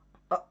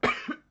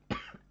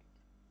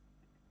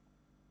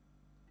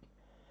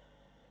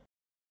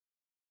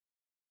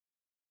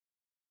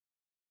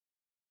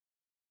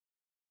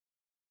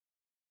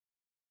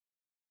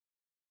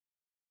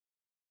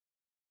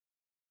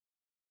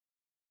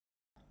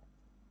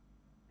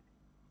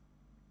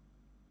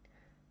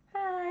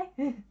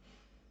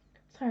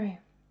 Sorry.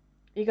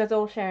 You guys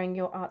all sharing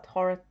your art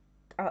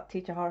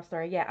teacher horror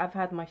story. Yeah, I've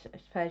had my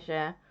fair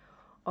share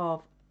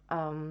of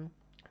I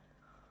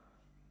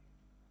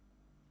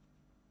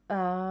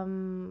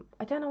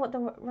don't know what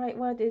the right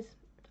word is.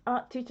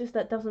 Art teachers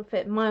that doesn't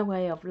fit my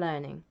way of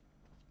learning.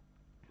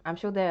 I'm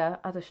sure there are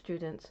other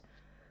students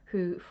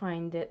who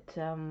find it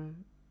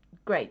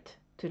great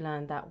to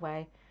learn that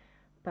way,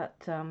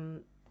 but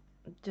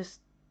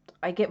just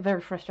I get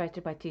very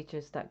frustrated by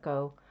teachers that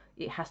go,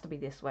 it has to be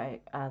this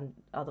way, and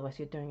otherwise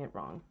you're doing it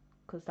wrong,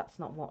 because that's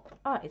not what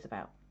art is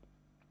about.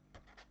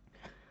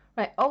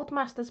 Right, old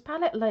masters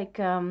palette like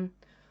Van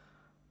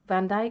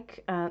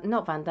Dyke,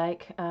 not Van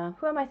Dyke.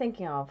 Who am I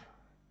thinking of?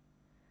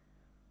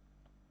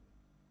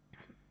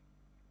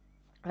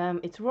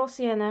 It's raw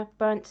sienna,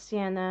 burnt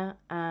sienna,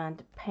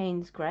 and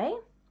Payne's grey.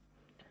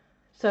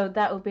 So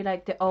that would be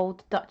like the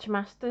old Dutch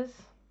masters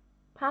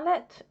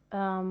palette.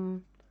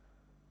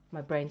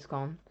 My brain's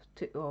gone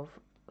of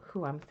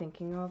who I'm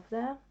thinking of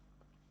there.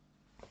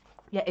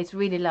 Yeah, it's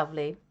really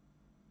lovely.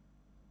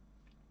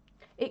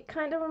 It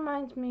kind of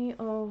reminds me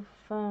of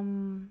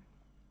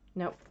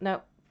no,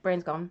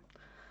 brain's gone.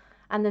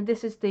 And then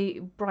this is the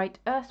Bright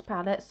Earth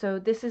palette. So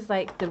this is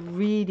like the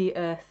really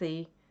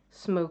earthy,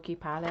 smoky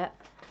palette.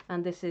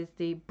 And this is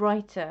the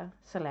brighter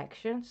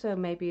selection. So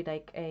maybe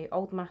like a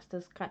Old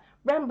Masters kind.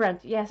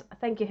 Rembrandt, yes,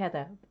 thank you,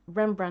 Heather.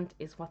 Rembrandt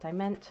is what I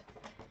meant.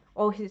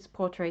 All his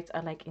portraits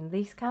are like in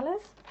these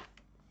colors.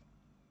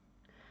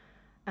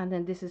 And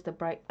then this is the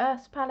Bright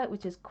Earth palette,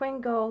 which is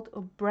Queen Gold,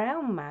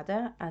 Brown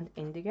Madder, and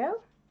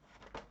Indigo.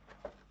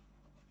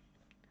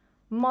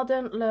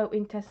 Modern Low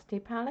Intensity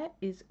palette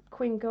is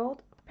Queen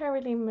Gold,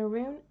 Perylene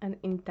Maroon, and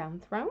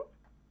Indown Throne.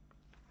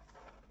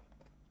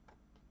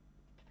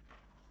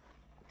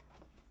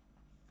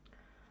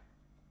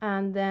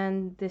 And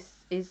then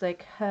this is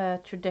like her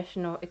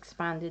traditional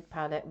expanded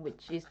palette,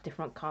 which is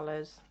different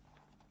colors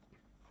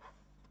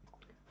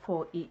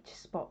for each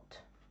spot.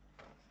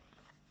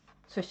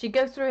 So she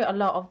goes through a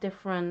lot of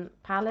different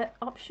palette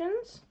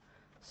options.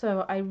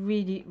 So I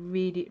really,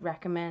 really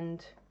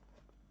recommend,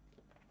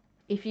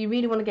 if you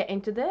really want to get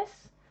into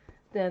this,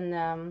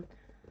 then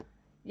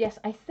yes,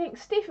 I think,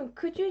 Stephen,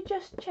 could you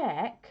just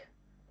check,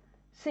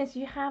 since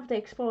you have the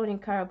Exploring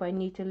Color by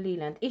Nita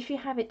Leland, if you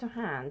have it to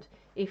hand,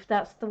 if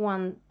that's the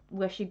one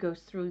where she goes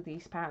through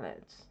these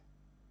palettes?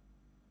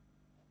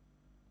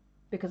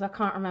 Because I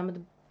can't remember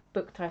the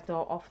book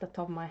title off the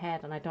top of my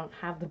head, and I don't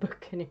have the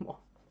book anymore.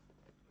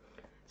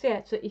 So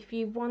yeah, so if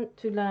you want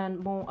to learn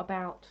more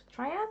about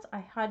triads, I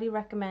highly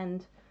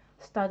recommend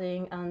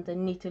studying under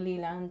Nita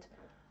Leland,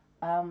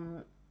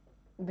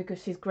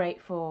 because she's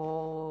great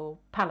for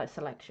palette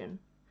selection.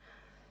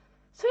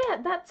 So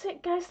yeah, that's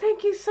it, guys.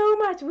 Thank you so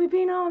much. We've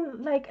been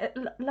on like a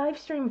live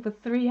stream for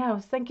 3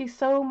 hours. Thank you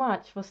so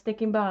much for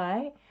sticking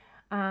by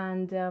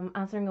and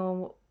answering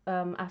all,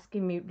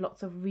 asking me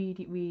lots of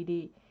really,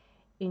 really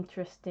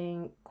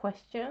interesting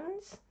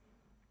questions.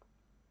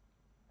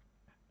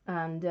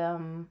 And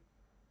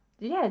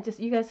yeah, just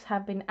you guys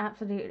have been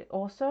absolutely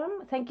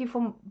awesome. Thank you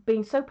for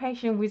being so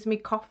patient with me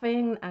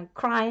coughing and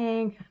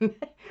crying.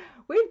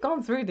 We've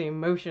gone through the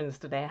emotions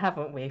today,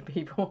 haven't we,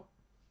 people?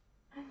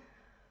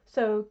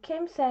 So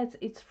Kim says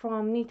it's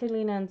from Nita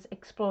Leland's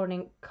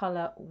Exploring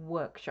Color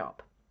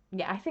Workshop.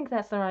 Yeah, I think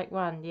that's the right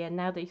one. Yeah,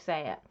 now that you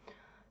say it.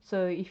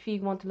 So if you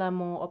want to learn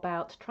more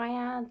about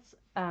triads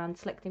and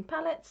selecting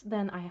palettes,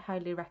 then I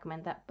highly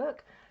recommend that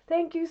book.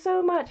 Thank you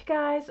so much,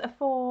 guys,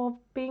 for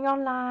being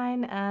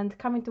online and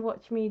coming to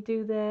watch me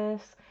do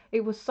this.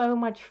 It was so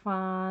much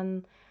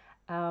fun.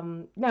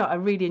 No, I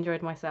really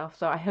enjoyed myself.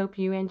 So I hope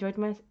you enjoyed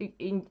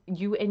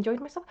you enjoyed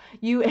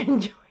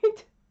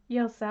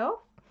yourself.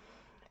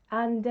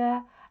 And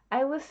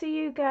I will see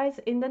you guys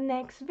in the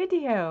next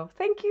video.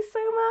 Thank you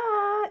so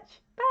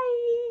much.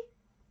 Bye.